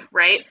with them,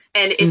 right?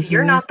 And if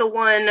you're Mm-hmm. not the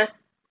one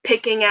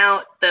picking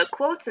out the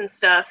quotes and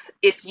stuff,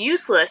 it's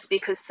useless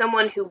because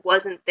someone who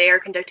wasn't there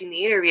conducting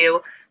the interview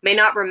may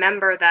not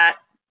remember that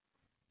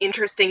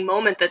interesting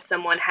moment that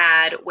someone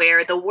had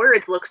where the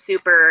words look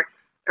super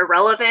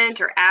irrelevant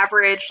or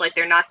average, like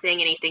they're not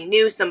saying anything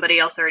new, somebody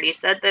else already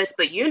said this,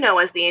 but you know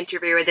as the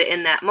interviewer that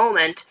in that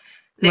moment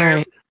their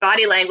Right.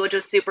 body language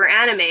was super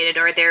animated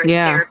or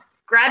Yeah. they're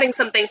grabbing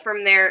something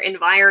from their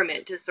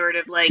environment to sort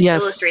of like Yes.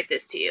 illustrate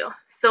this to you.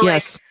 So like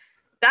Yes.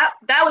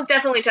 that was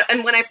definitely tough.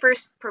 And when I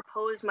first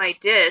proposed my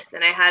diss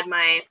and I had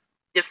my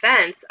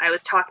defense, I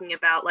was talking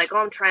about like, oh,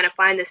 I'm trying to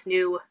find this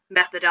new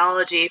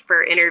methodology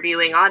for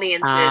interviewing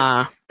audiences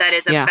Ah. that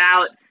is Yeah.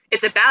 about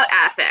it's about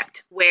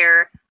affect,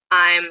 where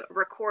I'm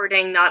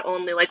recording not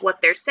only like what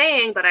they're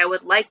saying, but I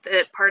would like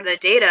the part of the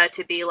data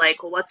to be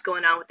like, well, what's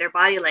going on with their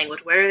body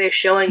language? What are they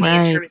showing me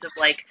in terms of Right.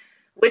 like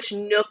which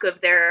nook of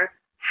their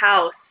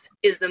house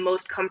is the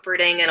most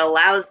comforting and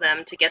allows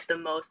them to get the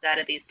most out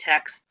of these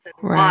texts and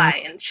Right.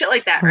 why and shit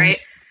like that, Right. right?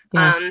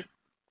 Yeah. Um,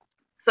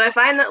 so I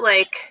find that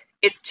like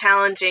it's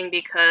challenging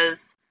because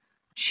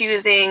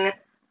choosing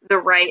the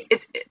right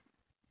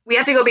we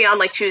have to go beyond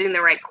like choosing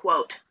the right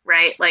quote,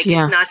 right? Like it's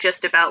Yeah. not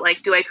just about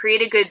like do I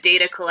create a good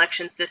data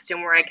collection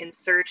system where I can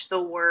search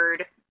the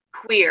word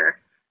queer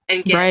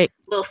and get Right.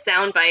 little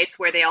sound bites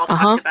where they all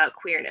talked Uh-huh. about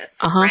queerness,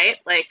 Uh-huh. right?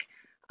 Like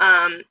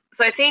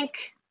so I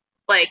think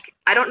like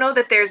I don't know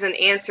that there's an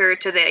answer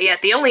to that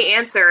yet. The only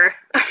answer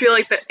I feel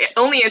like the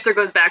only answer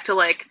goes back to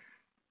like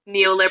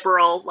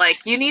neoliberal like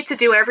you need to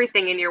do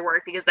everything in your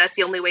work because that's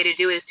the only way to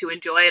do it is to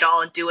enjoy it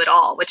all and do it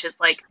all, which is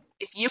like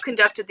if you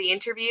conducted the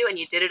interview and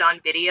you did it on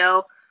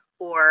video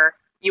or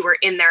you were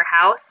in their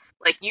house,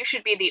 like you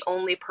should be the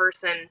only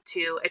person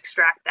to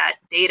extract that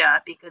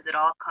data because it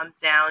all comes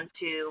down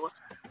to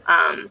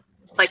um,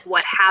 like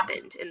what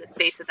happened in the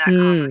space of that Hmm.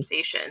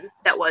 conversation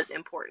that was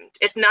important.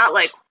 It's not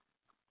like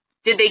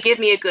did they give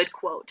me a good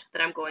quote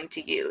that I'm going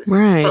to use,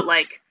 but Right.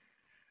 like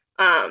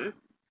um,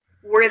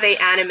 were they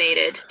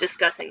animated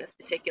discussing this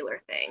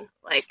particular thing?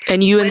 Like,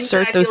 And you when did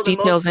insert I those feel the details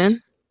most?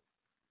 in?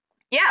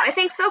 Yeah, I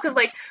think so. Because,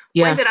 like,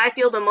 when Yeah. did I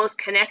feel the most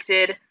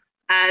connected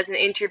as an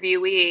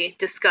interviewee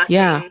Yeah.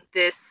 discussing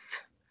this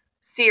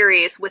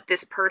series with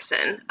this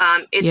person?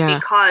 It's Yeah.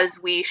 because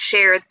we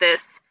shared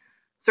this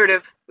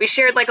we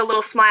shared like a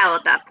little smile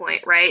at that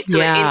point, right?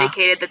 So it Yeah.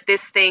 indicated that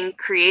this thing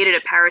created a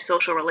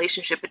parasocial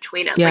relationship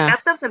between us. Like, Yeah.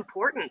 that stuff's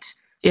important.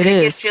 It And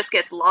is. just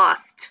gets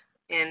lost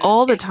in,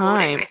 All the quoting,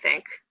 time. I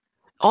think.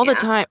 All the Yeah.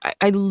 time.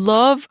 I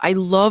love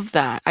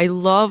that. I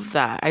love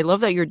that. I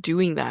love that you're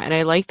doing that. And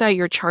I like that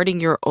you're charting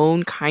your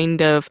own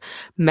kind of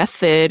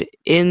method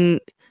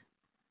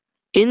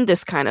in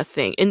this kind of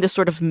thing, in this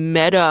sort of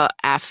meta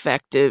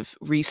affective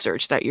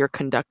research that you're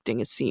conducting,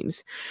 it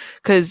seems.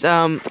 Because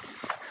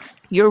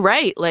you're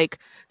right. Like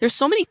there's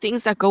so many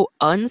things that go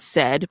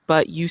unsaid,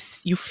 but you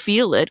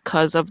feel it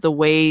because of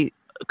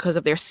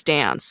their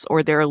stance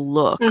or their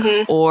look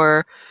Mm-hmm.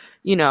 or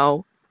you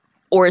know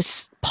or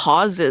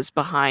pauses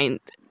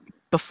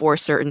before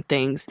certain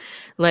things.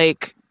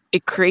 Like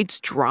it creates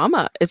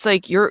drama. It's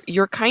like you're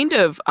kind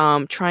of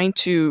trying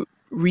to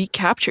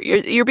recapture.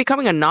 You're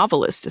becoming a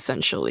novelist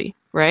essentially,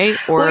 right?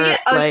 Well, yeah, Or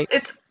like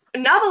it's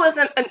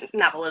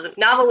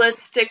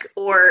novelistic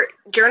or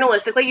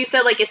journalistic. Like you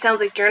said, like it sounds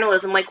like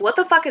journalism. Like, what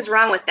the fuck is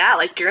wrong with that?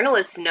 Like,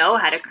 journalists know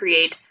how to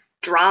create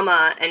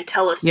drama and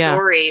tell a yeah,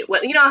 story.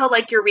 What you know how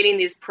like you're reading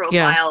these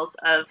yeah, profiles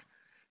of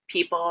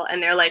people,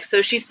 and they're like,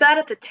 so she sat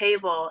at the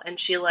table and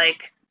she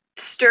like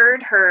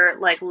stirred her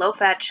like low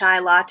fat chai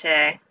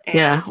latte yeah.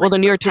 and Well, like the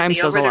New York looked Times busy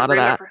does a over the lot of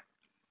rim of that. her.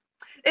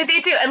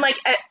 They do, and like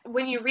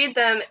when you read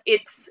them,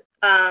 it's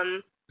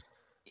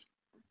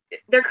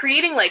they're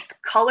creating like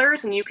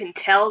colors and you can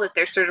tell that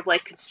they're sort of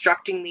like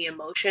constructing the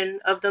emotion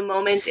of the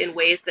moment in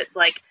ways that's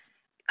like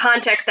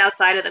context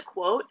outside of the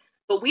quote,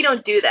 but we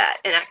don't do that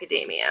in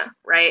academia,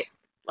 right?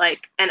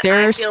 Like, and I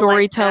They're feel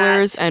like storytellers,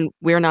 that, and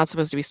we're not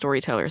supposed to be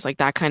storytellers. Like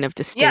that kind of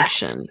yes,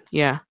 distinction.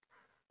 Yeah,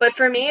 but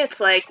for me it's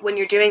like when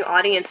you're doing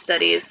audience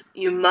studies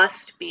you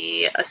must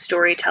be a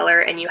storyteller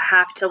and you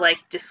have to like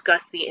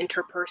discuss the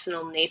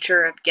interpersonal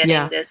nature of getting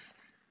yeah, this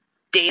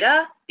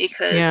data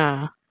because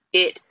yeah,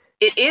 it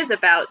it is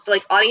about so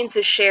like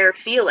audiences share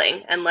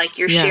feeling and like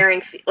you're yeah.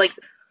 sharing like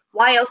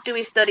why else do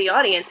we study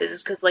audiences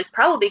is because like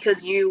probably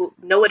because you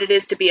know what it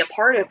is to be a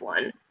part of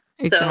one,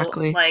 so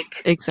Exactly,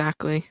 like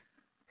exactly.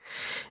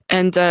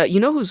 And you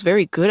know who's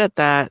very good at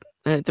that?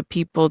 The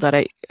people that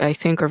I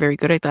think are very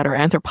good at that are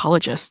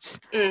anthropologists.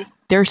 Mm.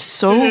 They're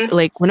so Mhm.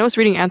 like when I was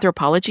reading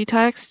anthropology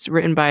texts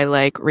written by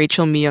like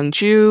Rachel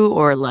Myung-ju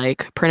or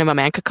like Purnima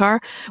Mankakar,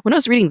 when I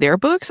was reading their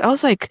books, I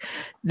was like,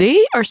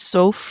 they are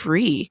so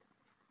free.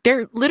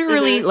 They're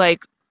literally Mhm.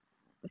 like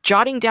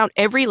jotting down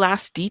every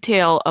last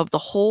detail of the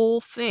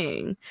whole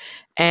thing,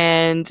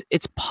 and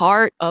it's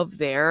part of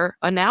their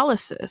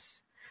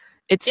analysis.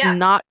 It's Yeah.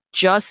 not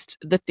just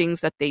the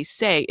things that they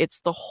say,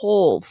 it's the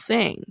whole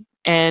thing.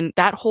 And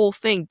that whole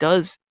thing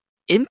does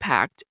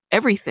impact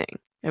everything.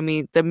 I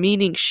mean, the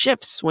meaning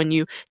shifts when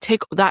you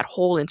take that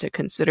whole into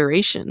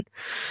consideration.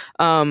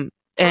 And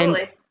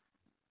Totally.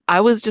 I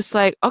was just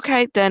like,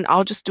 okay, then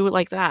I'll just do it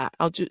like that.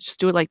 I'll just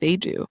do it like they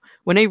do.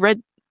 When I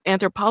read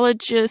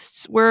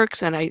anthropologists'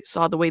 works and I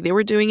saw the way they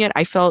were doing it,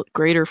 I felt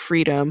greater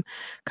freedom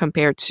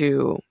compared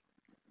to,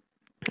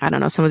 I don't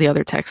know, some of the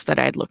other texts that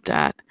I'd looked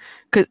at.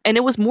 And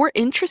it was more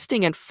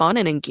interesting and fun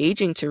and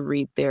engaging to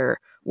read their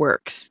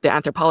works, the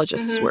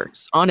anthropologists' Mhm.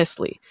 works,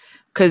 honestly,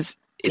 because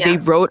they Yeah.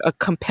 wrote a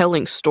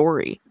compelling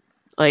story.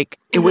 Like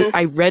it was, Mhm.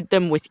 I read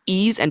them with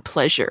ease and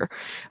pleasure.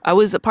 I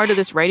was a part of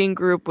this writing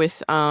group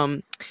with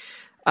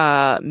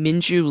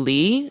Minju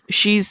Lee.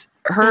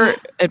 Her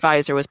Mhm.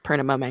 advisor was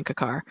Purnima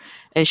Mankakar,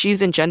 and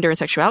she's in gender and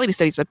sexuality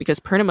studies. But because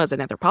Purnima is an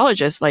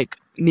anthropologist, like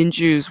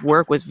Minju's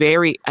work was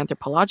very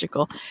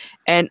anthropological,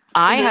 and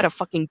I Mhm. had a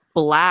fucking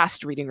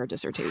blast reading her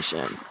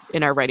dissertation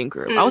in our writing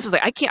group. I was Mm. just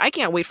like, I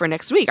can't wait for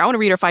next week. I want to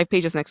read her 5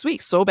 pages next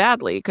week so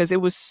badly because Yeah.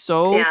 it was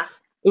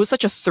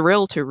such a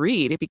thrill to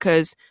read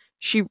because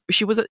she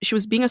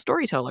was being a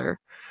storyteller.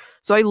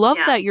 So I love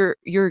Yeah. that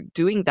you're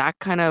doing that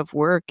kind of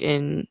work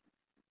in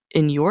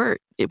your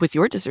with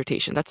your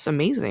dissertation. That's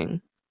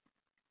amazing.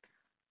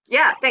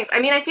 Yeah, thanks. I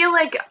mean, I feel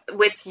like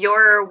with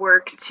your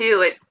work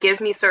too, it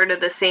gives me sort of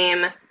the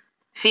same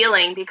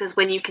feeling because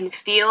when you can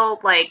feel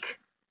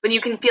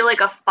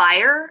like a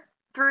fire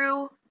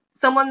through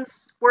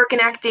someone's work in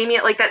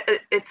academia, like that,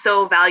 it's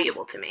so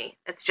valuable to me.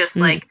 It's just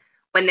Mm, like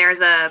when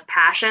there's a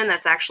passion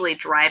that's actually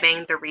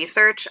driving the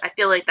research, I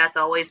feel like that's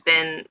always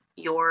been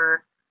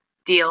your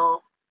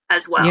deal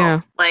as well.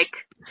 yeah,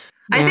 Like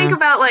I think yeah.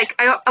 about like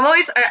I've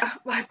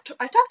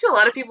talked to a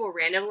lot of people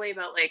randomly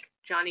about like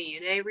Johnny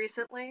Yune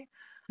recently.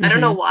 I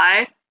don't know Hmm.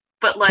 why,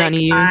 but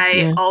Johnny like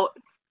Yoon, yeah.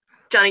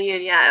 Johnny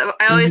Yune, yeah.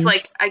 I always Hmm.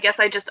 like I guess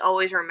I just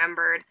always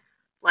remembered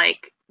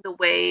like the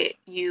way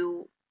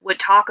you would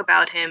talk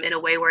about him in a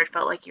way where it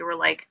felt like you were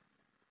like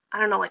I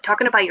don't know, like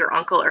talking about your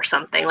uncle or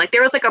something. Like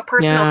there was like a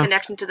personal Yeah,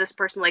 connection to this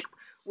person. Like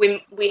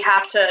we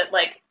have to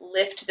like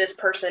lift this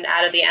person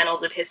out of the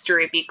annals of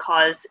history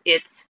because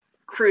it's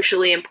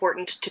crucially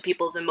important to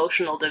people's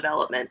emotional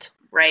development,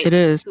 right? it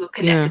is. Who have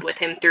Yeah, connected with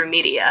him through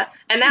media,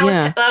 and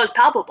yeah, that was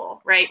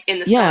palpable, right, in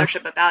the yeah,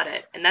 scholarship about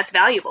it, and that's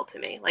valuable to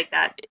me. Like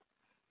that.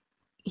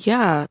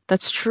 yeah.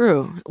 That's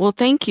true. Well,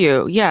 thank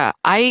you. Yeah,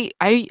 I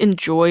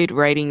enjoyed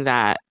writing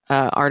that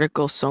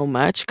article so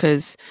much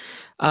because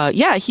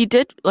yeah, he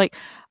did like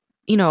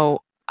you know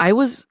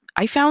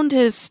I found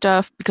his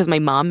stuff because my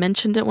mom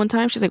mentioned it one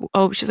time. She's like,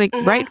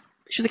 Mhm. right.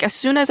 She's like, as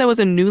soon as I was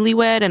a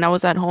newlywed and I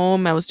was at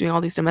home, I was doing all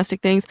these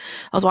domestic things.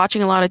 I was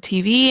watching a lot of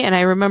TV, and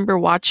I remember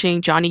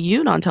watching Johnny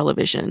Yoon on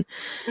television.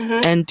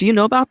 Mhm. And do you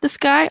know about this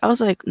guy? I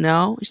was like,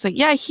 no. She's like,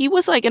 yeah, he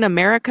was like in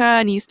America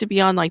and he used to be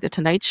on like the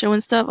Tonight Show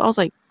and stuff. I was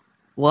like,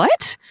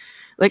 what?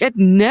 Like, I'd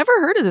never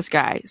heard of this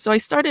guy. So I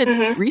started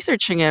Mhm.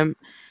 researching him,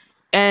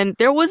 and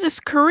there was this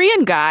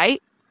Korean guy,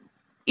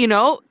 you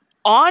know,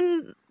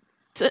 on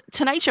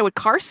Tonight Show with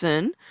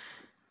Carson,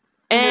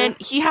 Mhm. and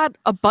he had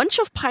a bunch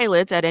of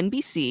pilots at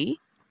NBC.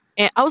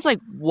 And I was like,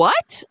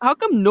 what? How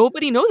come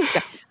nobody knows this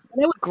guy?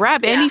 And I would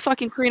grab Yeah. any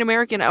fucking Korean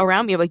American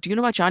around me. I'm like, do you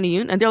know about Johnny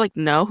Yoon? And they're like,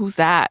 no, who's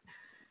that?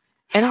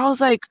 And I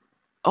was like,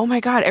 oh my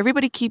God,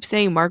 everybody keeps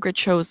saying Margaret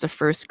Cho is the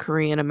first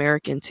Korean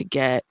American to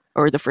get,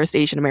 or the first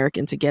Asian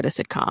American to get a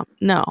sitcom.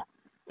 No,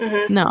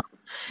 Mhm. no.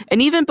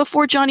 And even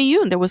before Johnny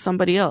Yoon, there was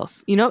somebody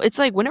else. You know, it's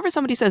like whenever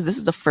somebody says this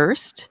is the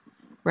first,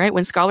 right?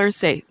 When scholars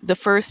say the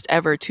first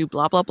ever to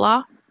blah, blah,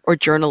 blah, or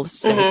journalists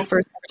say the Mhm.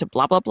 first ever to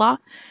blah, blah, blah,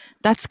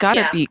 that's got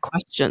to Yeah. be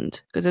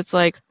questioned because it's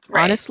like,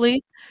 Right.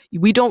 honestly,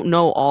 we don't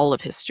know all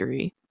of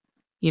history,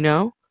 you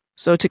know?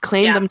 So to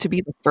claim Yeah. them to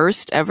be the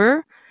first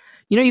ever,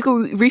 you know, you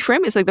could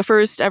reframe it as like the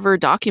first ever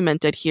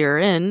documented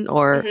herein,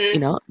 or, you Mhm.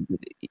 know,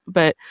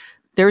 but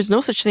there's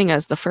no such thing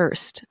as the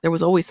first. There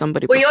was always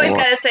somebody Well, you always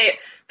before. gotta say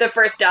the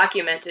first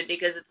documented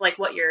because it's like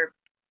what you're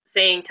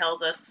saying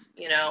tells us,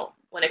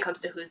 when it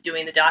comes to who's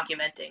doing the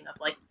documenting of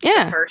like the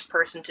Yeah. first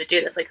person to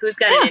do this, like who's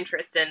got an Yeah.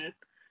 interest in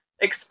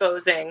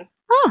exposing,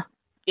 Huh.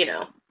 you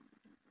know,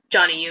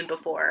 Johnny Yoon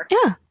before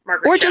Yeah.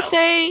 Margaret Cho.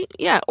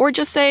 Or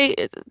just say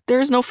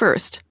there's no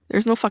first.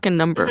 There's no fucking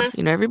number. Hmm.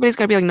 You know, everybody's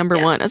got to be like number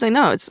Yeah. one. I was like,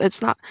 no,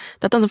 it's not.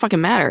 That doesn't fucking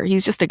matter.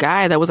 He's just a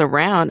guy that was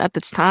around at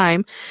this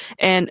time,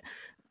 and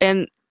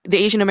and the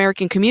Asian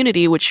American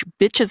community, which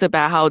bitches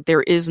about how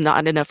there is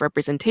not enough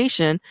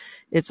representation,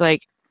 it's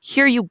like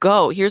here you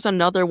go. Here's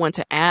another one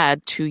to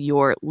add to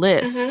your Hmm.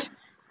 list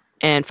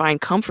and find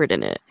comfort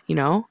in it. You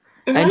know.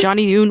 And Mhm.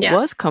 Johnny Yoon Yeah.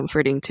 was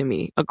comforting to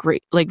me, a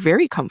great, like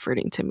very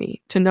comforting to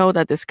me to know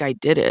that this guy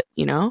did it,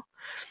 you know?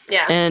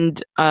 Yeah.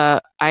 And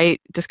I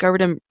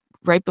discovered him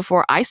right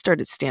before I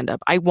started stand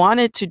up. I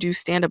wanted to do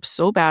stand up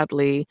so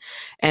badly,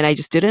 and I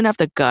just didn't have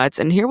the guts.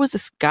 And here was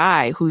this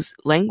guy whose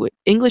language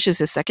English is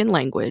his second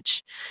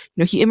language.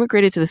 You know, he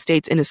immigrated to the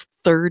States in his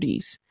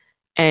 30s,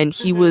 and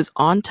he Mhm. was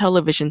on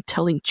television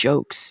telling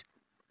jokes.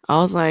 I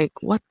was like,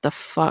 what the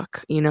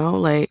fuck, you know?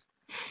 Like,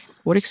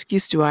 what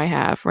excuse do I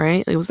have,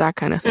 right? It was that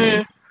kind of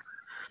thing. Mm.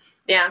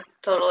 Yeah.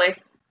 Totally.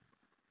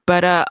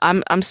 But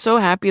I'm so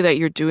happy that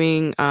you're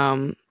doing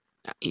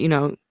you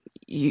know,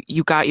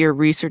 you got your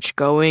research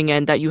going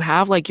and that you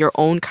have like your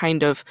own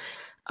kind of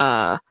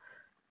uh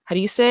how do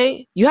you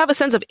say? You have a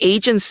sense of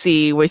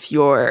agency with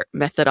your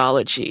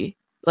methodology.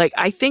 Like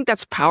I think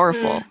that's Mm.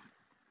 powerful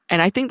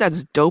and I think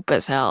that's dope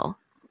as hell,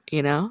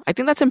 you know? I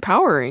think that's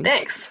empowering.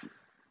 Thanks.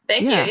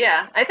 Thank you. Yeah.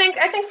 Yeah. I think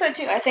so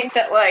too. I think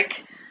that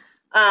like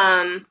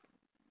um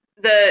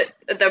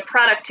the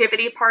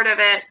productivity part of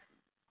it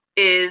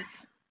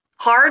is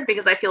hard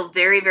because I feel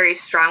very, very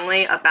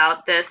strongly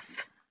about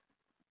this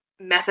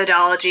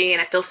methodology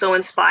and I feel so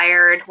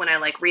inspired when I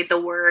like read the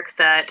work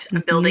that I'm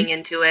Hmm. building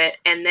into it.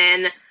 And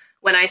then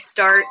when I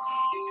start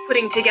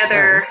putting Sorry.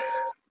 together,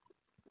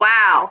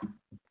 wow,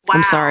 I'm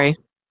wow, sorry.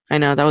 I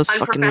know that was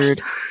fucking rude.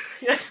 unprofessional.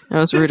 Yeah. That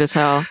was rude as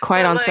hell.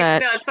 Quiet But on like,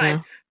 set. no, it's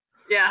fine.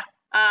 Yeah.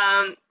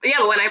 Yeah. Yeah,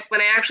 but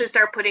when I actually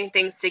start putting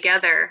things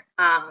together,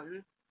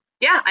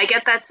 yeah, I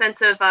get that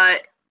sense of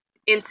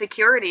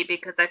insecurity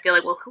because I feel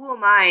like, well, who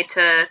am I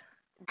to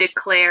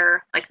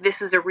declare like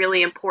this is a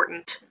really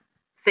important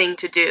thing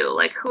to do?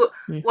 Like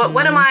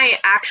what am Hmm. I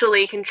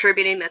actually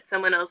contributing that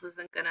someone else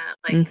isn't gonna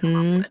like come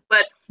up Hmm. with?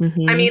 But I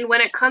Hmm. mean,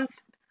 when it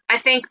comes, I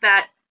think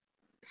that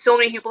so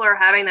many people are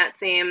having that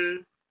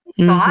same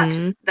thought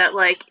Hmm. that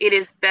like it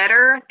is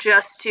better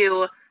just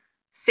to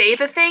say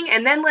the thing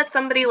and then let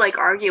somebody like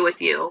argue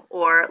with you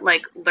or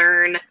like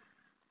learn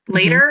Hmm.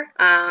 later.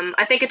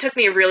 I think it took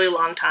me a really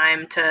long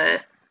time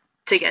to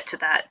get to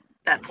that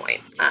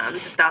point.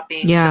 To stop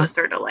being so Yeah.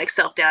 sort of like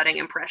self-doubting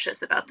and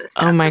precious about this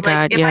Oh stuff. my Because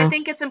like God. if I Yeah.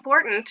 think it's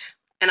important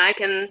and I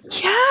can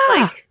Yeah.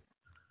 like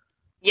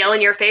yell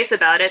in your face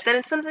about it, then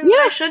it's something that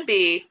I Yeah. should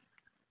be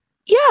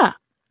Yeah.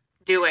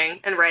 doing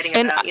and writing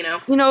And about. You know.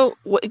 you know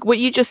what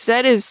you just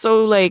said is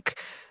so like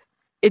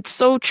it's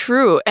so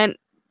true. And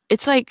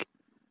it's like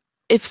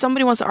if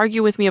somebody wants to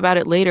argue with me about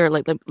it later,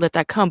 like let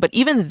that come. But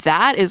even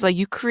that is like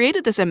you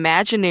created this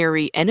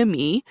imaginary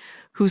enemy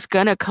who's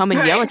gonna come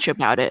and yell Right. at you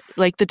about it.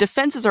 Like the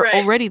defenses are Right.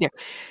 already there.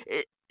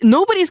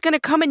 Nobody's gonna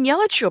come and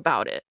yell at you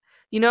about it.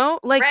 You know,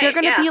 like they're Right.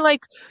 gonna Yeah. be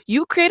like,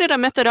 "You created a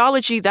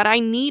methodology that I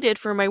needed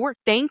for my work.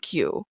 Thank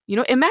you." You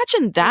know,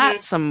 imagine that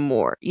Mhm. some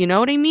more. You know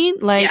what I mean?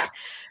 Yeah. Like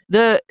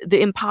the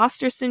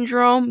imposter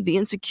syndrome, the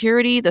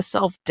insecurity, the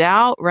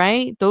self-doubt,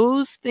 right?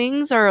 Those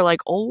things are like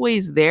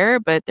always there,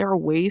 but there are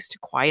ways to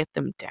quiet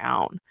them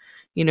down,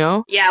 you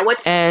know? Yeah.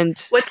 And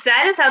What's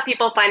sad is how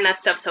people find that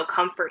stuff so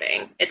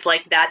comforting. It's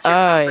like that's your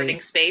I comforting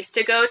space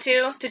to go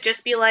to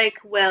just be like,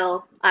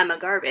 well, I'm a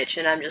garbage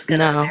and I'm just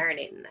gonna no.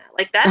 marinate in that.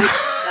 Like that's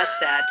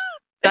sad.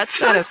 It's That's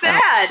so sad as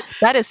hell. sad.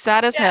 That is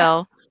sad as Yeah.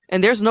 hell.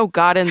 And there's no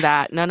God in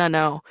that. No, no,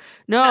 no.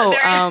 No,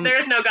 No, there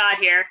is no God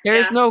here. there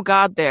is Yeah. no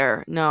God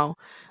there. No.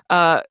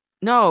 Uh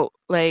no,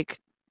 like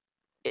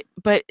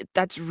but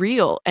that's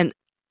real and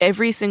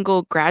every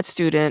single grad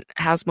student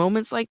has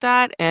moments like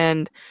that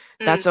and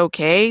Mm, that's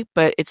okay,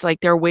 but it's like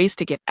there are ways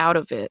to get out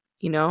of it,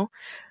 you know?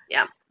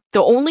 yeah.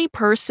 The only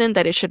person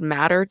that it should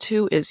matter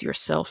to is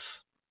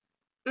yourself.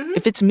 Mhm.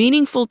 If it's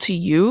meaningful to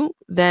you,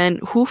 then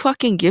who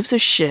fucking gives a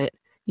shit?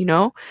 You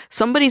know,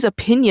 somebody's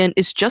opinion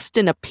is just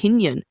an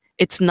opinion.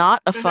 It's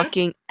not a Mhm.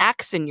 fucking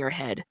axe in your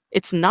head.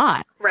 It's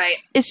not. Right.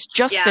 It's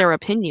just Yeah. their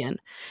opinion.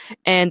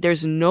 And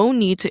there's no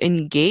need to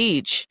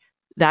engage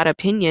that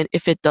opinion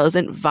if it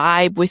doesn't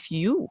vibe with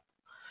you.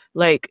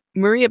 Like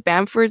Maria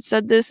Bamford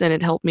said this and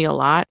it helped me a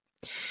lot.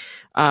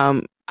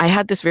 I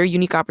had this very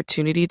unique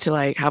opportunity to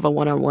like have a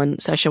one-on-one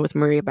session with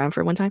Maria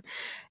Bamford one time.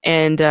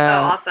 And Oh,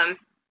 awesome.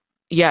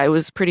 yeah, it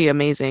was pretty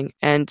amazing.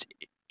 And,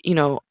 you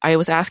know, I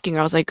was asking her,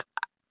 I was like,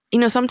 you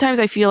know, sometimes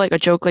I feel like a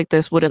joke like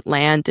this wouldn't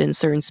land in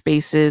certain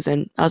spaces.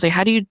 And I was like,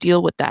 how do you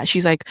deal with that?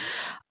 She's like,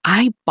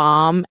 I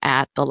bomb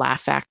at the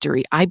Laugh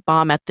Factory. I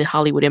bomb at the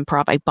Hollywood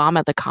Improv. I bomb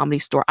at the Comedy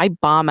Store. I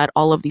bomb at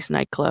all of these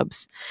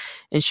nightclubs.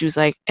 And she was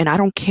like, and I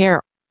don't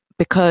care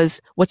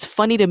because what's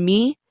funny to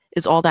me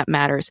is all that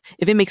matters.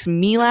 If it makes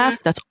me Mhm. laugh,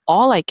 that's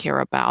all I care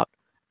about.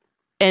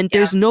 And Yeah.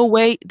 there's no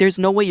way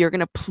you're going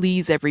to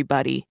please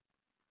everybody.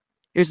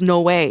 There's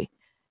no way.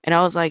 And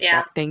I was like, Yeah.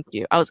 that, thank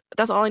you.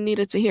 That's all I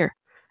needed to hear.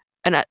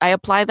 And I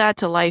apply that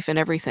to life and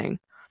everything.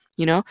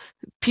 You know,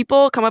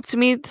 people come up to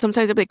me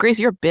sometimes they'll be like, Grace,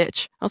 you're a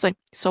bitch. I was like,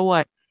 so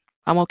what?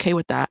 I'm okay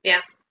with that.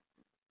 Yeah.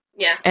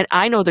 Yeah. And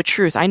I know the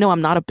truth. I know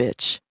I'm not a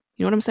bitch.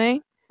 You know what I'm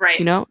saying? Right.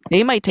 You know,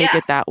 they might take Yeah.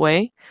 it that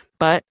way,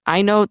 but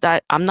I know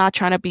that I'm not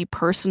trying to be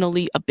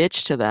personally a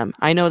bitch to them.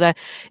 I know that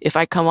if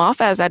I come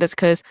off as that, it's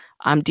because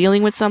I'm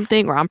dealing with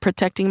something or I'm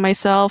protecting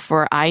myself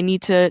or I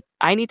need to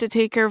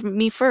take care of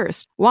me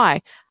first.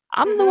 Why?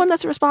 I'm the Mhm. one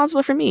that's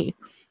responsible for me.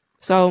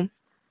 So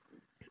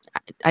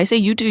I say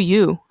you do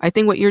you. I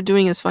think what you're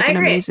doing is I fucking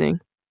agree.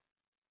 amazing.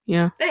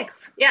 Yeah.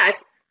 Thanks. Yeah,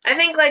 I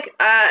think like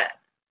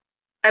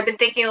I've been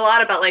thinking a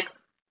lot about like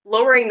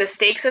lowering the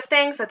stakes of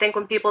things. I think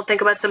when people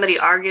think about somebody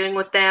arguing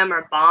with them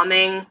or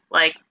bombing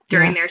like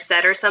during Yeah. their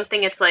set or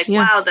something, it's like,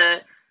 Yeah. wow,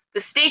 the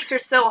stakes are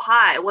so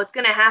high. What's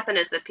going to happen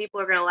is that people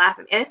are going to laugh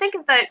at me. And I think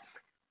that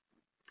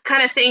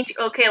kind of saying,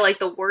 okay, like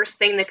the worst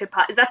thing that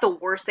is that the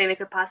worst thing that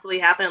could possibly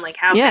happen, and like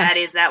how Yeah. bad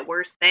is that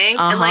worst thing?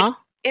 And like Uh-huh.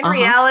 in Uh-huh.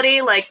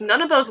 reality, like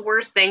none of those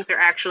worst things are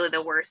actually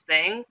the worst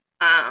thing.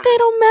 They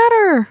don't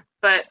matter.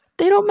 But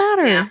They don't yeah,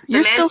 matter.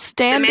 You're still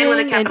the man with a standing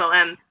and capital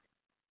M.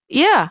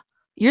 yeah.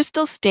 You're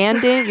still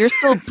standing, you're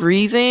still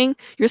breathing,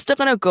 you're still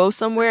gonna go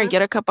somewhere and Mhm.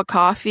 get a cup of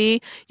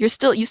coffee. You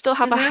still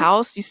have a Mhm.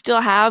 house, you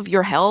still have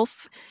your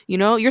health,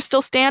 you're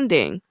still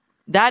standing.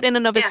 That in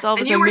and of Yeah, itself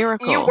and is a you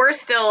miracle. were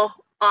still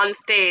on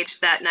stage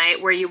that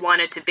night where you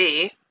wanted to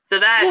be. So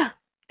that Yeah,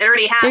 it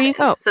already there you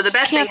happened. go. So the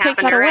best thing Can't take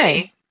happened that away.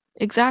 already.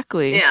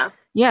 Exactly. Yeah.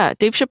 Yeah,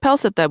 Dave Chappelle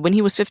said that when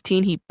he was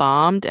 15, he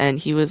bombed and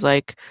he was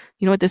like,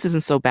 you know what, this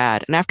isn't so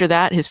bad. And after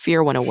that, his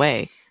fear went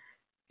away,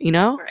 you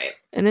know? Right.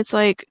 And it's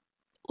like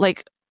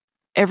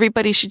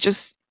everybody should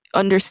just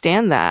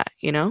understand that,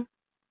 you know?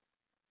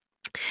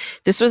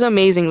 This was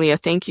amazing, Leah.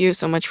 Thank you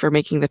so much for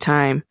making the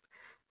time.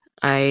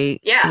 I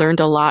Yeah. learned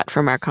a lot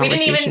from our We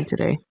conversation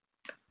today.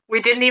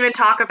 didn't even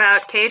talk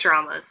about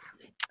K-dramas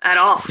at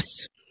all.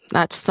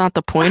 That's not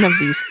the point of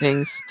these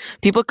things.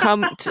 People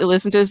come to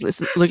listen to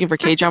this looking for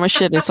K-drama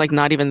shit, and it's like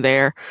not even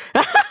there.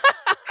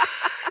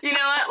 You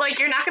know what? Like,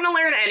 you're not going to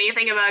learn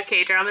anything about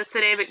K-dramas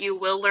today, but you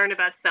will learn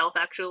about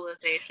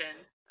self-actualization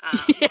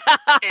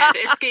and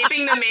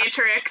escaping the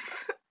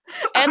matrix.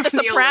 And The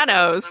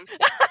Sopranos.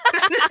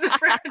 The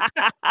Sopranos.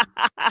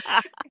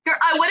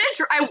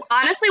 I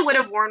honestly would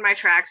have worn my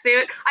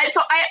tracksuit.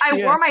 I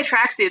wore my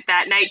tracksuit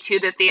that night to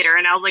the theater,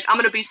 and I was like, I'm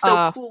gonna be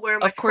so cool wearing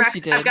my tracksuit. Of course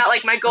you did. I've got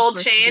like my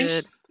gold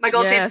change. My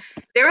gold change.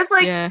 There was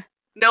like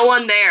no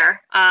one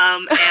there,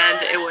 and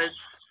it was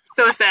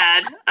so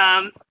sad.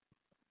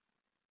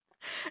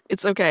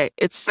 It's okay.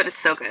 But it's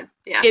so good.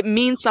 Yeah. It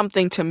means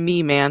something to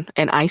me, man,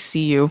 and I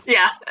see you.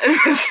 Yeah.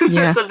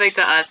 It's something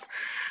to us.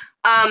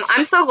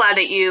 I'm so glad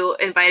that you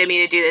invited me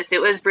to do this.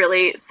 It was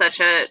really such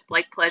a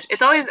pleasure.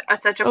 It's always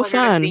such a pleasure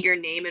to see your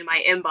name in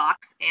my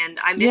inbox, and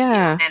I miss you,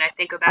 and I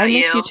think about you. I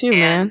miss you too,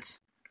 man.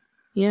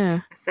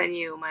 Yeah. I send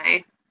you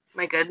my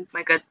good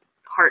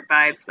heart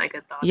vibes, my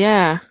good thoughts.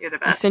 Yeah. You're the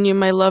best. I send you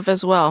my love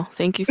as well.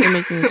 Thank you for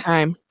making the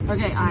time.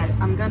 Okay,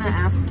 I'm gonna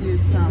ask you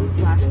some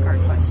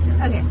flashcard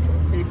questions. Okay.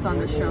 Based on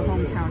the show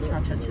Hometown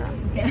Cha-Cha-Cha.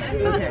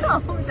 Okay.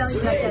 Hometown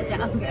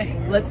Cha-Cha-Cha. Okay.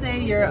 Let's say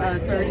you're a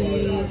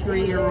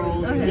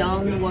 33-year-old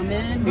young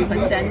woman who's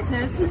a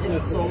dentist in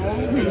Seoul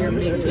and you're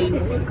making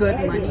good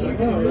money,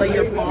 but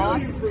your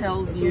boss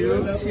tells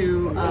you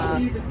to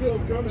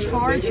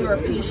charge your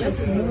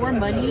patients more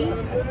money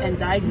and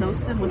diagnose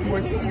them with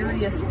more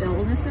serious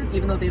illnesses,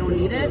 even though they don't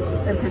need it,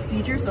 and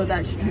procedures so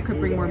that you could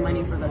bring more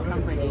money for the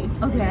company.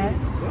 Okay.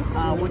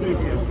 What do you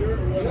do?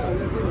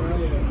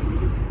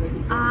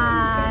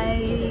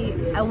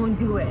 I won't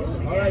do it.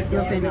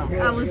 You'll say no.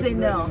 I will say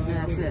no.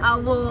 That's it.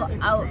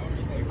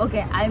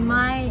 Okay, I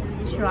might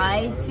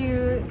try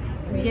to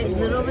get a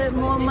little bit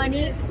more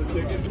money.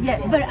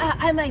 Yeah, but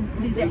I might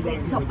do this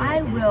thing. So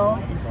I will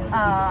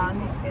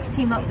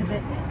team up with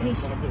the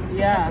patient.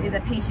 Yeah. With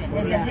the patient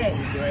and say,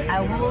 hey,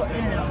 I will,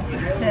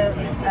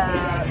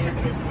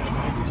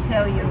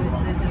 tell you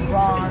the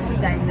wrong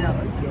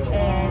diagnosis,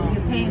 and you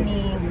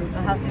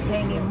have to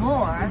pay me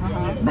more.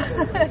 But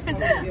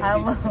I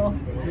will.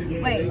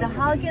 Wait, so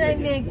how can I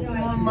make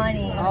more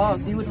money? Oh,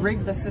 so you would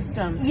rig the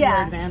system to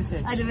your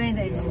advantage.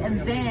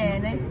 And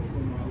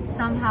then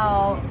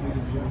somehow,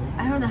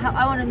 I don't know how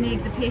I want to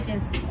make the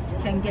patients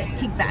can get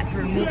kickback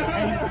from me.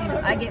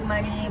 I get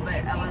money,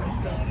 but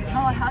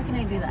how can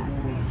I do that?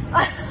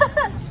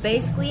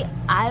 Basically,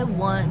 I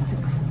want to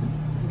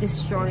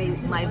destroy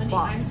my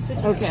boss.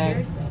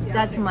 Okay.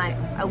 That's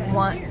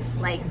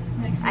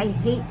I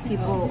hate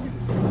people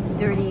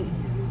dirty,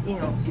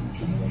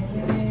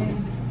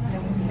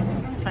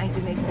 trying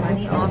to make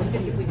money off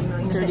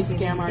dirty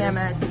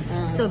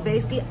scammers. So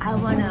basically, I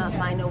want to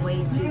find a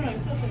way to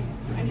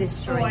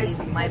destroy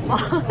my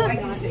boss.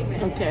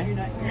 Okay.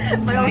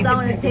 But also I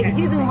want to take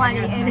his money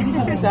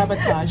and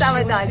sabotage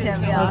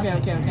him. Yeah.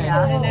 Okay.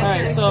 Yeah. All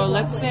right. So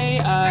let's say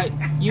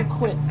you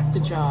quit the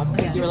job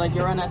because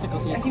you're unethical,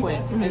 so you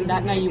quit. And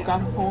that night you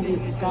got home, you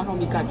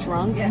got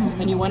drunk,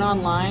 and you went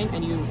online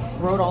and you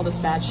wrote all this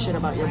bad shit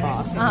about your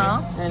boss.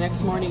 And the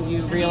next morning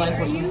you realize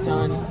what you've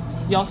done.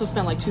 You also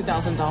spent like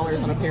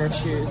 $2,000 on a pair of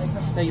shoes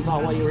that you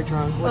bought while you were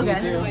drunk. What do you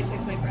do?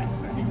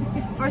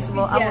 First of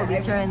all, I will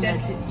return the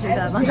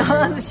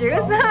 $2,000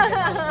 shoes.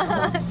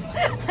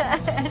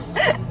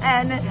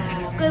 And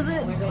because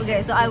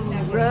so I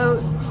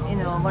wrote,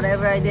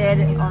 whatever I did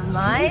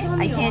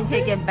online, I can't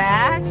take it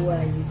back.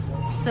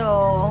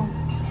 So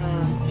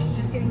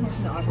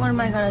what am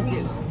I gonna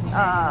do?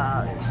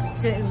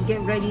 To get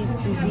ready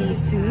to be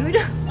sued.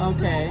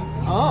 Okay.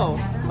 Oh.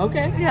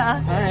 Okay.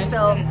 Yeah. All right.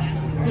 So,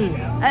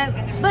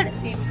 but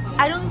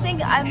I don't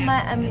think I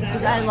mean,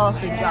 because I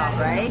lost a job,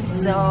 right?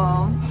 So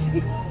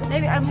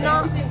maybe I'm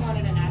not.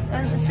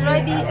 Should I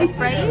be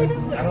afraid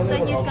that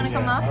he's gonna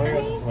come after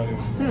me?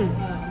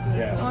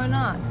 Or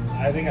not?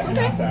 Okay,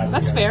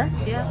 That's fair.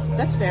 Yeah.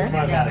 That's fair.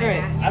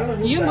 Yeah. All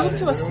right. You moved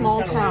to a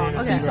small town,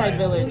 Seaside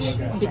Village,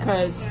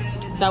 because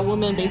that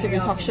woman basically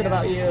talks shit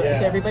about you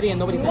to everybody and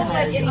nobody's gonna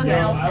hire you.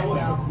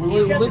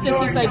 You moved to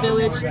Seaside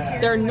Village.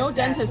 There are no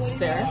dentists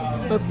there,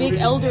 but big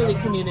elderly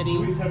community,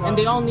 and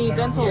they all need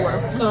dental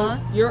work. So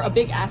you're a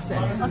big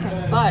asset.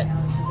 But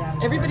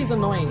everybody's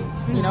annoying.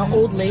 You know,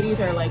 old ladies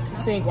are like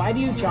saying, "Why do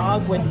you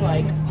jog with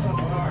like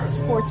a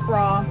sports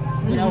bra?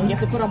 You know, you have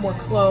to put on more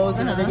clothes."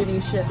 You know, they're giving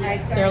you shit.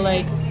 They're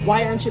like,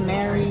 "Why aren't you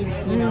married?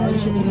 You know, you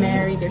should be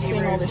married." They're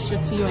saying all this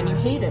shit to you, and you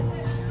hate it.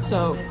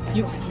 So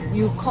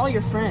you call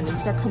your friend and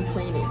you start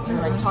complaining and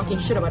like talking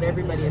shit about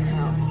everybody in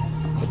town.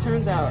 It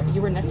turns out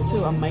you were next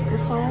to a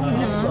microphone,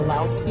 next to a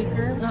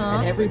loudspeaker,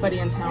 and everybody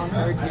in town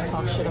heard you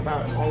talk shit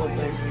about all of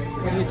them.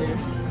 What do you do?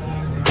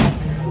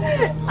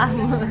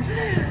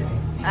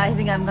 I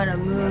think I'm gonna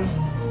move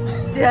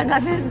to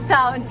another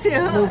town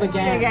too. Move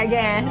again.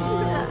 Again.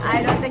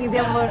 I don't think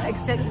they will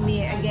accept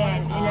me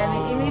again. You know what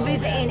I mean? If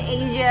it's in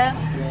Asia,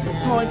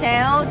 small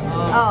town,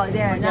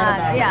 they're Forget not.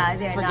 about it. Yeah,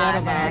 they're Forget not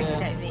about gonna it.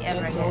 accept me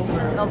ever It's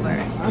again. Over.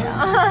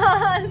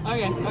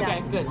 Okay,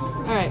 good.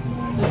 All right.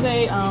 Let's say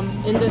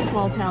in this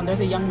small town,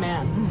 there's a young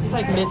man. He's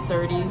like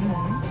mid-30s.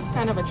 He's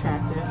kind of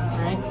attractive,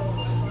 right?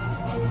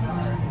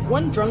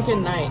 One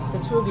drunken night, the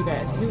two of you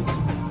guys,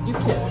 you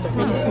kissed,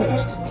 okay? You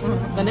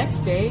smooched. The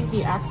next day,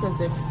 he acts as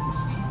if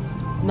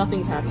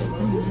nothing's happened.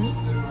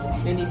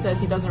 And he says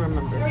he doesn't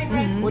remember.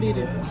 What do you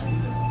do?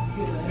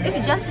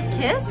 If just a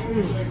kiss,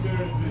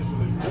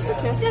 Just a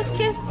kiss. just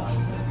kiss.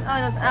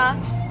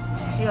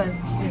 He was,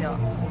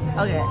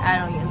 okay.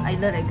 I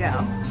let it go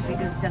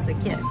because just a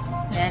kiss,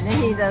 and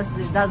he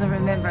doesn't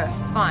remember.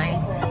 Fine.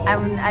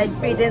 I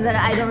pretend that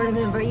I don't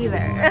remember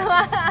either.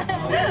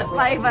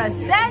 But if it was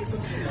sex,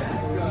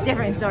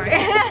 different story.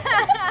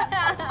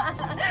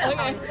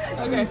 Okay.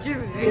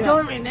 You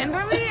don't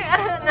remember me?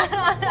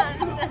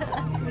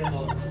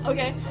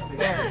 Okay.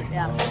 Fair.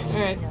 Yeah.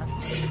 All right.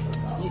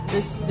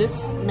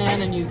 This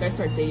man and you guys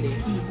start dating.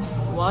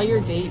 While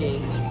you're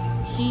dating,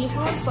 he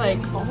has like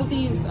all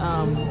these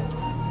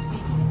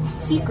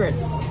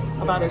secrets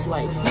about his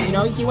life. You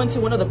know, he went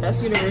to one of the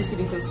best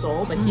universities in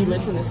Seoul, but he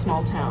lives in this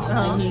small town,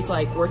 and he's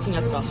like working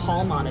as a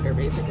hall monitor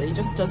basically. He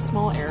just does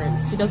small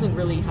errands. He doesn't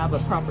really have a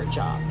proper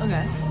job.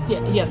 Okay.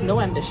 He has no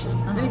ambition,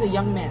 and he's a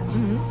young man.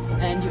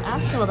 And you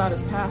ask him about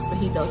his past, but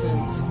he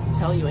doesn't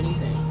tell you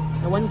anything.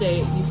 And one day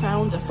you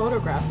found a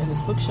photograph in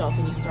his bookshelf,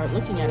 and you start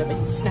looking at it, but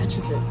he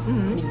snatches it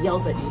and he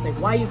yells at you. He's like,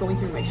 "Why are you going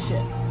through my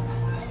shit?"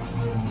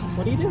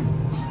 What do you do?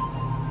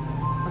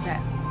 Okay.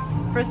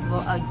 First of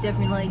all, I'll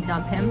definitely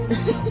dump him.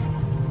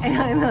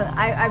 And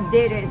I've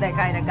dated that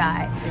kind of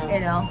guy,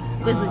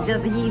 because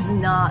just he's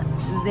not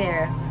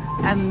there.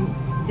 I'm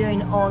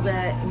doing all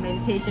the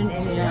meditation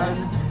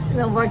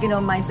and working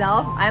on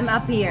myself. I'm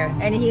up here,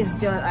 and he's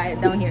still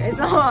down here.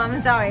 So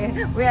I'm sorry,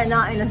 we are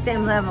not in the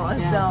same level.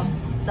 So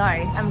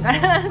sorry, I'm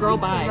gonna Girl,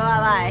 bye.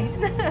 Bye.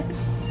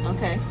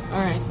 Okay,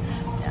 all right.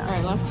 Yeah. All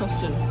right, last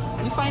question.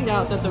 You find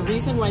out that the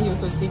reason why he was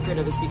so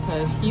secretive is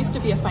because he used to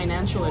be a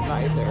financial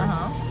advisor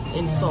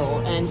in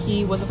Seoul, and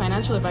he was a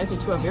financial advisor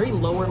to a very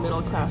lower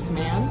middle class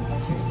man,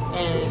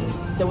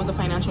 and there was a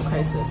financial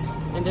crisis.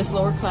 And this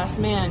lower class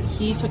man,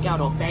 he took out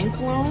a bank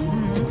loan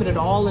and put it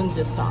all in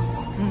the stocks.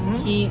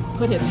 He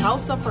put his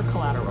house up for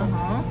collateral.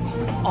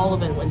 All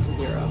of it went to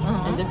zero.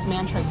 And this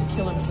man tried to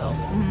kill himself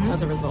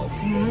as a result.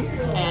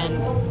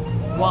 And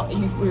while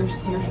you're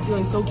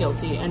feeling so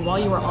guilty, and while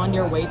you were on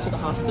your way to the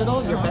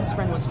hospital, your best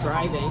friend was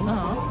driving,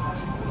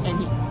 and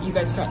you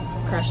guys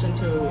crashed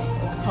into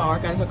a car,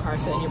 got into a car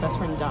accident, and your best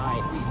friend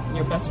died. And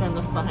your best friend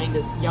left behind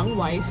his young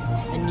wife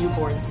and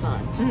newborn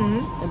son.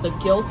 And the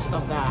guilt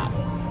of that,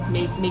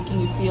 making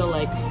you feel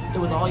like it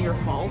was all your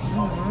fault,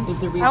 is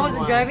the reason I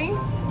wasn't why. driving?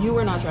 You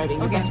were not driving.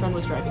 Your best friend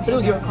was driving, but it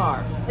was your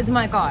car. It's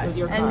my car. It was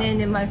your car. And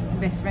then my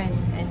best friend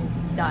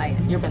died.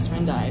 Your best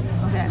friend died.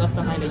 Okay. Left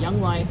behind a young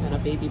wife and a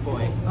baby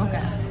boy.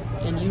 Okay.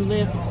 And you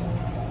lived,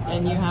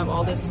 and you have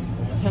all this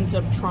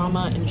pent-up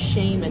trauma and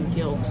shame and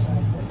guilt,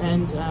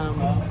 and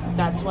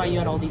that's why you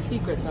had all these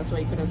secrets. That's why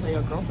you couldn't tell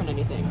your girlfriend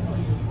anything.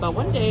 But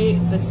one day,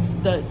 the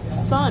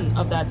son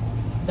of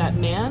that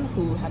man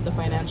who had the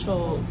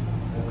financial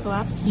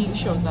collapse, he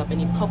shows up and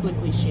he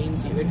publicly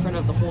shames you in front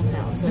of the whole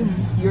town. Says,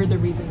 "You're the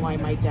reason why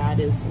my dad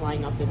is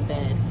lying up in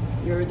bed.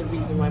 You're the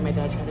reason why my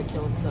dad tried to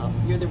kill himself.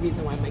 You're the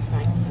reason why my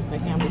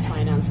family's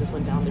finances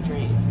went down the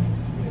drain."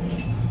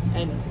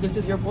 And this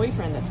is your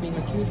boyfriend that's being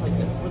accused like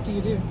this. What do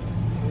you do?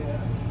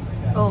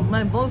 Oh,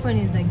 my boyfriend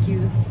is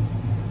accused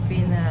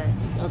being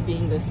Of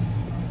being this,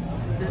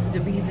 the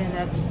reason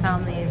that the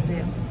family is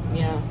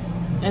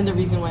and the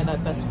reason why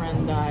that best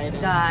friend died.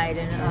 died,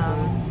 and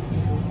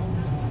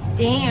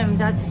damn,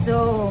 that's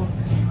so.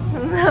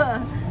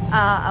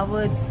 I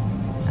would.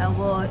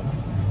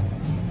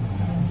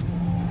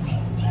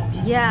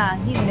 Yeah,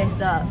 he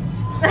messed up.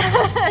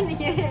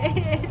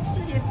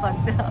 he's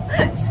fucked up.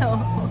 So,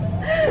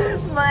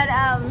 but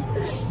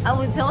I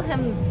would tell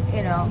him,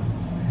 you know,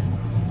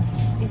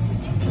 it's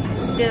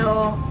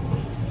still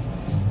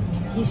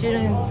he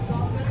shouldn't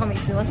commit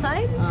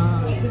suicide.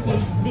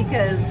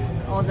 Because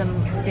all the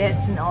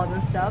debts and all the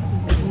stuff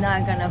is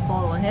not gonna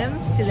follow him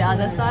to the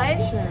other side.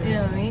 Sure. You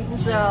know what I mean?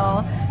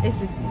 So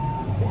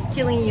it's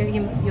killing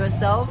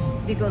yourself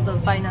because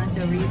of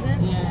financial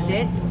reason. Yeah.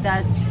 Debt.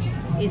 That's,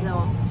 you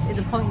know, it's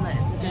a pointless.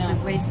 Yeah.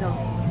 It's a waste of,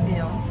 you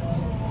know,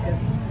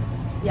 because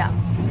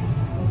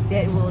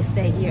debt will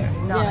stay here,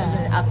 not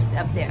up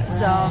there. Right.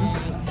 So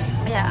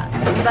yeah,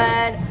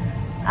 but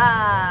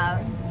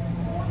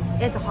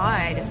it's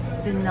hard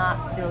to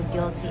not feel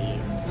guilty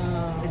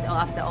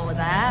after all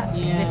that.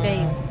 Yeah.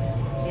 Especially,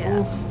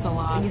 Oof, it's a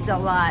lot. It's a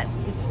lot.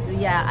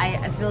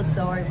 I feel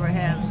sorry for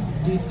him.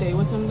 Do you stay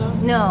with him though?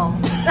 No.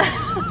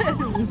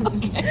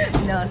 Okay.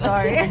 No,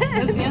 sorry.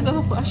 That's the end of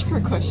the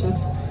flashcard questions.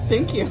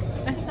 Thank you.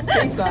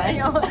 Thanks,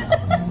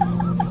 I.